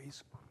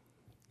categories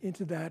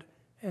into that,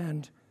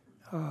 and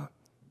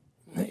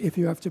if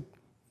you have to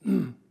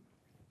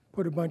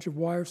put a bunch of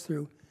wires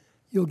through,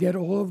 you'll get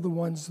all of the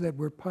ones that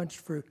were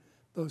punched for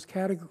those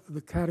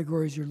the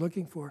categories you're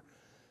looking for,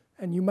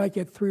 and you might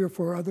get 3 or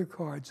 4 other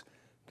cards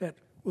that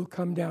will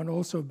come down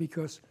also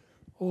because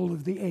all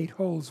of the 8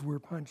 holes were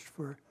punched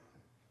for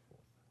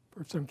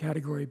some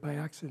category by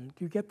accident.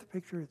 Do you get the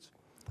picture?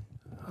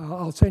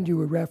 I'll send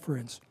you a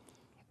reference.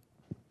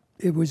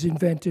 It was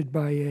invented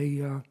by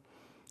in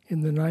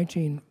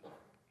the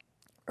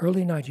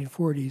early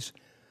 1940s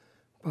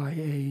by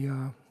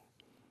a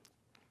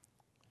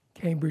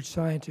Cambridge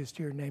scientist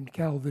here named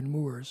Calvin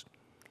Moores,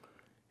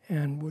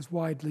 and was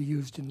widely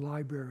used in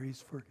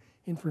libraries for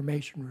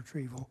information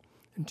retrieval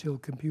until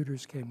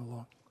computers came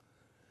along.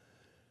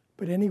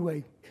 But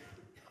anyway,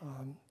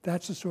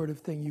 that's the sort of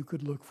thing you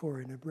could look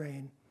for in a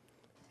brain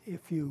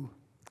if you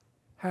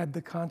had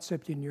the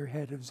concept in your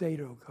head of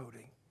Zato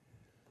coding.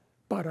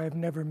 But I've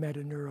never met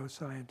a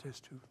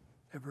neuroscientist who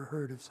ever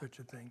heard of such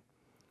a thing.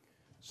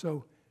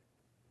 So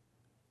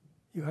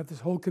you have this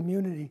whole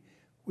community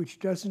which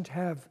doesn't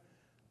have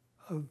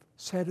a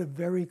set of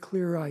very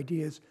clear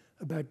ideas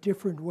about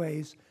different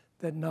ways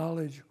that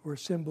knowledge or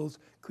symbols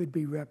could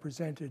be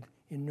represented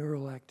in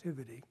neural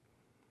activity.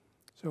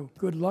 So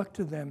good luck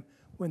to them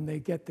when they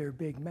get their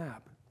big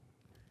map.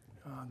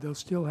 They'll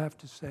still have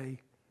to say,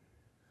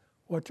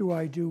 what do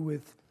I do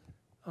with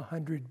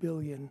 100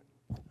 billion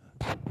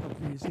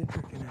of these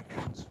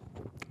interconnections?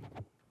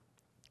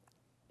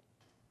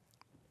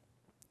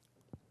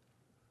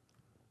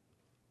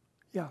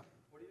 Yeah.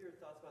 What are your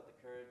thoughts about the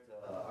current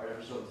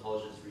artificial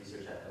intelligence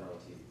research at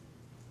MIT,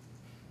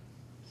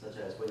 such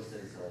as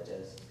Winston's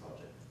Genesis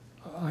project?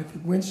 I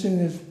think Winston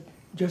is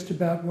just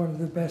about one of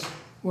the best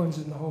ones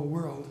in the whole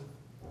world.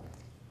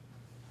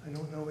 I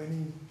don't know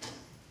any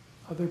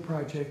other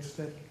projects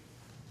that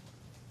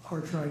are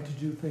trying to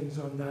do things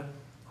on that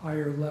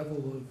higher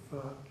level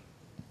of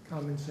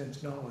common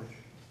sense knowledge.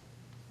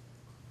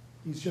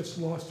 He's just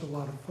lost a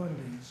lot of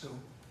funding, so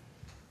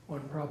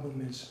one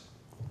problem is,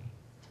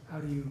 how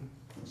do you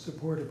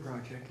support a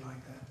project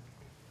like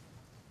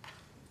that?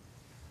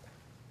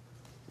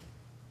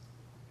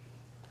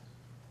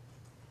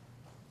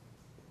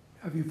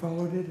 Have you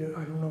followed it?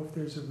 I don't know if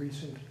there's a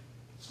recent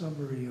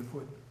summary of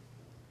what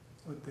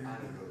what they're doing.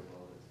 Anecdotal.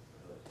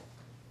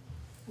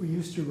 We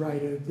used to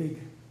write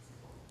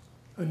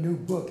a new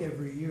book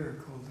every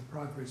year called the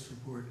Progress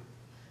Report.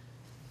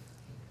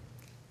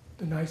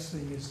 The nice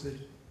thing is that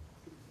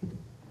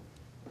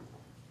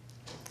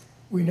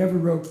we never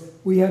wrote,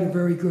 we had a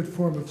very good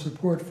form of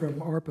support from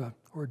ARPA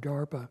or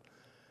DARPA,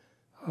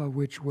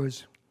 which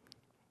was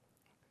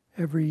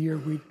every year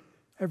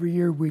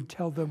we'd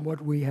tell them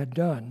what we had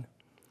done.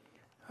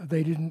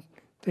 They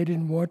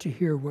didn't want to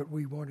hear what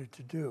we wanted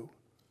to do.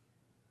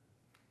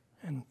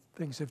 And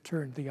things have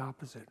turned the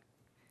opposite.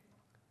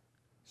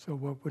 So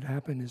what would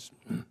happen is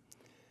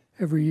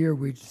every year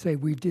we'd say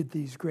we did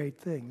these great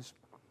things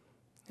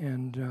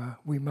and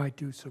we might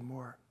do some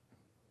more.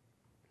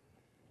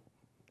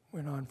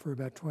 Went on for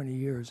about 20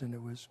 years and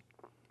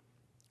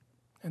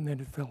then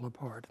it fell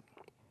apart.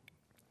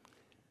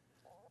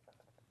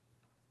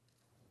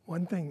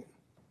 One thing,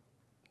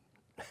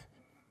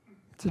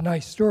 it's a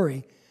nice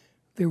story.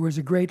 There was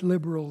a great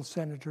liberal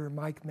senator,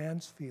 Mike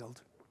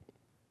Mansfield,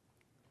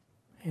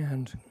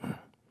 and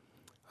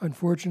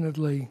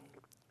unfortunately,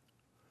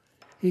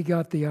 he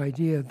got the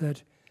idea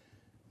that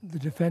the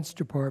Defense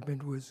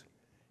Department was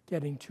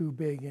getting too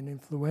big and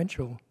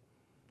influential.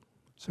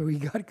 So he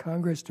got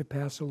Congress to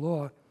pass a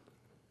law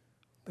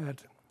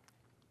that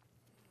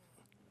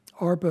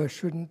ARPA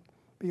shouldn't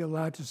be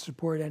allowed to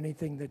support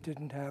anything that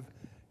didn't have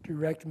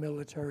direct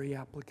military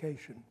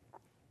application.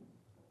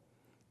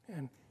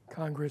 And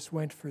Congress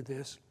went for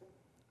this,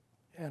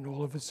 and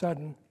all of a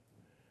sudden,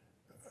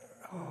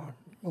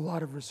 a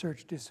lot of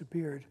research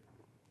disappeared,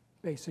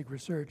 basic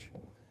research.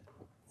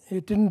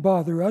 It didn't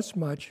bother us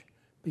much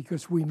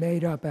because we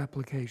made up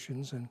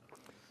applications and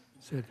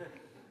said,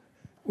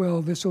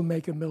 well, this will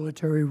make a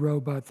military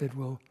robot that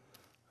will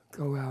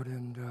go out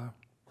and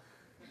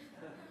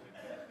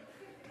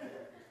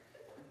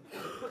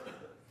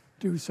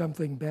do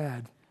something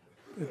bad.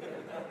 But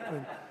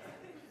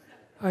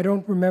I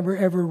don't remember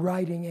ever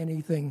writing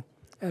anything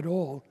at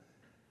all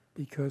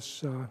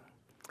because,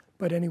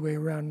 but anyway,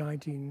 around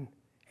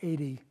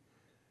 1980,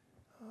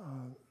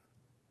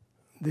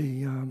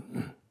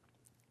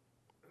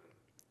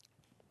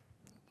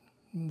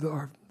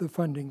 the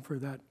funding for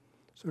that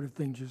sort of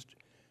thing just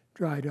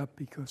dried up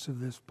because of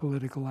this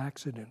political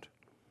accident.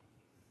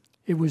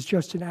 It was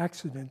just an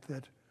accident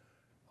that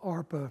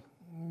ARPA,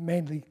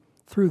 mainly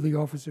through the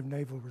Office of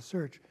Naval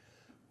Research,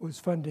 was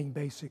funding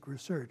basic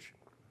research.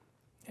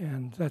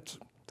 And that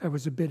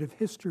was a bit of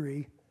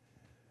history.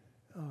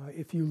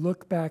 If you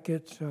look back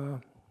at the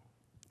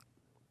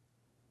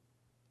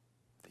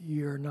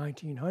year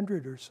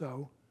 1900 or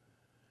so,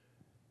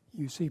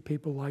 you see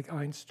people like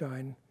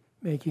Einstein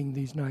making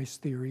these nice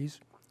theories.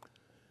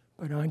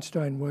 But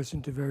Einstein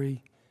wasn't a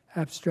very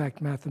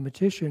abstract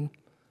mathematician,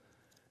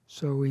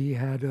 so he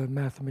had a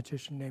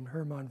mathematician named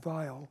Hermann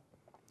Weyl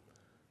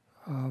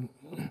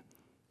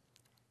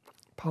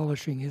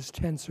polishing his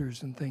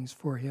tensors and things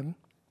for him.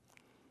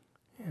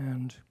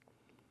 And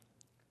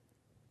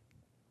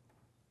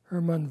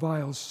Hermann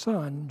Weyl's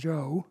son,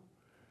 Joe,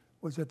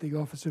 was at the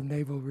Office of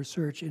Naval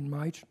Research in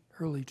my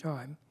early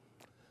time.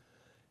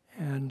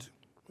 And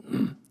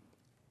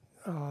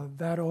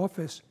that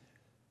office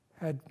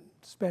had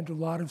spent a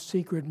lot of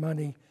secret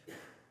money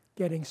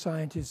getting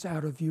scientists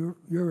out of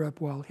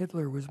Europe while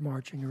Hitler was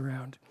marching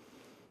around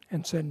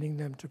and sending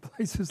them to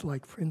places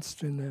like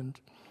Princeton and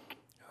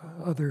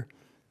other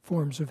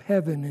forms of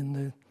heaven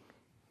in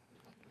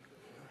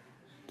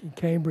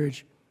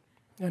Cambridge.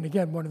 And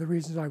again, one of the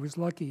reasons I was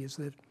lucky is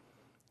that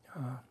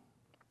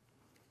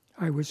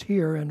I was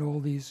here and all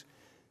these,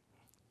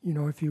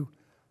 if you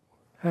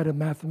had a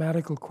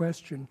mathematical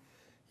question,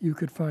 you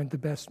could find the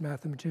best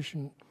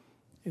mathematician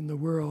in the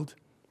world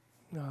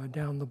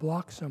down the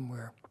block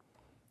somewhere.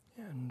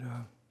 And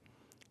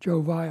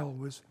Joe Weyl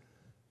was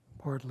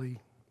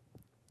partly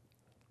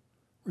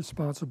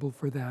responsible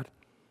for that.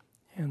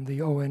 And the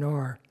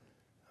ONR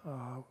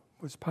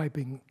was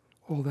piping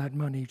all that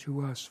money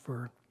to us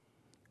for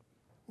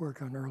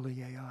work on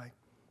early AI.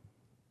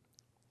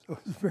 So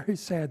it's a very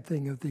sad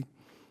thing of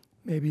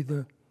maybe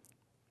the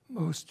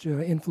most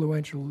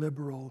influential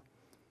liberal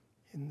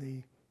in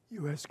the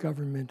US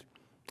government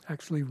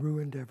actually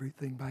ruined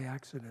everything by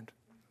accident.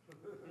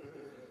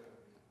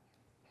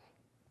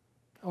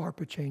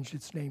 ARPA changed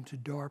its name to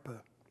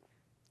DARPA.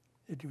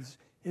 It was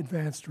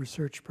Advanced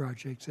Research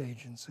Projects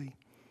Agency,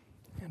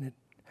 and it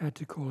had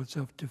to call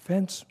itself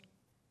Defense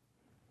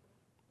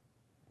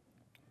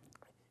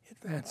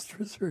Advanced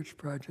Research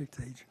Projects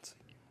Agency.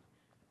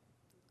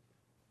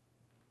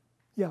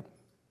 Yeah.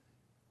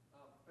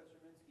 Professor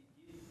Minsky,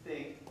 do you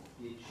think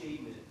the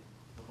achievement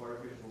of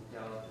artificial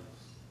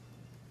intelligence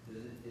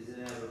is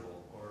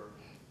inevitable, or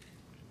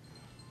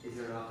is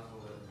there an obstacle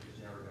that we're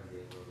just never going to be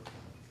able to overcome?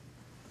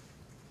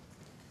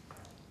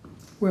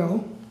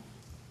 Well,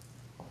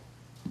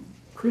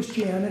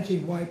 Christianity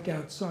wiped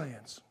out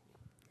science.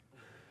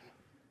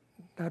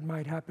 That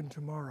might happen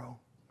tomorrow.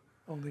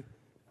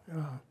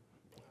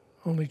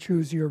 Only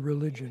choose your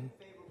religion.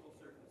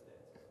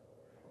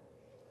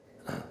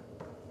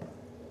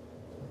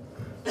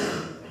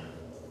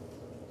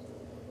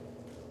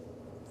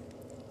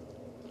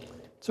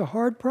 It's a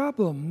hard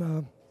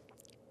problem.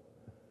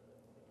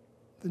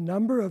 The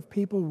number of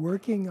people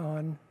working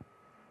on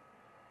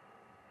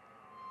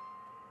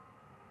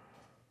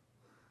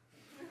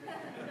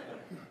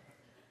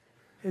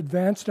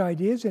advanced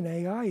ideas in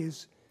AI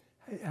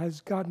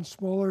has gotten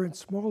smaller and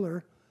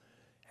smaller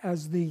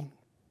as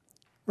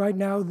right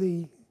now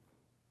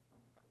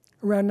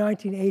around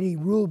 1980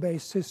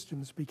 rule-based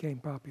systems became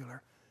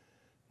popular.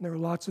 And there are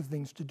lots of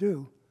things to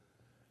do.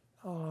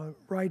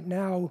 Right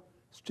now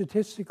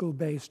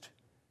statistical-based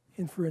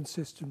inference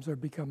systems are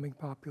becoming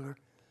popular.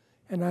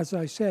 And as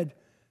I said,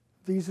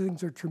 these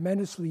things are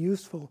tremendously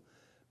useful,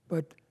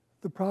 but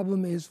the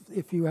problem is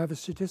if you have a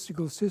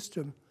statistical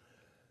system,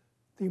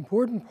 the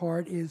important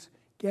part is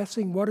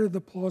guessing what are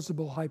the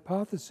plausible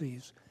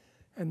hypotheses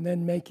and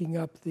then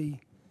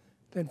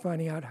then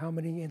finding out how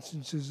many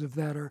instances of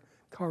that are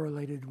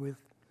correlated with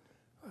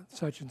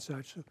such and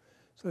such.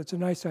 So it's a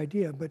nice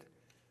idea, but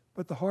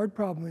the hard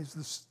problem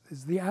is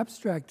the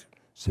abstract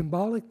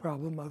symbolic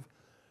problem of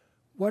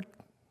what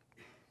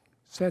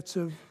sets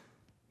of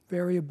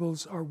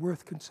variables are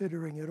worth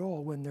considering at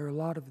all when there are a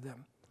lot of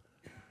them.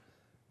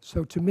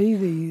 So to me,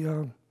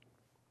 the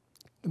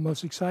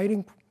most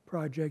exciting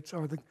projects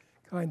are the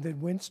kind that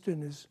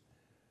Winston is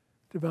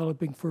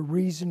developing for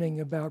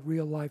reasoning about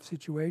real-life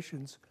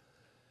situations,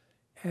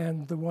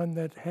 and the one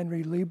that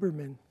Henry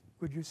Lieberman,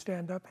 would you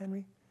stand up,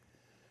 Henry?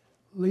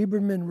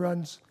 Lieberman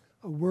runs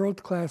a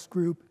world-class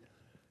group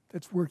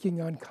that's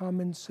working on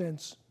common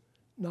sense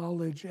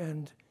knowledge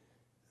and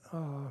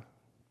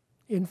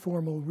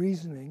informal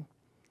reasoning,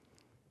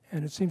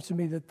 and it seems to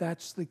me that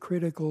that's the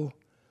critical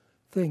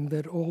thing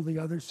that all the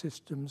other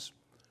systems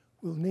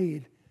will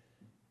need.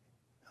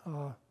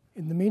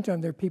 In the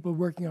meantime, there are people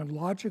working on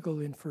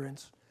logical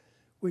inference,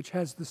 which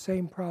has the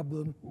same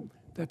problem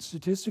that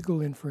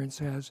statistical inference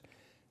has,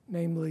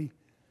 namely,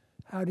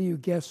 how do you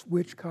guess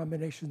which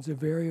combinations of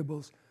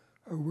variables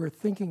are worth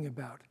thinking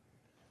about?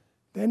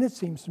 Then it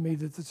seems to me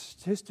that the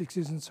statistics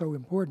isn't so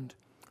important.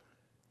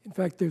 In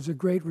fact, there's a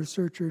great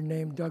researcher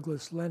named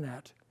Douglas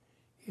Lennart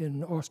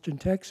in Austin,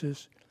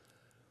 Texas,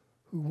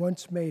 who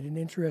once made an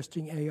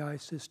interesting AI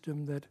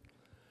system that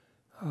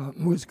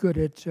was good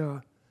at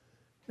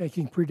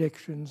making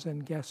predictions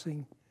and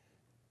guessing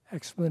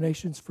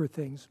explanations for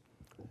things.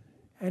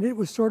 And it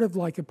was sort of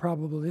like a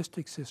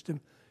probabilistic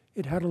system.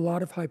 It had a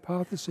lot of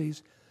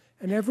hypotheses,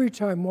 and every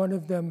time one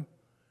of them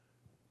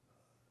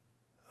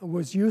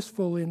was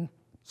useful in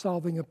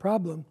solving a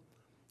problem,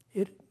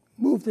 it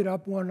moved it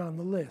up one on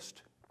the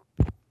list.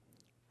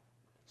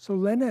 So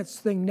Lennart's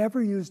thing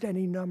never used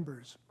any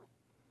numbers.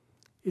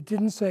 It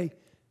didn't say,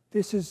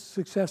 this is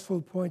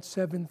successful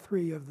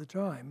 0.73 of the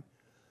time,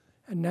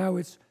 and now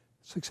it's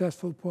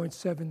successful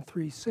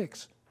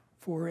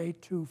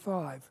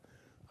 0.7364825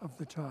 of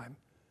the time.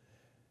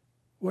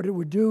 What it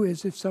would do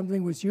is, if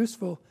something was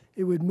useful,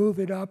 it would move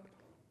it up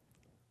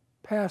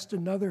past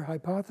another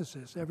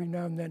hypothesis. Every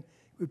now and then,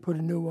 it would put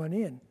a new one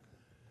in.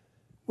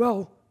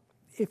 Well,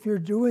 if you're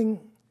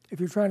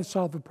trying to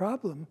solve a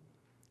problem,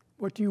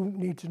 what do you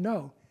need to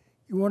know?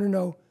 You want to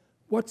know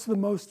what's the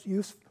most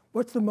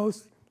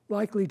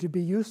likely to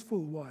be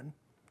useful one,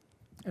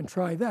 and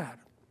try that.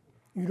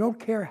 You don't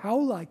care how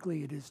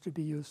likely it is to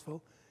be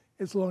useful,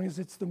 as long as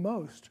it's the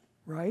most,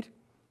 right?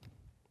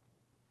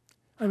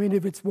 I mean,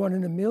 if it's 1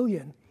 in a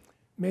million,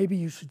 maybe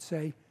you should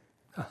say,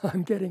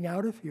 I'm getting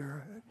out of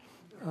here.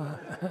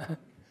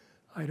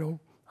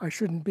 I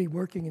shouldn't be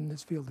working in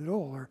this field at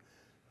all,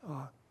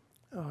 or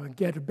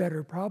get a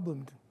better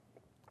problem.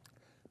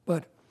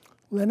 But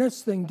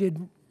Lennart's thing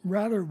did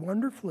rather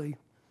wonderfully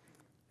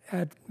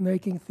at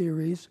making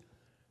theories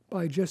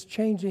by just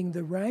changing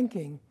the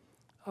ranking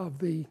of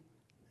the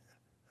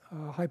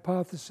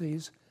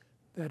hypotheses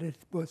that it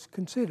was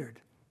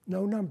considered.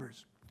 No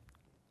numbers.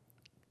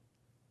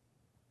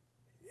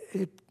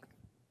 It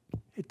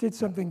did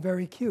something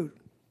very cute.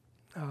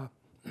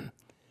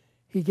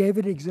 He gave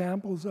it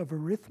examples of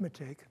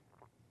arithmetic,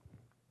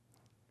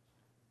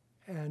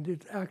 and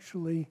it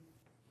was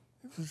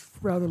a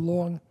rather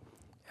long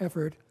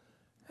effort,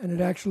 and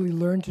it actually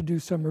learned to do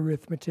some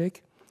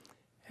arithmetic,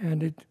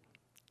 and it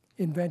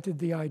invented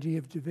the idea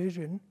of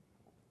division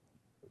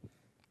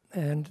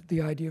and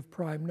the idea of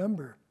prime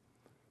number,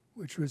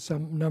 which was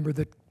some number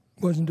that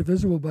wasn't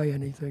divisible by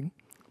anything.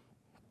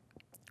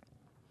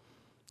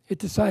 It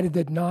decided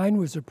that 9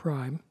 was a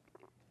prime.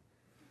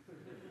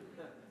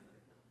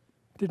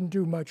 Didn't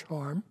do much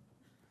harm.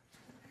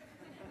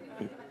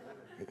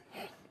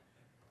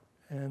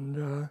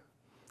 And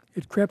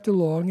it crept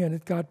along, and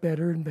it got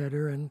better and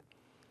better, and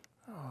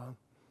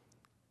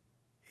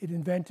it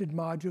invented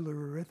modular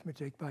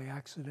arithmetic by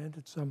accident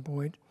at some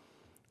point,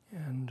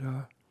 and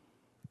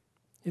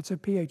it's a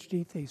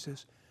PhD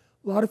thesis.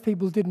 A lot of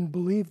people didn't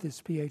believe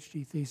this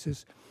PhD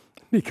thesis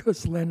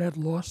because Lennart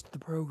lost the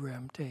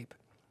program tape.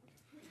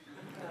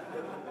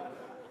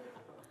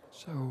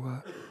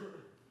 So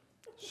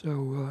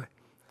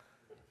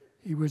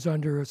he was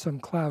under some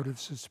cloud of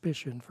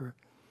suspicion for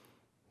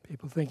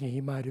people thinking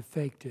he might have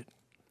faked it,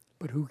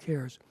 but who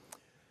cares?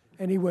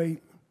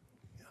 Anyway,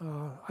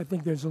 I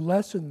think there's a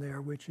lesson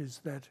there, which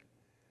is that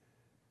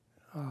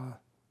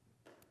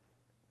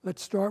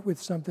let's start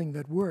with something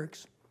that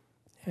works,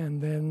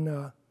 and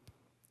then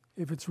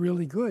if it's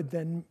really good,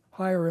 then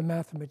hire a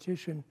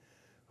mathematician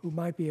who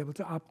might be able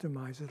to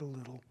optimize it a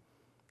little.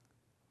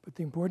 But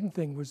the important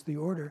thing was the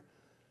order.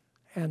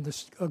 And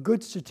a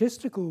good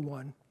statistical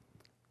one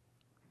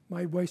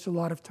might waste a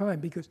lot of time,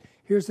 because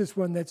here's this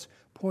one that's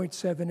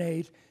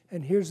 0.78,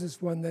 and here's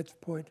this one that's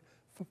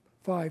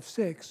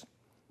 0.56,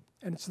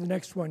 and it's the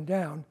next one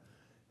down.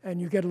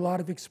 And you get a lot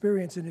of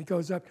experience, and it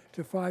goes up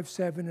to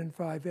 5.7 and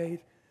 5.8,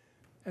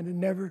 and it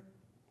never,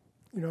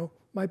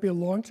 might be a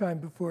long time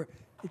before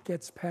it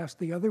gets past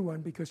the other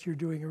one because you're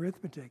doing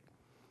arithmetic.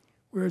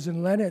 Whereas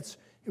in Lenitz,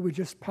 it would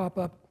just pop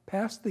up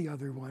past the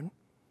other one,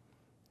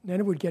 then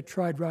it would get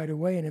tried right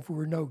away, and if it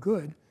were no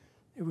good,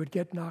 it would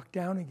get knocked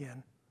down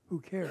again.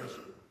 Who cares?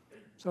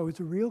 So it's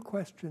a real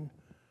question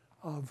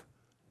of,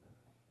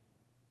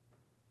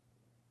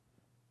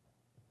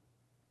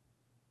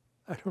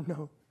 I don't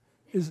know,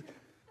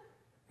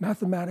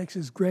 mathematics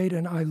is great,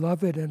 and I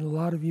love it, and a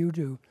lot of you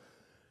do,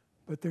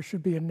 but there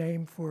should be a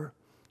name for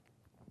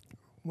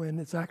when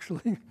it's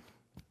actually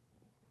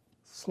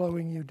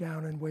slowing you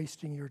down and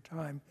wasting your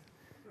time,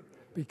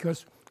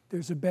 because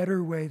there's a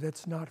better way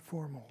that's not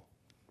formal.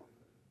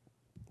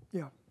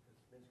 Yeah.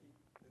 Minsky,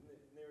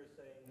 they were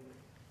saying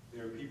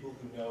there are people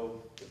who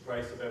know the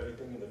price of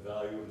everything and the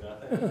value of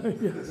nothing.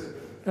 Yes,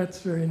 that's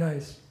very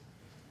nice.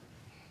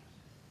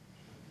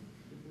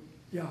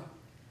 Yeah.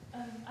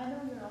 I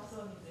know you're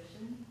also a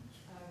musician,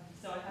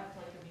 so I have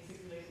like a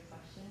music-related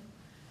question.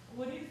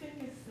 What do you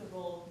think is the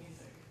role of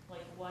music?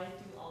 Like, why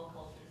do all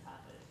cultures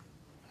have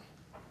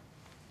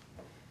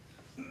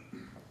it?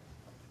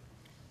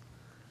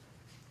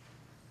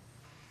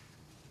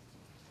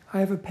 I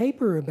have a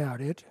paper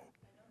about it.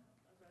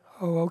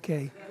 Oh,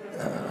 okay.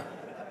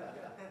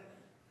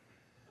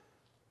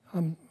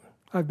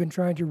 I've been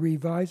trying to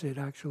revise it,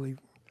 actually,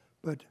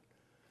 but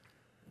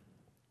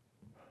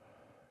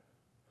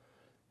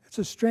it's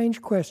a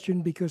strange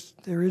question because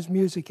there is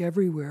music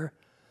everywhere.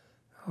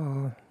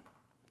 On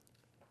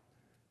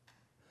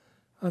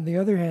the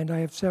other hand, I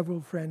have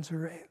several friends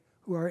who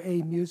are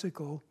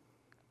amusical,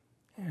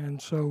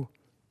 and so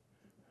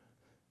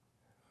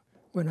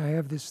when I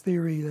have this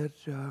theory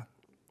that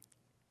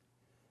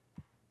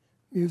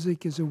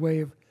music is a way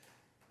of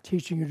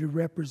teaching you to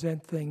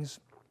represent things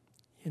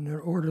in an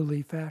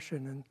orderly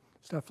fashion and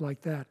stuff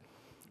like that.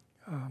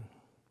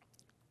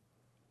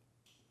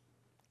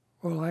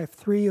 Well, I have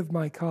 3 of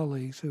my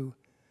colleagues who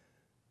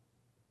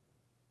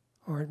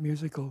aren't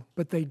musical,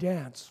 but they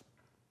dance.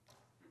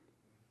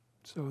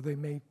 So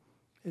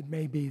it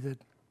may be that,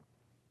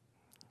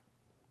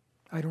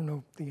 I don't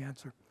know the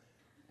answer.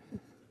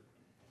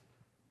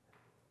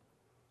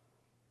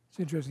 It's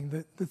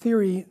interesting.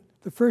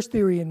 The first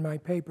theory in my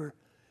paper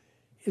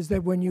is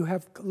that when you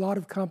have a lot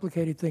of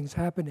complicated things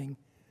happening,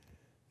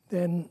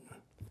 then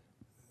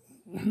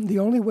the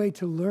only way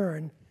to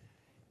learn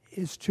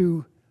is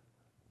to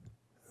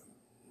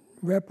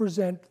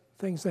represent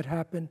things that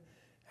happen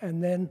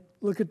and then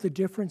look at the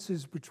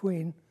differences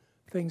between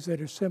things that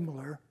are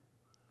similar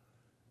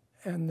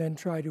and then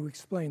try to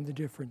explain the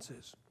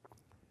differences.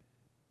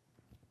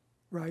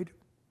 Right?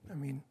 I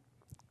mean,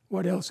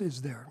 what else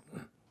is there?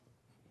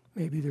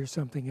 Maybe there's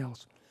something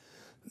else.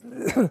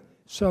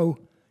 So,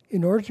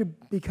 in order to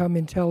become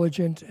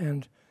intelligent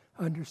and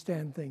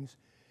understand things,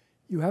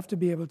 you have to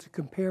be able to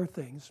compare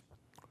things.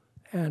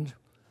 And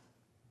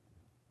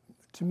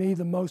to me,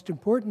 the most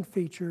important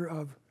feature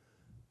of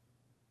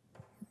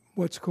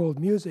what's called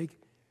music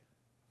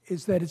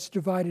is that it's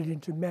divided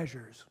into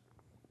measures.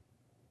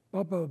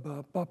 Ba ba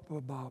ba ba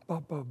ba ba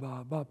ba ba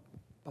ba ba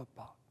ba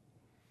ba.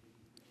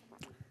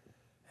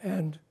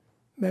 And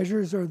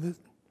measures are the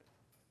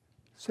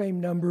same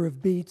number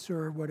of beats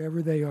or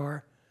whatever they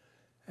are.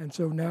 And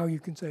so now you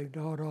can say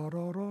da da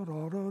da da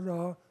da da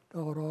da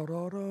da da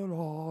da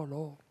da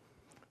da.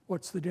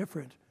 What's the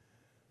difference?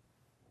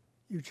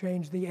 You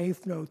change the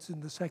eighth notes in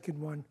the second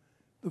one,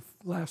 the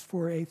last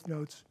 4 eighth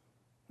notes,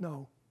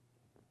 no.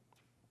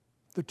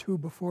 The 2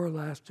 before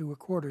last to a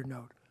quarter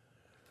note.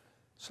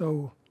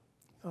 So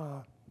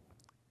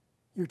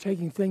you're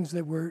taking things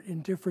that were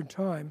in different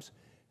times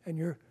and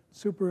you're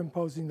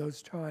superimposing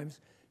those times,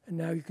 and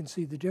now you can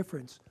see the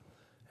difference.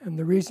 And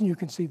the reason you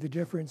can see the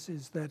difference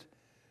is that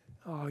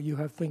you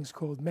have things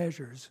called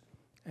measures,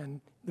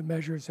 and the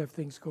measures have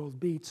things called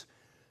beats,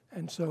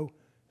 and so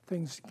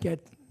things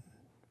get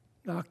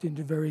knocked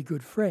into very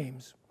good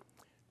frames.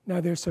 Now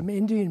there's some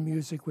Indian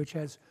music which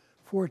has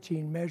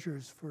 14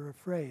 measures for a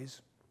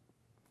phrase,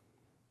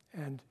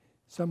 and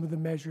some of the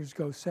measures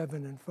go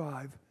 7 and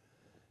 5,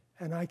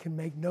 and I can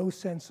make no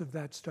sense of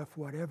that stuff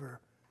whatever,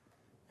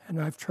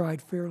 and I've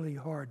tried fairly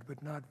hard,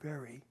 but not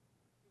very.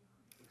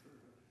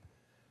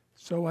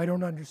 So I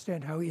don't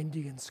understand how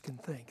Indians can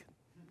think.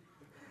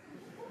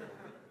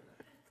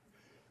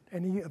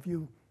 Any of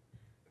you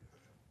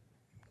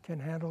can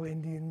handle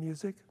Indian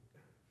music?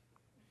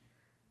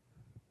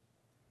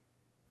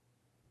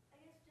 I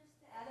guess just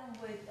to add on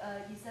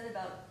what you said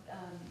about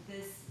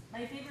this,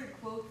 my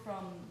favorite quote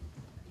from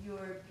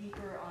your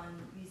paper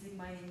on music,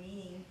 mind, and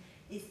meaning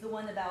It's the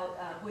one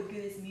about What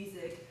Good is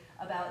Music,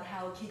 about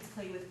how kids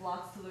play with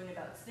blocks to learn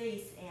about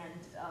space,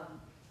 and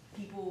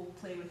people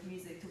play with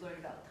music to learn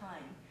about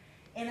time.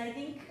 And I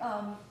think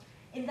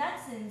in that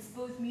sense,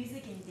 both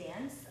music and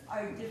dance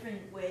are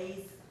different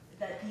ways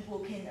that people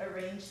can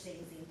arrange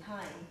things in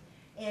time.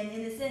 And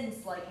in a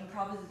sense, like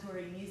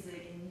improvisatory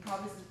music and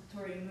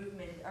improvisatory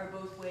movement are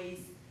both ways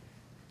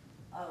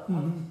of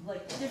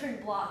like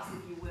different blocks,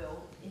 if you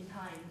will, in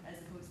time as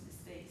opposed to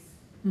space.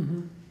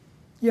 Mm-hmm.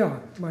 Yeah,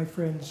 my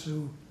friends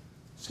who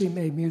seem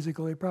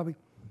amusical,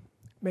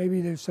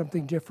 maybe there's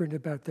something different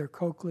about their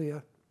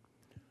cochlea.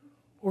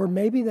 Or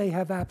maybe they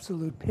have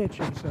absolute pitch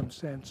in some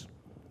sense,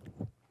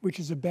 which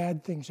is a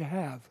bad thing to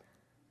have.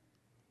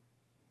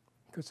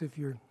 Because if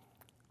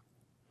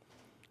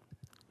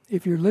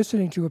you're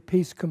listening to a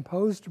piece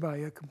composed by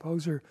a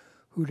composer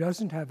who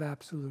doesn't have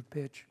absolute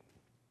pitch,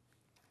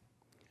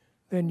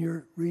 then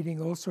you're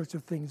reading all sorts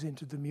of things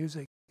into the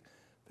music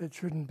that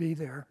shouldn't be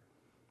there.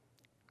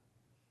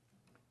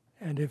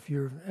 And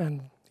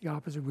the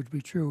opposite would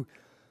be true.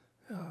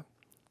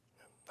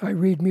 I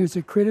read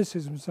music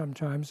criticism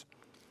sometimes,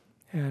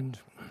 and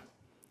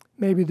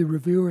maybe the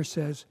reviewer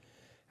says,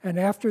 and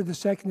after the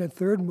second and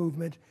third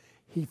movement,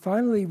 he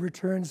finally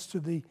returns to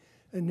the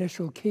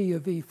initial key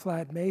of E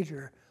flat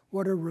major.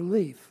 What a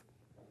relief.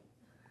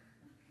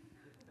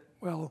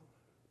 Well,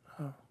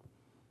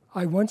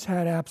 I once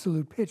had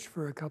absolute pitch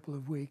for a couple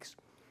of weeks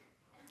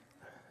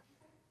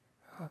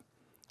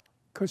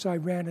because I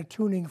ran a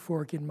tuning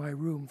fork in my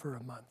room for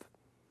a month.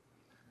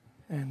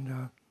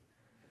 And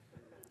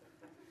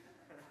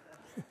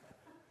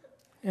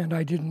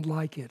I didn't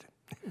like it.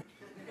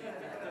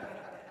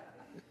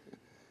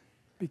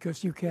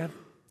 Because you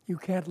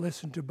can't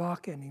listen to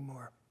Bach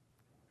anymore.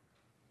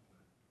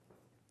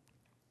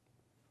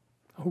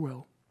 Oh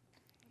well.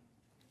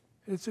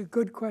 It's a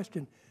good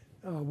question.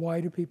 Why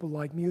do people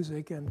like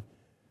music? And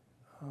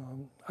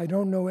I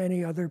don't know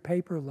any other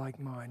paper like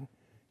mine.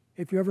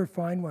 If you ever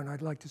find one,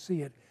 I'd like to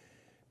see it.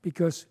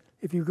 Because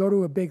if you go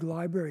to a big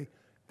library,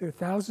 there are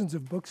thousands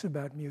of books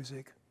about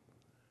music.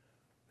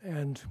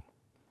 And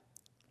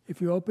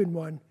if you open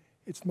one,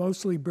 it's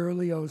mostly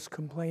Berlioz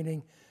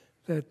complaining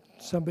that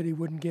somebody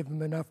wouldn't give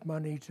him enough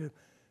money to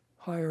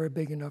hire a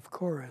big enough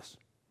chorus.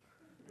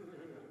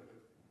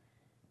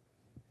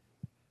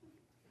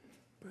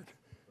 But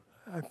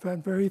I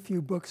found very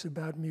few books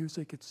about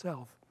music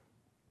itself.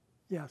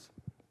 Yes?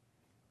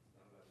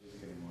 Not about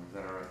music anymore, is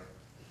that all right?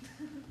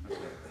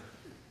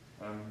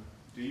 Okay.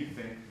 Do you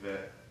think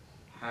that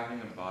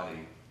having a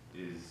body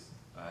is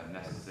a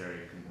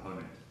necessary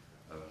component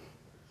of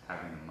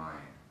having a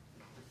mind?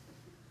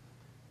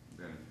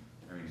 Then,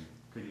 I mean,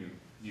 could you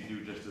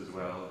do just as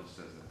well, just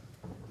as a,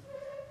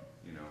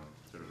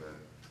 sort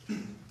of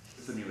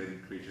a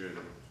simulated creature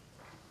that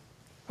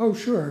Oh,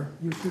 sure.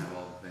 You should. have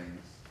all the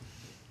things?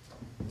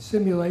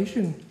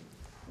 Simulation,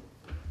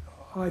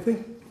 I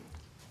think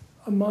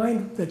a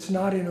mind that's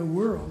not in a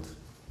world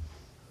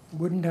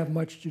wouldn't have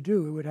much to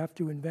do. It would have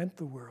to invent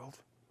the world.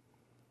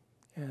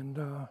 And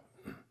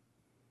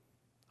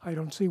I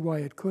don't see why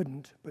it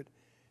couldn't, but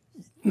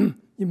you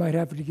might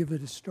have to give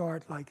it a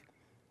start, like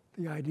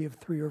the idea of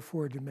 3 or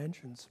 4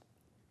 dimensions.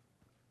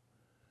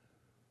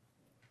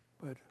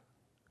 But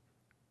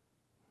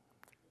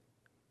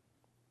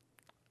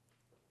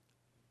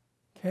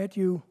can't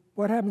you,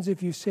 what happens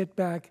if you sit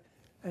back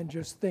and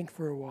just think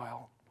for a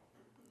while?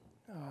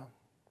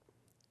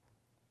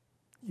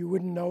 You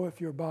wouldn't know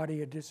if your body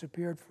had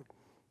disappeared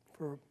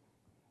for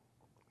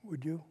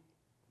would you?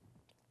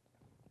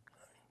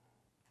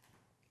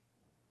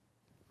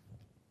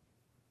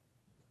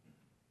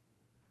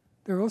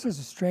 There are all sorts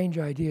of strange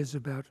ideas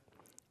about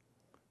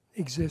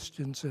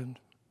existence and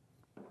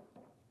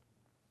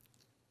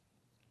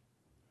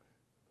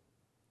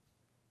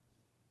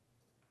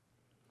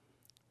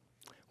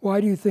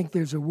why do you think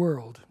there's a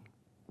world?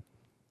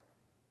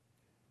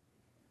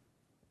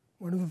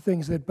 One of the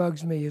things that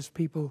bugs me is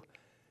people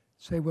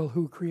say, well,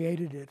 who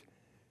created it?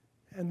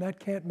 And that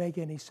can't make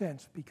any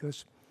sense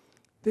because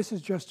this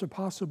is just a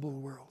possible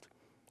world.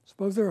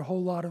 Suppose there are a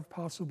whole lot of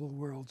possible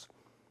worlds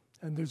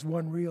and there's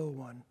one real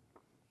one.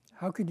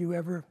 How could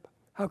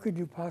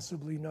you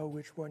possibly know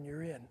which one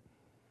you're in?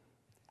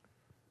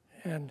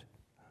 And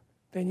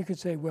then you could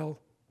say, well,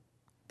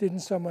 didn't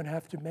someone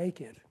have to make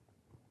it?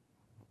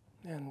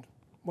 And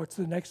what's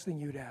the next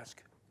thing you'd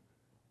ask?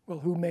 Well,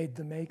 who made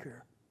the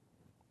maker?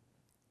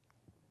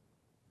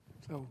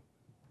 So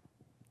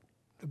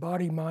the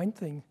body-mind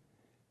thing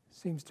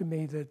seems to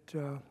me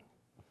that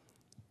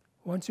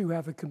once you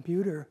have a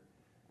computer,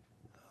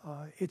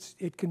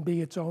 it can be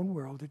its own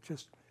world. It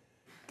just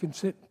can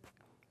sit.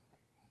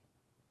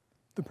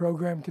 The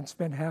program can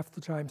spend half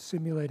the time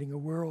simulating a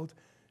world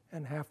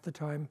and half the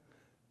time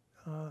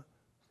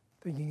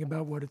thinking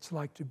about what it's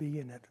like to be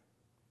in it.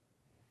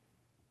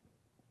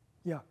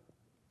 Yeah.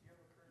 Do you have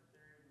a current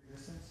theory of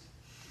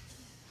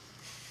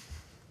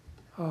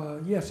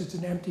existence? Yes, it's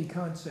an empty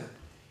concept.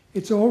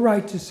 It's all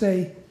right to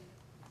say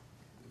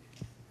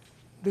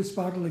this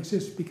bottle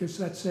exists because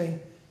that's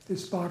saying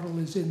this bottle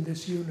is in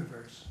this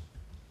universe.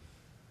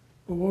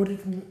 Well,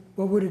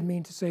 what would it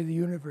mean to say the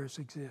universe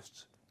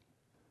exists?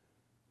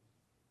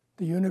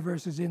 The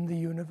universe is in the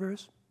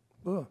universe?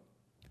 Ugh.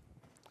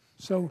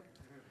 So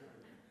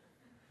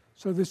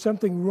there's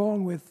something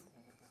wrong with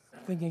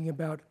thinking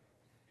about,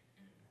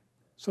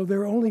 so there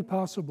are only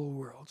possible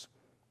worlds.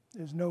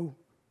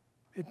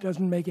 It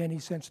doesn't make any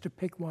sense to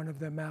pick one of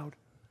them out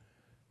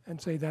and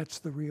say that's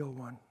the real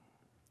one.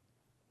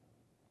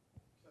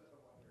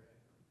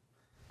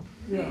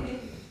 Yeah.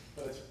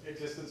 But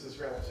existence is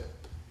relative.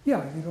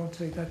 Yeah, you don't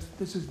say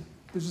this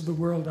is the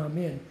world I'm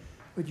in,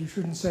 but you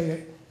shouldn't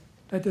say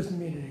that doesn't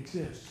mean it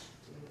exists.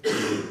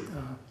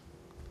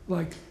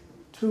 Like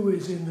 2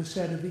 is in the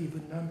set of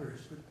even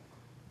numbers, but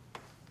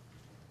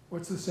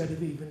what's the set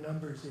of even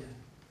numbers in?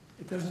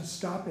 It doesn't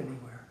stop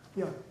anywhere.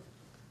 Yeah,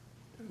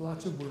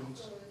 lots of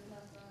worlds. So if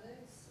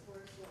mathematics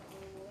works with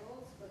all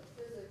worlds, but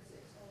physics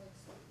only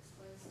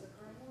explains the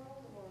current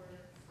world, or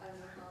I don't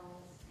know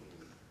how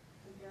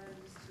comparing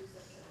these two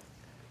subjects.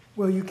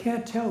 Well, you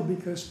can't tell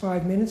because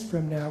 5 minutes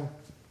from now,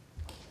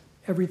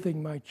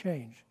 everything might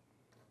change.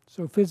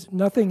 So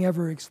nothing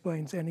ever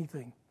explains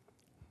anything.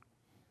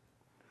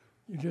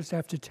 You just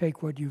have to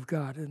take what you've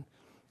got and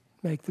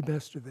make the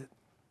best of it.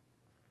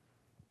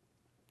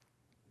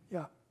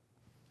 Yeah.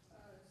 So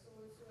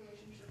what's the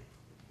relationship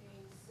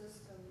between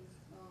systems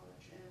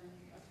knowledge and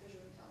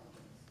artificial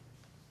intelligence?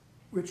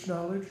 Which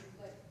knowledge?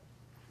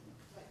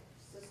 Like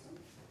systems,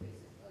 basically,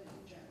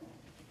 in general.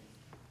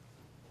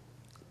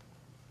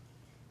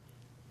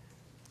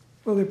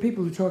 Well, there are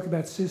people who talk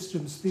about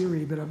systems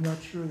theory, but I'm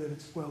not sure that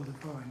it's well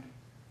defined.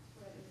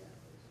 Right,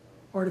 exactly.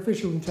 So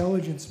Artificial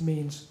intelligence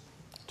means,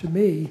 to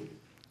me,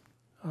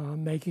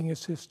 making a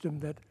system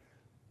that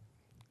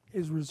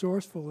is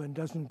resourceful and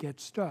doesn't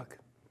get stuck.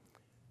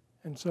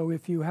 And so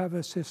if you have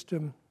a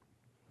system,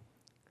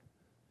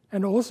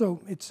 and also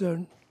it's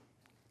a,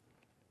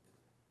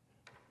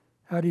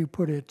 how do you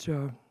put it?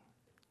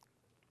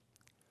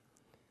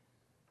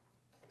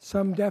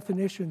 Some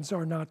definitions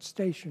are not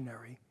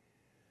stationary,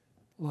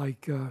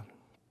 like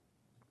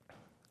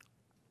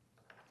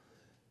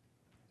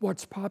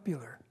what's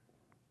popular?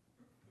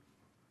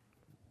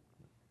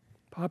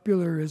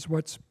 Popular is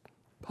what's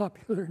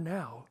popular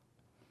now.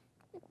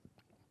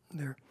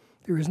 There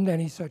isn't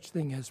any such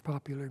thing as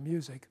popular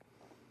music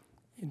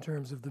in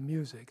terms of the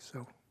music,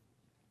 so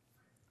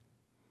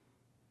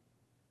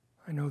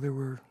I know there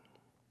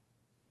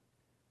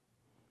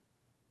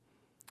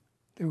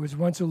was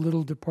once a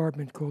little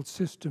department called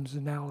Systems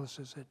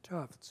Analysis at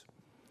Tufts,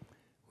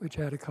 which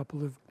had a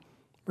couple of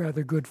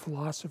rather good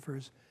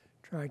philosophers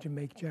trying to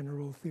make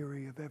general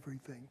theory of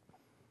everything.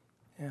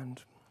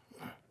 And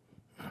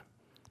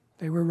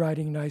they were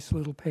writing nice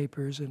little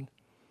papers, and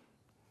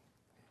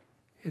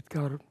it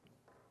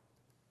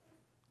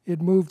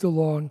moved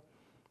along.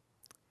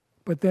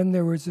 But then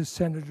there was this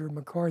Senator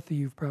McCarthy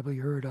you've probably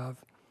heard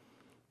of,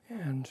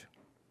 and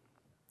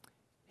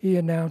he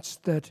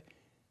announced that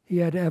he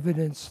had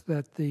evidence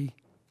that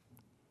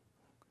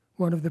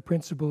one of the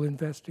principal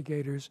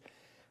investigators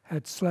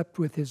had slept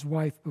with his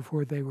wife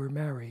before they were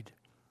married.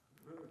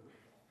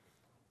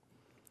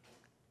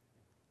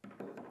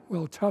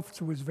 Well,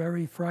 Tufts was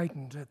very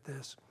frightened at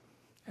this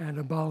and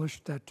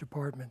abolished that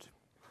department.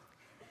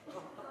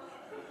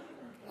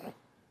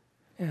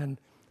 And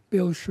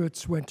Bill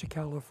Schutz went to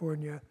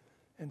California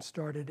and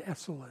started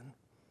Esalen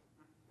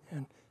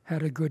and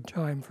had a good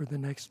time for the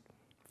next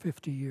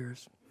 50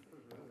 years.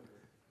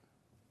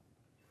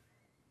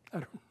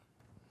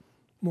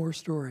 More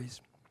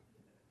stories.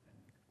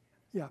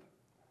 Yeah.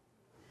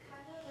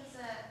 Kind of as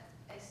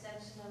an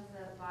extension of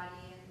the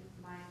body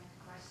and mind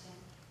question,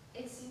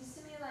 it seems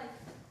to me like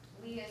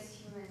we as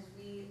humans,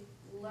 we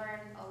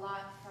learn a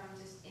lot from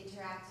just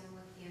interacting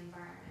with the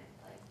environment.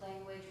 Like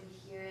language, we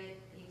hear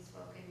it being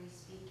spoken, we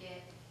speak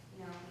it,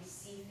 we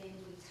see things,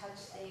 we touch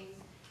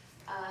things.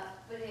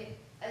 But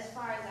as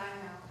far as I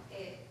know,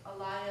 a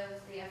lot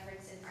of the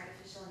efforts in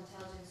artificial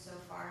intelligence so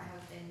far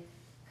have been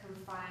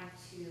confined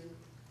to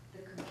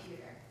the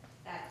computer.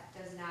 That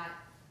does not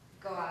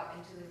go out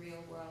into the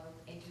real world,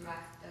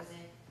 interact,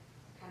 doesn't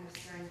kind of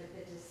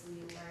serendipitously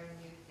learn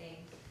new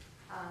things.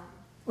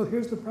 Well,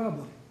 here's the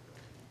problem.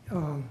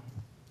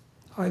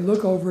 I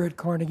look over at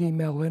Carnegie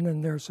Mellon,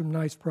 and there are some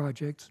nice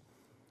projects.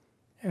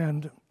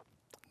 And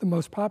the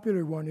most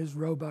popular one is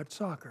robot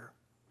soccer.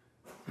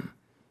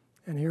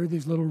 And here are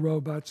these little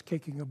robots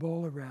kicking a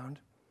ball around.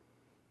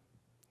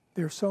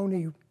 They're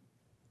Sony,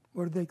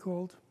 what are they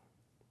called?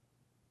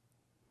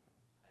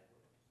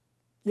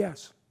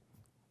 Yes,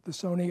 the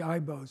Sony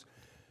Ibos.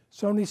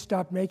 Sony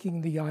stopped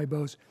making the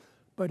Ibos,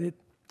 but it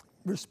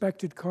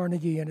respected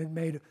Carnegie, and it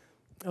made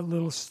a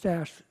little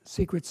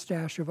secret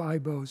stash of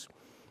Ibos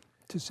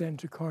to send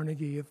to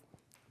Carnegie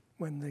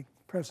when the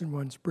present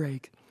ones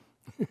break.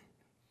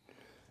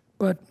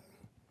 But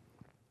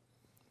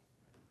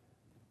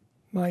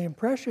my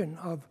impression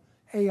of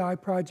AI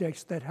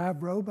projects that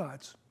have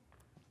robots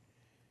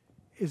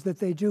is that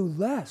they do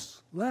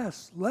less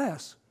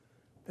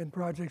than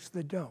projects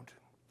that don't.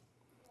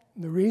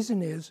 And the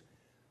reason is,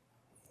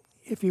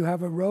 if you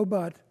have a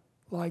robot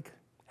like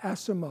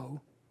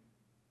Asimo,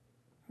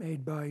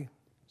 made by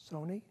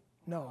Sony?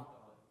 No,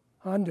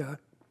 Honda.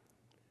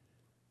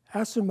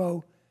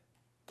 Asimo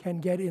can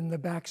get in the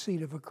back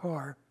seat of a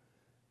car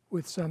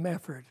with some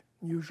effort,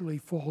 usually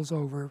falls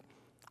over.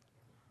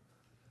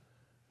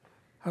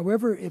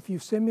 However, if you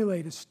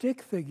simulate a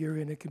stick figure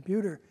in a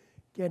computer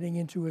getting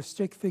into a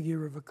stick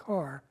figure of a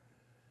car,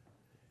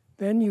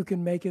 then you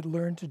can make it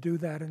learn to do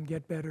that and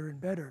get better and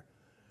better.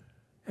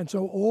 And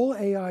so all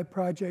AI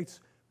projects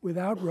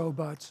without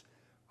robots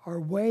are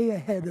way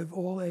ahead of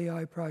all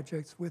AI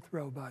projects with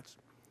robots.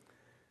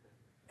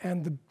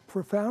 And the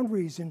profound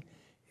reason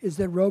is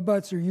that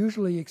robots are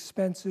usually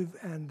expensive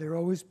and they're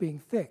always being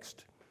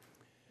fixed.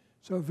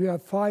 So if you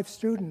have 5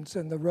 students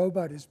and the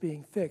robot is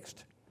being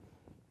fixed,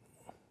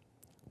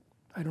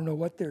 I don't know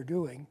what they're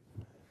doing,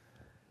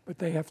 but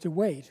they have to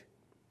wait.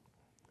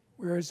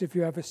 Whereas if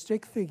you have a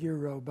stick figure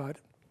robot,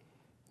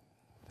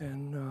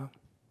 then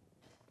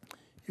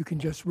you can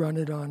just run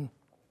it on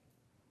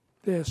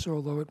this,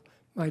 although it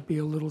might be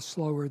a little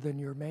slower than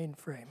your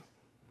mainframe.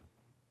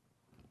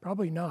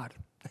 Probably not.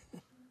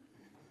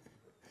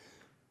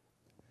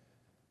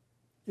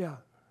 Yeah.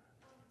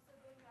 So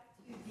going back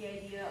to the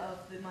idea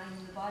of the mind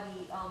and the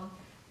body,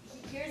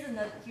 here's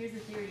a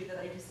theory that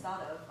I just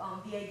thought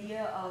of. The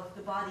idea of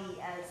the body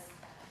as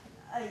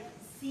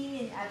seen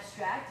in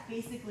abstract,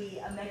 basically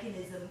a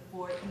mechanism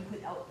for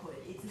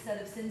input-output. It's a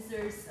set of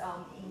sensors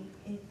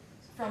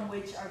from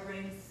which our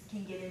brains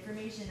can get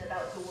information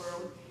about the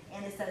world,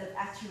 and a set of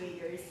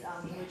actuators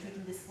in which we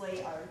can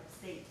display our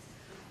state.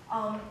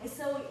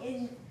 So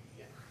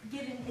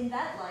given in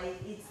that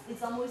light,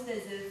 it's almost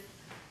as if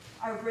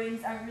our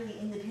brains aren't really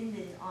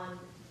independent on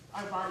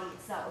our body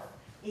itself.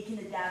 It can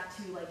adapt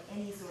to like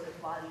any sort of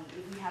body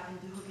if we happen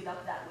to hook it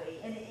up that way.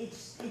 And it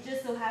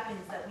just so happens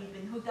that we've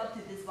been hooked up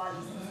to this body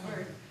since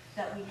birth,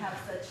 that we have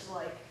such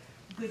like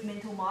good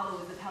mental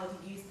models of how to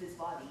use this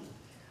body.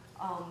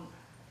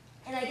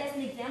 And I guess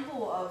an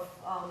example of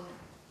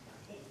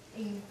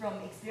from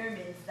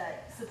experiments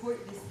that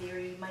support this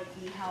theory might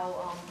be how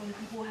when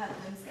people have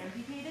limbs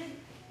amputated,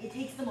 it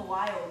takes them a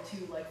while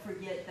to like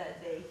forget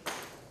that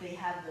they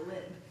have the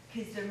limb,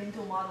 because their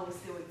mental models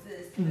still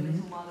exist, and the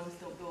mental models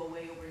don't go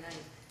away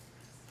overnight.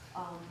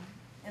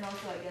 And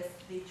also, I guess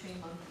they train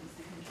monkeys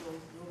to control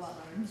robot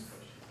arms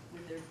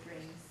with their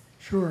brains.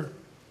 Sure.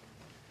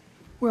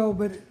 Well,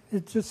 but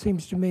it just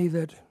seems to me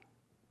that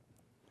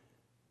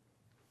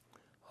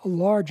a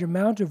large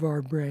amount of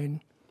our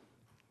brain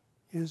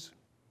is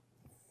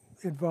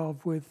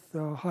involved with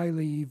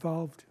highly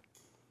evolved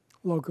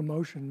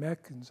locomotion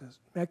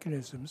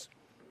mechanisms.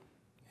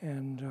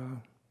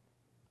 And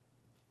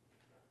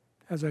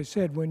as I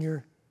said, when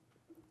you're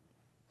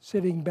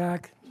sitting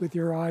back with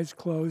your eyes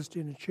closed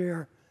in a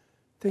chair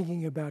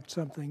thinking about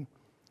something,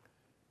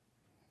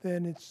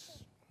 then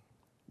it's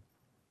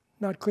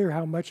not clear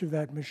how much of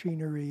that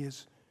machinery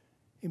is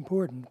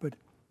important, but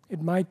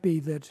it might be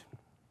that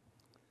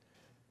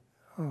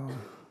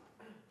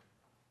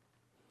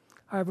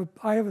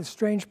I have a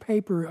strange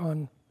paper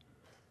on,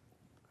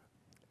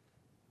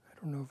 I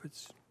don't know if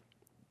it's,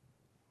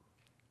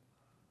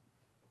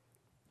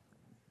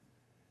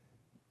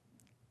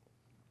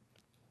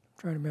 I'm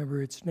trying to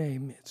remember its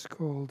name. It's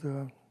called,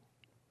 do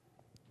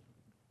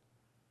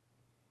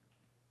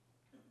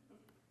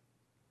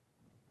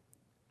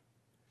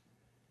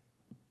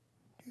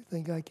you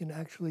think I can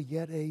actually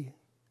get a,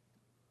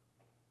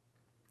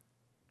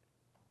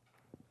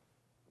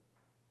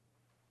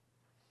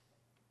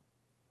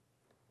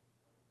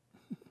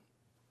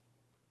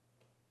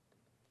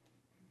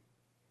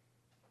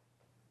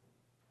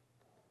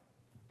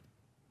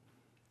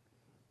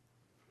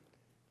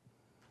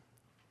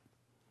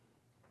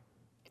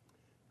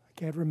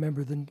 I can't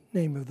remember the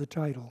name of the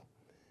title.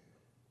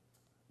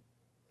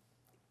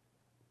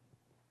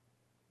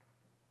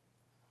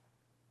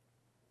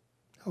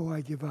 Oh, I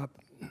give up.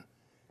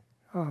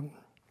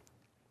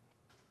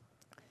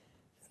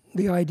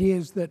 The idea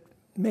is that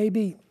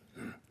maybe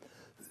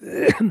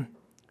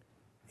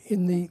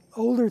in the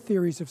older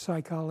theories of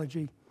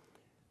psychology,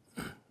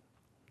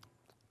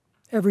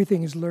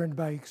 everything is learned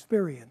by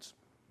experience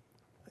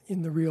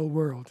in the real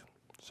world.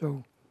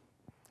 So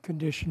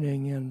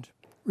conditioning and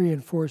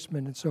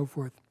reinforcement and so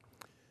forth.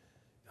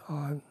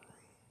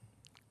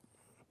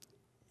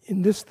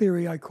 In this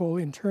theory I call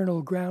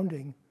internal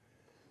grounding.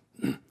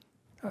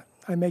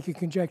 I make a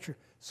conjecture.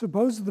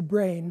 Suppose the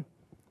brain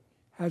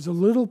has a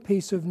little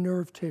piece of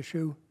nerve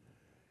tissue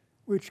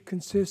which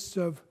consists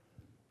of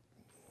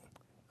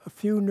a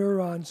few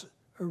neurons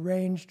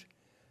arranged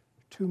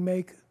to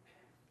make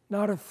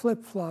not a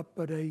flip-flop,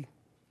 but a,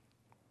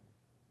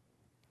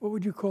 what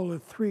would you call a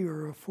 3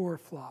 or a 4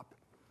 flop?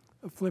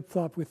 A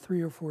flip-flop with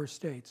 3 or 4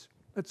 states.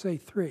 Let's say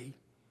 3.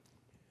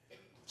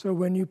 So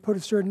when you put a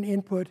certain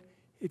input,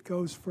 it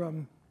goes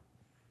from,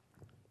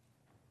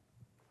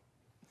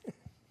 I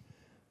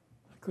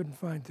couldn't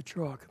find the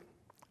chalk.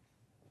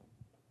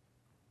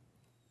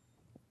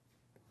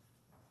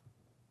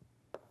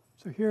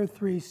 So here are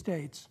 3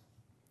 states.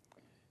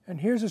 And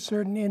here's a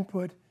certain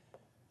input.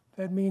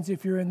 That means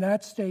if you're in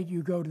that state,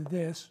 you go to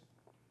this.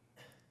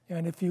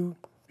 And if you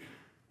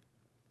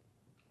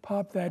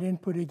pop that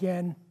input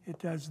again, it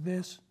does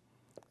this.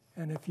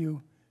 And if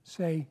you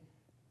say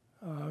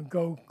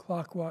go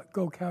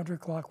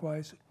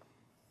counterclockwise,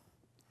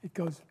 it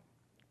goes.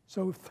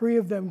 So 3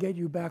 of them get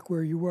you back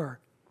where you were.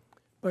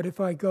 But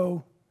if I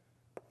go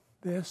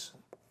this,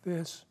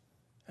 this,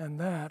 and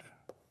that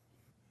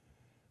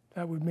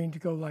would mean to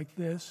go like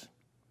this,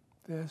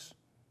 this,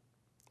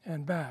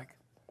 and back.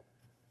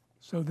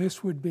 So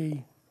this would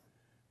be,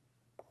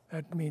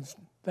 that means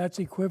that's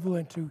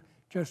equivalent to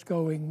just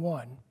going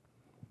 1.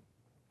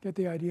 Get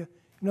the idea?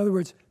 In other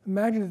words,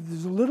 imagine that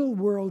there's a little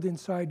world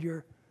inside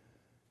your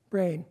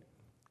brain,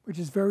 which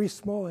is very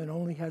small and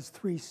only has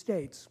 3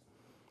 states.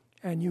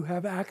 And you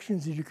have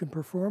actions that you can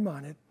perform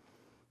on it.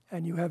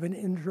 And you have an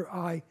inner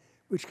eye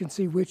which can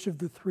see which of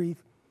the 3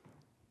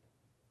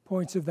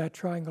 points of that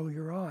triangle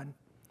you're on.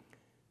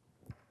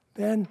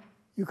 Then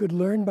you could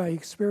learn by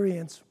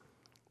experience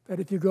that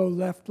if you go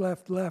left,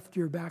 left, left,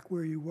 you're back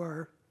where you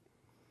were.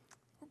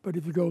 But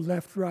if you go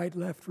left, right,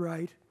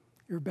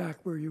 you're back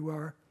where you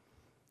are.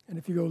 And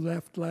if you go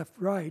left, left,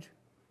 right,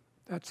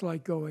 that's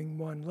like going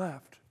 1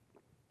 left.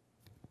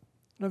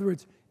 In other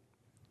words,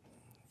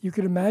 you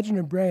could imagine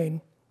a brain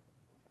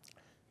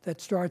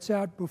that starts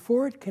out,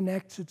 before it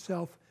connects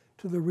itself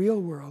to the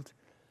real world,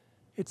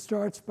 it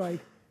starts by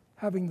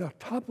having the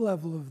top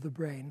level of the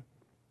brain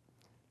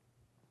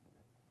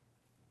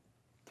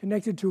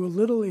connected to a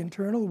little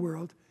internal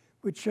world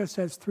which just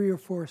has 3 or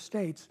 4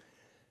 states,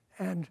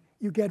 and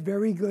you get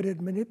very good at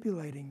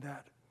manipulating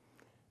that.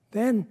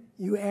 Then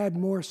you add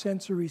more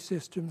sensory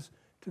systems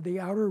to the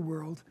outer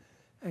world,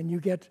 and you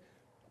get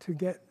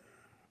to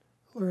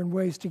learn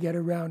ways to get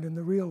around in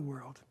the real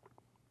world.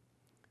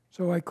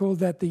 So I call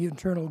that the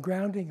internal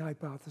grounding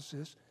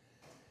hypothesis.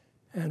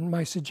 And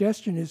my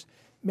suggestion is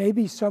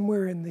maybe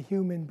somewhere in the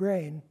human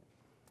brain,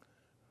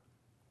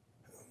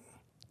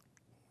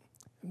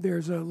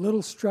 there's a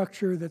little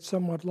structure that's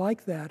somewhat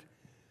like that,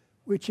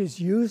 which is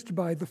used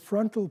by the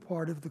frontal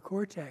part of the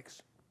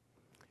cortex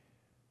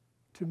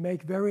to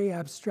make very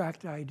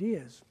abstract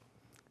ideas.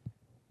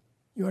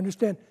 You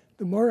understand,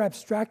 the more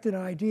abstract an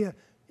idea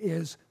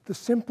is, the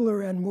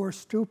simpler and more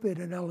stupid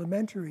and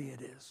elementary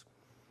it is.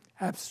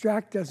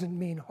 Abstract doesn't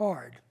mean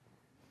hard.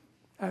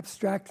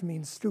 Abstract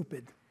means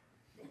stupid.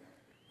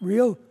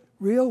 Real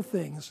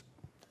things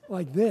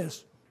like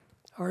this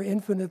are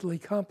infinitely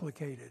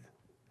complicated.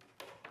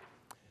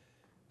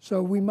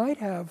 So we might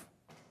have,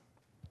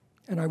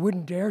 and I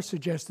wouldn't dare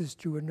suggest this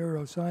to a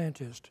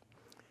neuroscientist,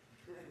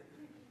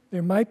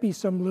 there might be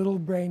some little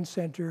brain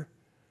center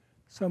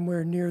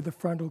somewhere near the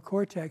frontal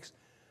cortex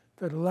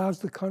that allows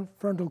the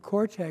frontal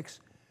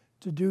cortex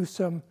to do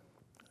some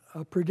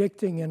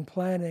predicting and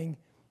planning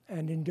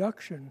and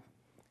induction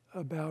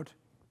about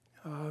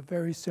a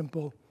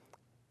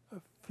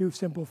few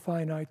simple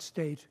finite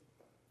state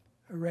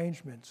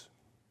arrangements.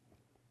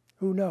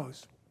 Who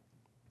knows?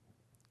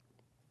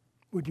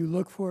 Would you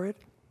look for it?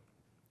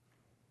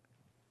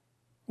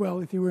 Well,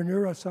 if you were a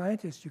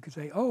neuroscientist, you could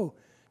say, oh,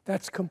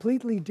 that's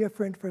completely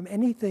different from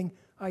anything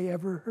I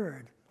ever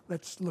heard.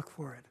 Let's look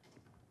for it.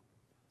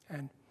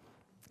 And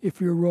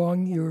if you're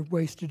wrong, you're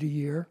wasted a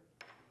year.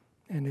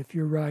 And if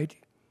you're right,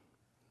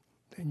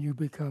 then you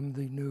become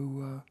the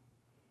new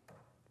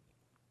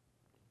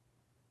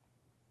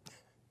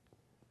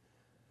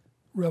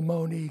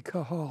Ramoni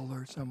Cajal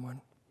or someone.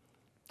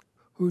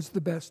 Who's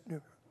the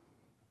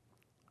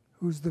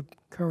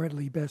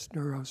currently best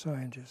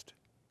neuroscientist?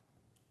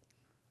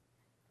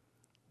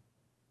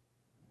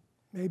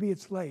 Maybe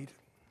it's late.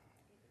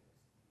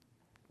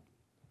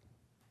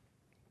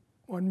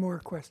 One more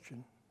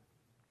question.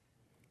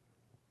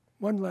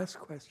 One last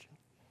question.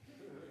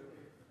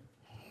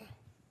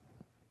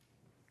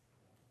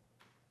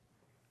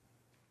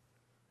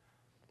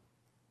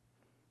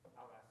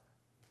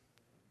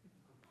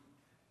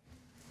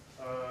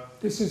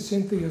 This is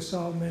Cynthia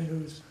Solomon,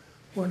 who's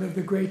one of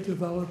the great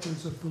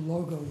developers of the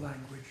logo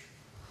language.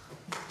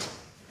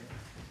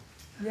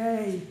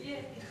 Yay!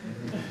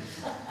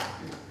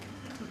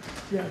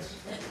 Yes.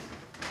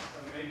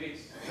 Maybe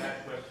it's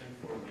that question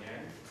for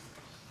Leanne.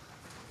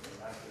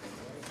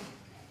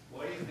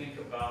 What do you think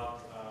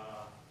about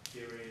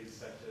theories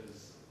such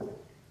as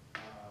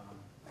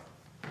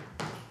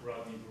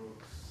Rodney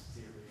Brooks'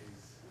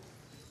 theories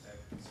that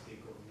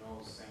speak of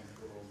no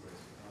central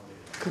personality?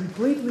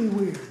 Completely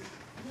weird.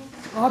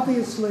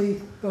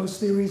 Obviously, those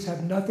theories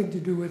have nothing to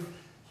do with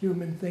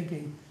human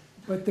thinking,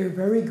 but they're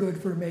very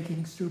good for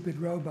making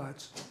stupid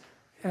robots.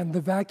 And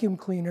the vacuum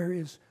cleaner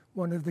is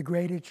one of the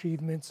great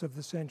achievements of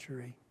the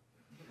century.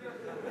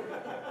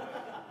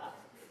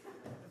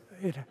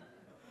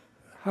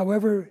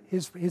 However,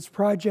 his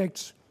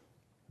projects,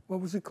 what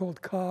was it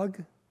called,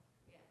 COG,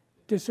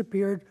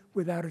 disappeared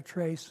without a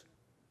trace.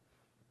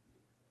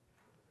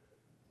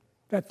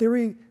 That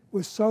theory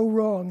was so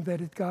wrong that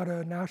it got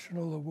a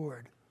national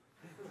award.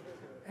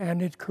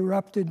 And it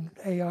corrupted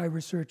AI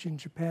research in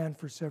Japan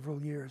for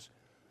several years.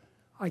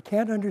 I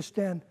can't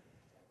understand.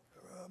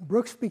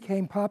 Brooks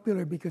became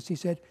popular because he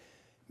said,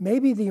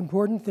 maybe the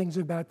important things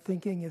about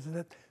thinking is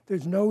that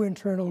there's no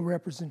internal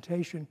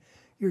representation.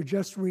 You're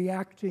just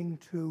reacting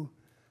to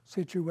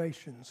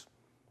situations,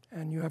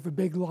 and you have a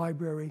big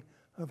library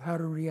of how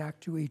to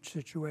react to each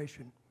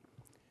situation.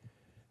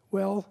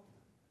 Well,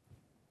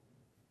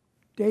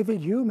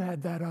 David Hume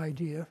had that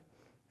idea,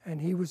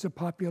 and he was a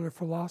popular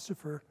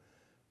philosopher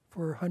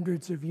for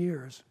hundreds of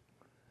years.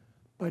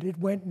 But it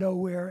went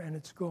nowhere, and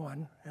it's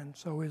gone, and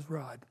so is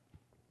Rod.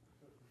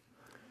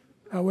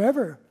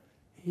 However,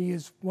 he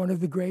is one of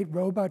the great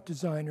robot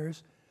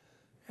designers,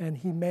 and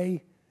he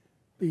may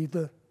be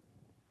the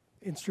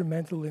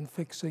instrumental in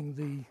fixing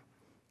the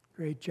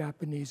great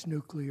Japanese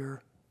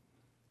nuclear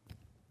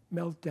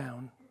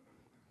meltdown,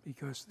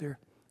 because they're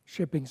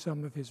shipping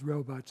some of his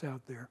robots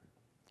out there.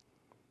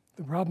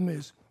 The problem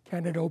is,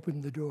 can it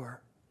open the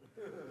door?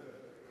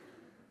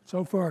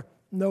 So far,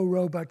 no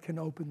robot can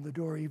open the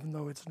door, even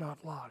though it's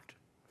not locked.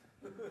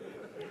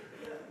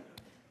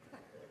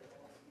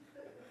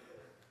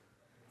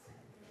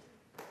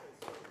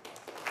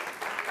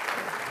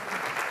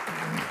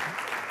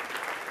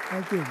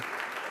 Thank you.